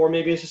paying, or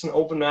maybe it's just an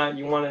open mat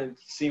you want to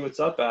see what's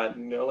up at,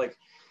 like,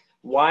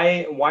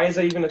 why is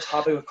that even a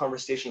topic of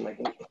conversation? Like,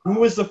 who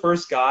was the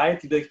first guy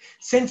to be like,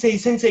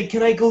 Sensei,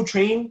 can I go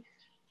train?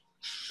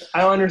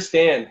 I don't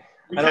understand.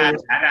 We've had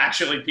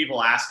actually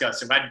people ask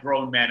us, if I'd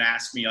grown men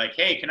ask me like,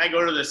 hey, can I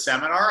go to this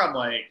seminar? I'm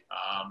like,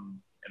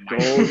 go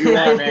you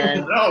want,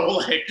 man.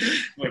 No,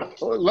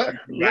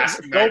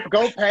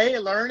 go pay,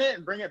 learn it,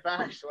 and bring it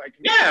back. So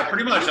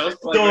pretty much.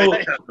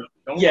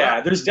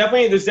 There's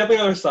definitely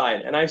another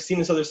side, and I've seen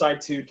this other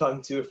side too.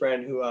 Talking to a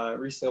friend who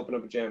recently opened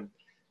up a gym,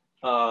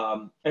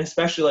 and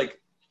especially like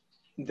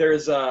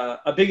there's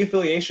a big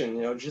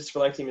affiliation. Just for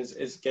Life Team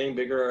is getting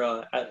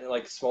bigger at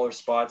like smaller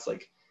spots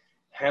like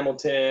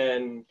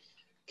Hamilton,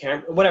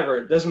 whatever.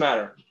 It doesn't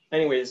matter.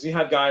 Anyways, you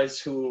have guys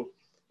who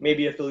may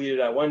be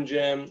affiliated at one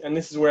gym, and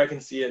this is where I can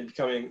see it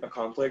becoming a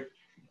conflict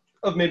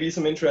of maybe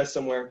some interest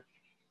somewhere.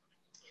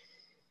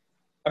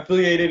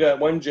 Affiliated at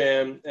one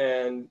gym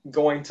and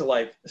going to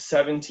like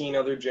 17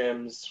 other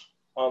gyms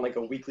on like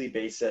a weekly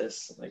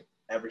basis, like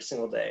every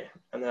single day.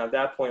 And then at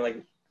that point,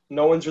 like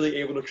no one's really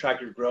able to track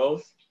your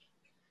growth.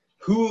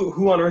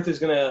 Who on earth is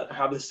gonna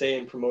have the say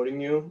in promoting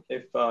you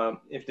if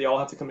they all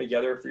have to come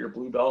together for your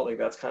blue belt? Like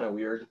that's kind of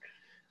weird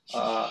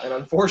and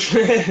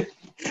unfortunate.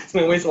 It's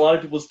gonna waste a lot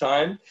of people's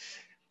time.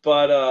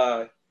 But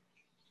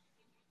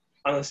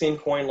on the same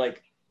coin,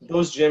 like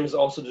those gyms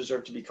also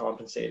deserve to be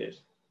compensated.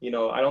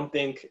 I don't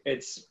think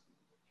it's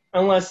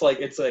unless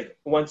like it's like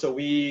once a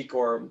week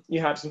or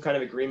you have some kind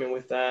of agreement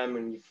with them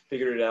and you've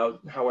figured it out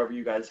however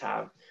you guys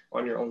have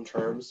on your own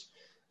terms.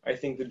 I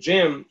think the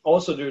gym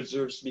also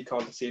deserves to be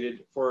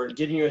compensated for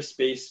giving you a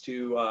space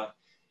to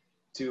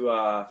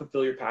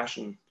fulfill your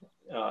passion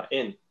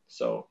in.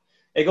 So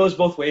it goes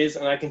both ways,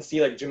 and I can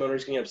see like gym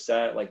owners getting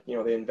upset. Like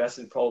they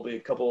invested probably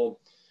a couple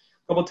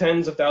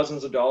tens of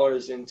thousands of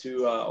dollars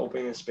into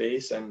opening a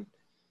space, and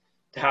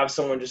to have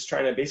someone just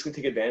trying to basically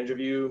take advantage of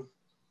you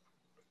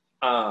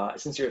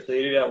since you're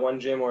affiliated at one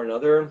gym or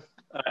another,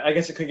 I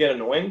guess it could get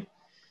annoying,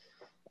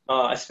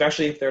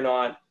 especially if they're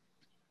not,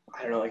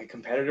 I don't know, like a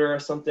competitor or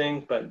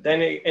something. But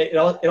then it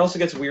also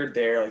gets weird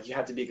there. Like you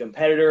have to be a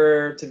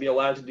competitor to be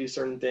allowed to do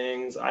certain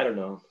things. I don't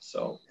know.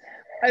 So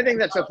I think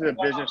that's up to the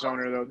business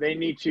owner, though. They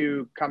need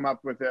to come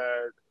up with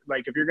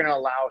if you're going to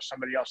allow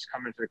somebody else to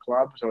come into the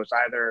club, so it's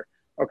either,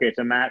 okay, it's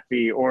a mat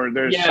fee or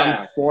there's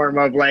some form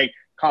of like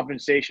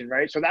compensation,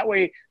 right? So that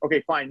way,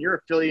 okay, fine, you're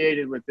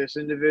affiliated with this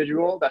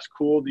individual. That's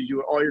cool. You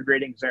do all your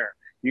gradings there.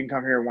 You can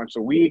come here once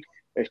a week.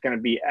 It's going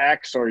to be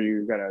X, or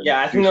you got to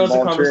I think that was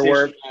a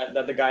conversation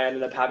that the guy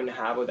ended up having to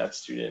have with that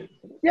student.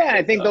 Yeah,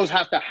 I think those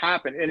have to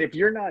happen. And if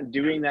you're not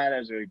doing that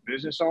as a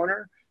business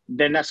owner,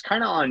 then that's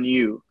kind of on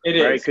you. It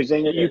is. Right? Because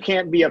then you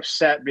can't be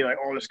upset, be like,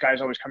 oh, this guy's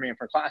always coming in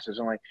for classes.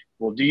 I'm like,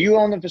 well, do you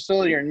own the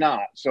facility or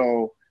not?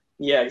 So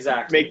yeah,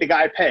 exactly. Make the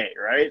guy pay,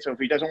 right? So if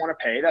he doesn't want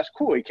to pay, that's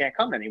cool. He can't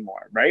come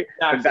anymore, right?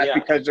 Exactly, that's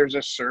because there's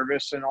a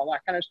service and all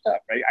that kind of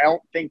stuff, right? I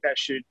don't think that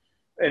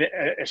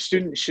a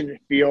student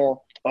shouldn't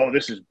feel, oh,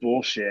 this is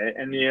bullshit.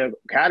 And the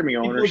academy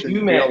owner should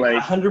feel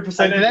like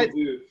 100% people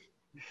do.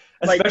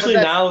 Especially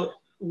now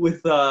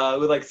with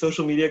like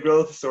social media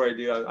growth. Sorry,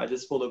 dude, I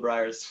just pulled up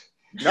Briars.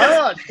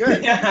 No, it's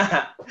good.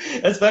 Yeah,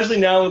 especially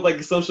now with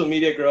like social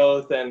media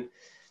growth and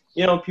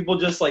people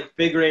just like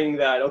figuring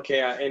that, okay,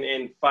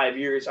 in 5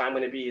 years I'm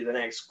going to be the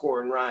next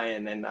Gordon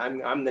Ryan and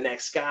I'm the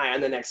next guy.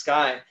 I'm the next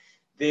guy.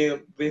 They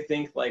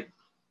think like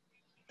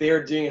they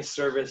are doing a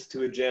service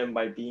to a gym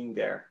by being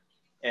there.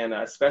 And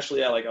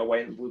especially at like a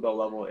white and blue belt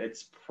level,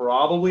 it's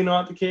probably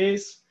not the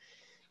case.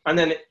 And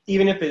then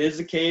even if it is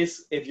the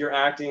case, if you're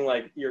acting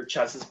like your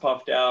chest is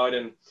puffed out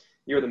and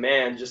you're the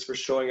man just for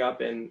showing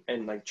up and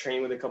like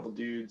training with a couple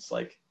dudes,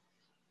 like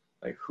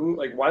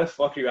why the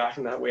fuck are you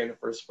acting that way in the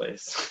first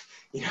place?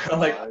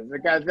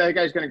 That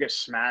guy's gonna get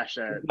smashed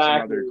at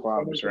some other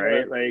clubs,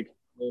 right? Like,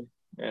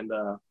 and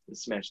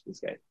smash this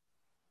guy.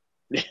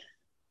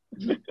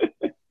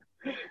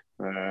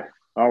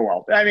 Oh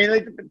well, I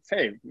mean,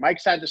 hey,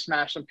 Mike's had to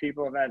smash some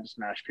people. I've had to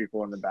smash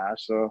people in the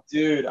past. So,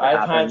 dude,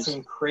 I've had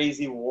some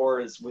crazy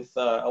wars with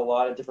a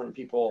lot of different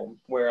people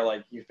where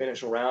like you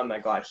finish a round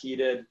that got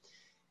heated,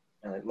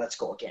 and like let's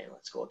go again.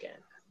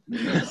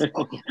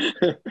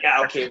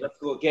 Yeah, okay, let's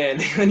go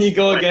again. And you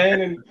go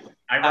again, and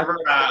I remember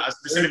a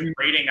specific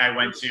training I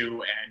went to,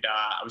 and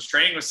I was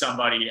training with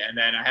somebody, and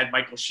then I had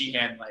Michael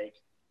Sheehan like,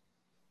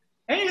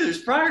 hey,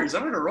 there's Briars,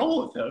 I'm gonna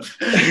roll with him.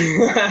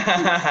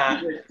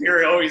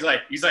 He's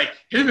like,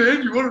 hey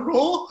man, you wanna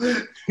roll?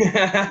 Then we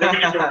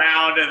get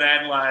around, and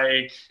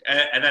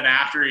then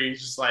after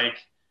he's just like,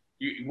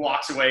 he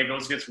walks away,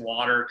 goes gets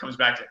water, comes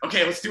back to,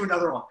 okay, let's do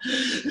another one.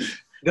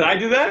 Did I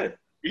do that?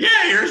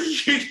 Yeah,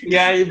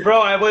 yeah, bro.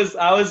 I was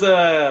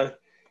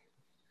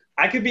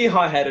I could be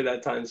hot-headed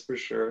at times for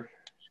sure.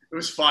 It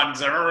was fun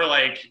because I remember you're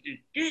like,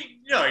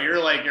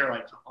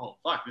 oh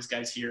fuck, this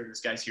guy's here.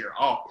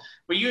 Oh,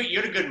 but you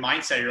had a good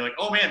mindset. You're like,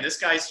 oh man, this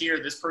guy's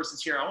here, this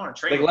person's here. I want to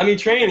train. Like, let me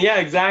train. Yeah,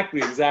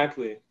 exactly. I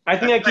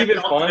think I keep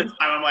it fun.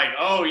 I'm like,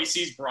 oh, he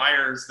sees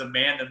Briars, the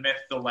man, the myth,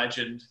 the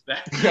legend.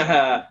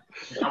 How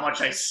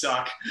much I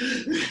suck.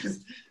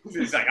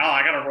 He's like, oh,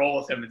 I gotta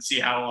roll with him and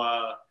see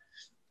how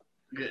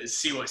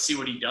see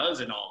what he does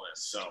in all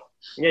this. So.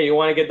 Yeah, you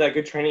want to get that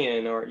good training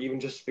in, or even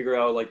just figure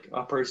out like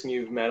a person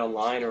you've met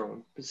online or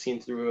seen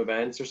through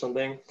events or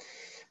something.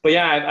 But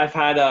yeah, I've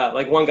had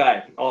like one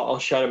guy. I'll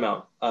shout him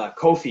out.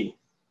 Kofi.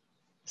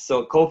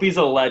 So Kofi's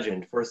a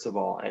legend, first of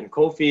all, and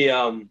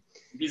Kofi.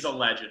 He's a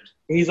legend.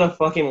 He's a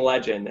fucking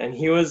legend, and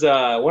he was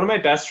one of my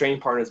best training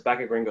partners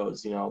back at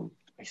Gringos. You know,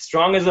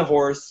 strong as a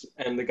horse,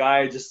 and the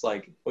guy just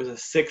like was a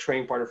sick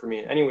training partner for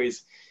me.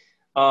 Anyways,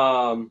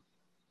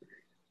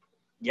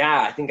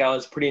 yeah, I think I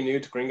was pretty new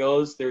to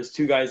Gringos. There was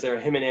two guys there,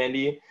 him and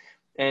Andy,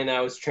 and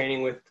I was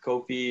training with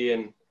Kofi,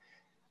 and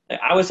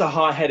I was a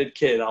hot-headed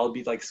kid. I'll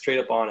be like straight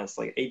up honest,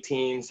 like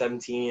 18,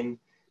 17,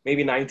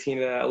 maybe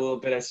 19 a little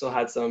bit. I still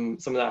had some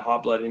of that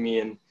hot blood in me,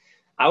 and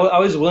I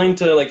was willing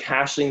to like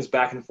hash things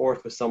back and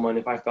forth with someone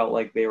if I felt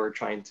like they were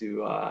trying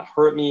to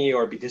hurt me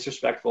or be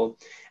disrespectful.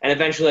 And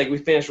eventually, like we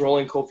finished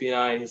rolling, Kofi and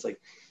I, and he's like,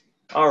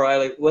 all right,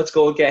 like let's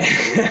go again.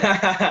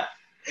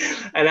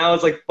 And I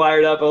was like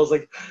fired up. I was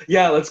like,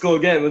 yeah, let's go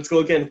again.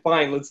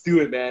 Fine, let's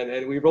do it, man.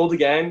 And we rolled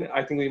again.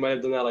 I think we might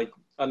have done that like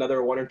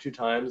another 1 or 2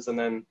 times. And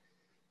then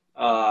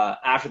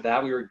after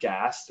that, we were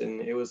gassed,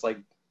 and it was like,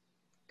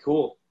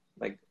 cool,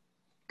 like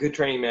good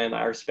training, man.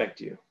 I respect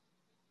you.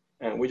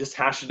 And we just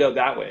hashed it out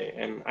that way.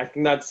 And I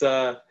think that's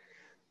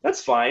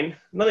fine.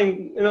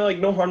 Nothing, like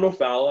no harm, no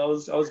foul. I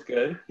was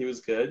good. He was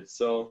good.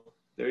 So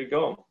there you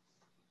go.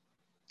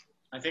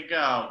 I think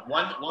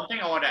one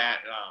thing I want to add,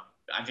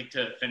 I think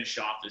to finish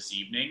off this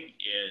evening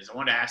is I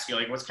wanted to ask you,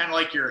 like, what's kind of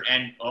like your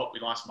end? Oh, we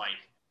lost Mike.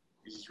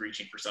 He's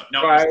reaching for something.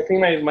 No, I think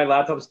my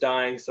laptop's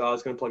dying, so I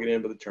was going to plug it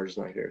in, but the charger's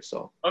not here.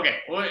 So okay.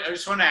 Well, I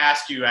just want to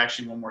ask you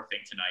actually one more thing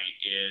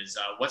tonight is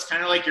what's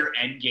kind of like your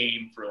end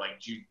game for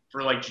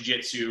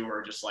jiu-jitsu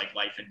or just like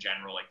life in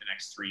general, like the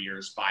next 3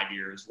 years, 5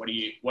 years? What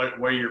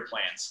are your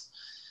plans?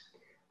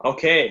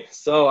 Okay,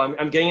 so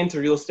I'm getting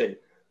into real estate.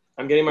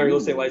 I'm getting my real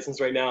estate license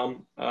right now.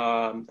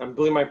 I'm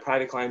building my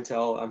private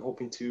clientele. I'm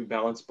hoping to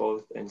balance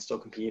both and still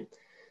compete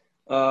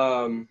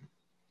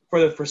for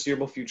the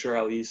foreseeable future,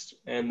 at least.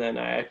 And then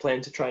I plan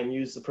to try and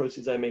use the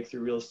proceeds I make through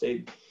real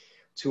estate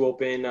to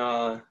open.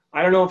 I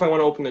don't know if I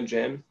want to open a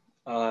gym.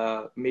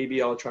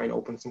 Maybe I'll try and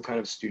open some kind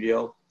of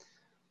studio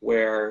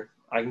where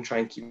I can try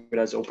and keep it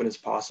as open as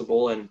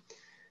possible and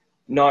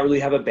not really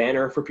have a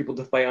banner for people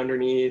to fight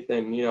underneath.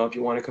 And, if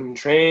you want to come and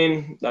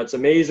train, that's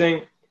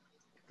amazing.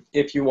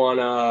 If you want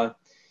to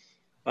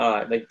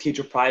like teach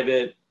a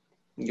private,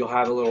 you'll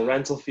have a little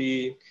rental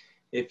fee.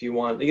 If you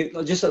want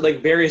just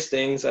like various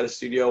things at a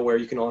studio where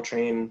you can all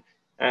train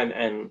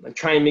and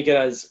try and make it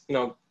as,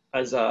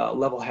 as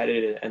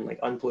level-headed and like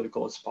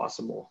unpolitical as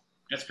possible.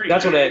 That's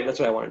what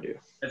I want to do.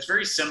 That's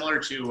very similar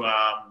to,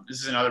 this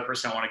is another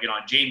person I want to get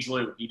on, James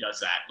Liu. He does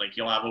that. Like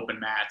he'll have open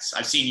mats.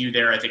 I've seen you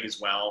there, I think,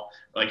 as well.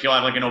 Like you'll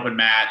have like an open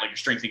mat, like a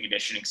strength and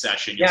conditioning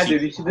session. Yeah,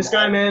 dude, you see this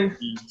guy, man?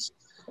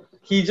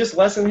 He just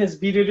lessened his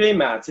BJJ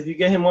mats. If you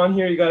get him on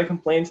here, you got to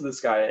complain to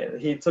this guy.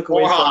 He took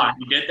away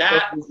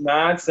his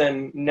mats,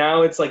 and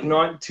now it's like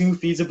not too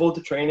feasible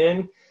to train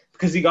in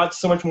because he got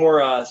so much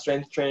more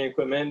strength training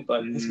equipment,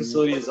 but his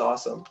facility is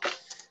awesome.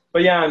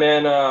 But yeah,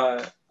 man,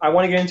 I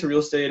want to get into real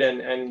estate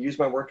and use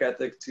my work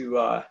ethic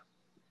to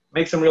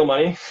make some real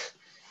money.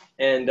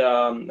 And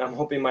I'm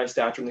hoping my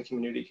stature in the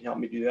community can help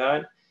me do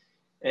that.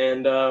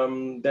 And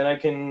then I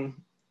can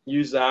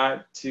use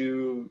that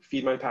to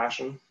feed my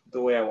passion the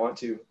way I want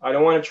to. I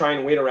don't want to try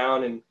and wait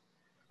around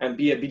and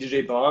be a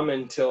BJJ bum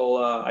until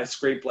I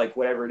scrape like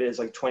whatever it is,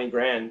 like 20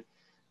 grand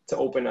to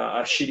open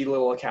a shitty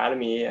little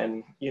academy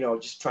and,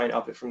 just try and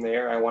up it from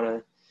there. I want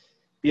to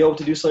be able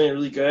to do something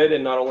really good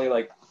and not only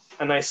like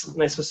a nice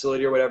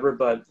facility or whatever,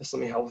 but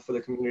something helpful for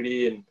the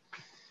community and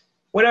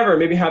whatever,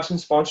 maybe have some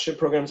sponsorship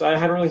programs. I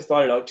hadn't really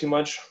thought it out too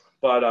much,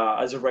 but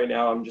as of right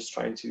now, I'm just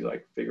trying to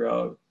like figure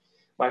out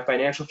my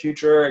financial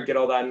future, get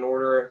all that in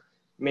order,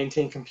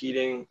 maintain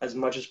competing as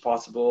much as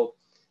possible,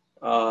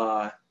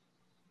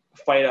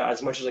 fight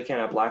as much as I can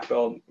at black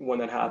belt when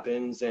that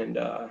happens. And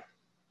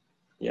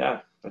yeah,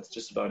 that's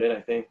just about it,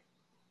 I think.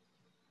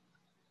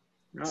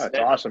 No, that's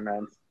awesome,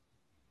 man.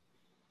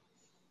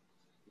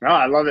 No,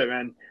 I love it,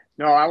 man.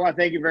 No, I want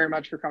to thank you very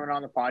much for coming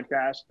on the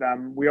podcast.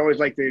 We always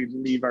like to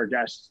leave our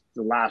guests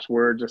the last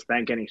word, just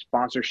thank any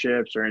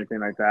sponsorships or anything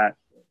like that.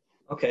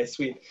 Okay,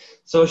 sweet.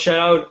 So shout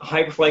out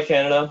Hyperfly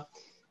Canada.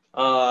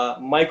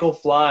 Michael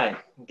Fly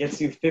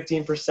gets you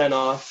 15%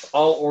 off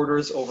all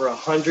orders over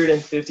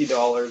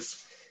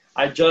 $150.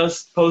 I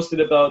just posted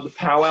about the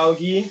Powwow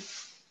gi.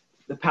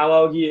 The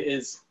Powwow gi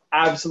is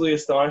absolutely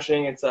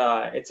astonishing. It's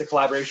a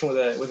collaboration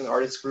with an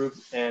artist group,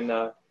 and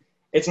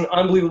it's an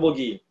unbelievable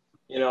gi.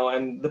 you know,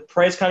 and the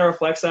price kind of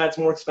reflects that. It's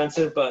more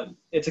expensive, but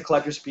it's a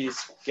collector's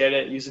piece. Get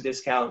it, use a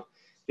discount,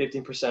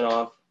 15%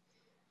 off.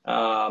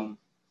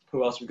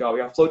 Who else we got? We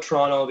got Float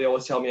Toronto. They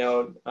always help me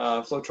out.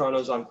 Float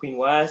Toronto's on Queen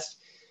West.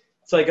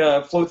 It's like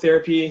a float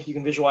therapy. You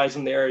can visualize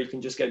in there. You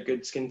can just get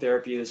good skin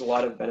therapy. There's a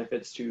lot of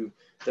benefits to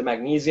the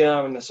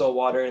magnesium and the salt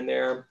water in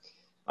there.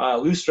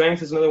 Loose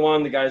Strength is another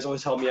one. The guys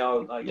always help me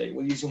out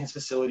using his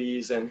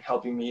facilities and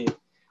helping me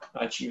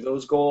achieve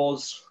those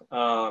goals.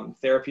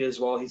 Therapy as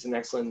well. He's an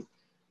excellent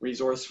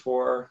resource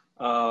for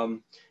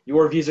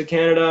Your Visa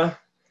Canada.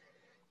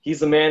 He's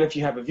the man if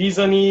you have a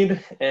visa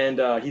need,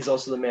 and he's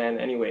also the man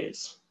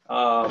anyways.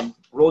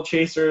 Roll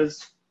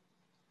Chasers.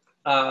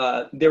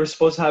 They were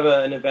supposed to have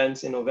an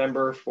event in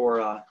November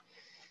for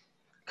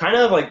kind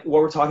of like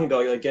what we're talking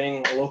about, like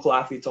getting local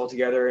athletes all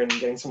together and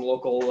getting some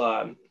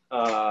local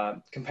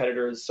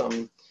competitors,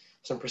 some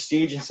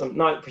prestige and some,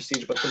 not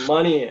prestige, but some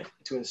money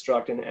to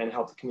instruct and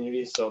help the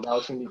community. So that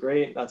was going to be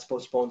great. That's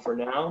postponed for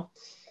now.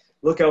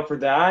 Look out for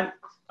that.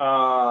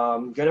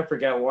 I'm going to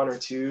forget one or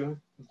two,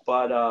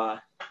 but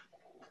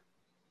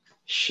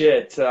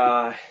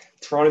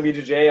Toronto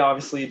BJJ,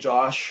 obviously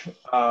Josh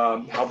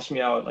helps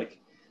me out like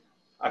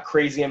a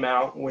crazy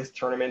amount with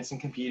tournaments and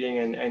competing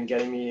and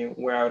getting me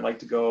where I would like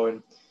to go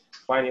and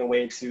finding a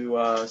way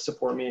to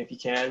support me if he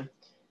can.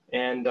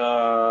 And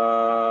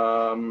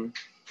let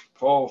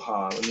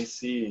me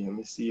see.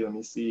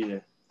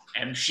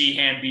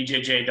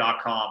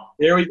 msheehanbjj.com.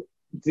 There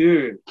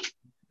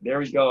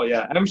we go.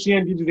 Yeah,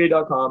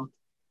 msheehanbjj.com.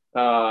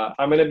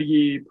 I'm going to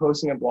be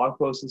posting a blog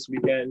post this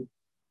weekend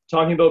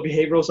talking about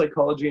behavioral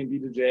psychology and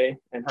BJJ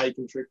and how you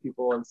can trick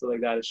people and stuff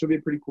like that. It should be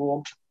pretty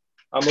cool.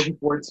 I'm looking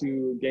forward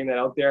to getting that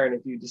out there. And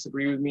if you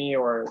disagree with me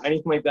or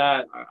anything like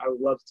that, I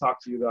would love to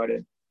talk to you about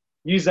it.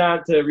 Use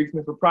that to reach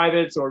me for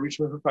privates or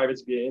reach me for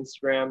privates via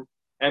Instagram,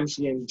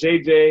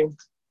 msheehanbjj.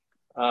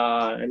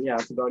 And yeah,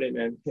 that's about it,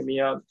 man. Hit me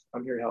up.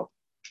 I'm here to help.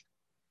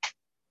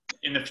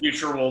 In the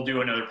future, we'll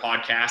do another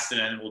podcast and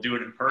then we'll do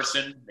it in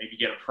person. Maybe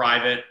get a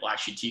private. We'll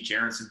actually teach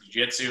Aaron some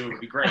jiu-jitsu. It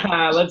would be great.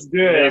 Let's do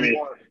it.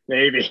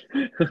 Maybe.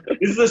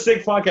 This is a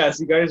sick podcast.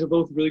 You guys are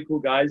both really cool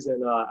guys.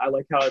 And I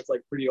like how it's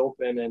like pretty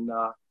open and,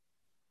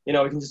 we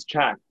can just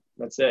chat.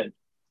 That's it.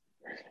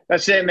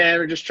 That's it, man.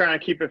 We're just trying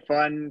to keep it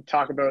fun,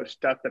 talk about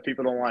stuff that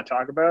people don't want to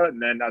talk about,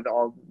 and then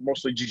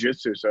mostly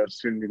jiu-jitsu, so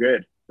it's going to be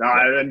good. No,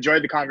 I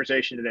enjoyed the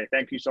conversation today.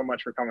 Thank you so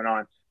much for coming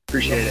on.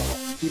 Appreciate it.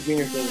 Keep doing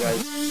your thing, guys.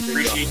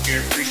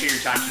 Appreciate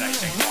your time tonight.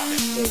 Thanks a lot.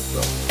 Thanks,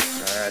 bro.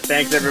 All right.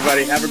 Thanks,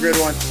 everybody. Have a good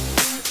one.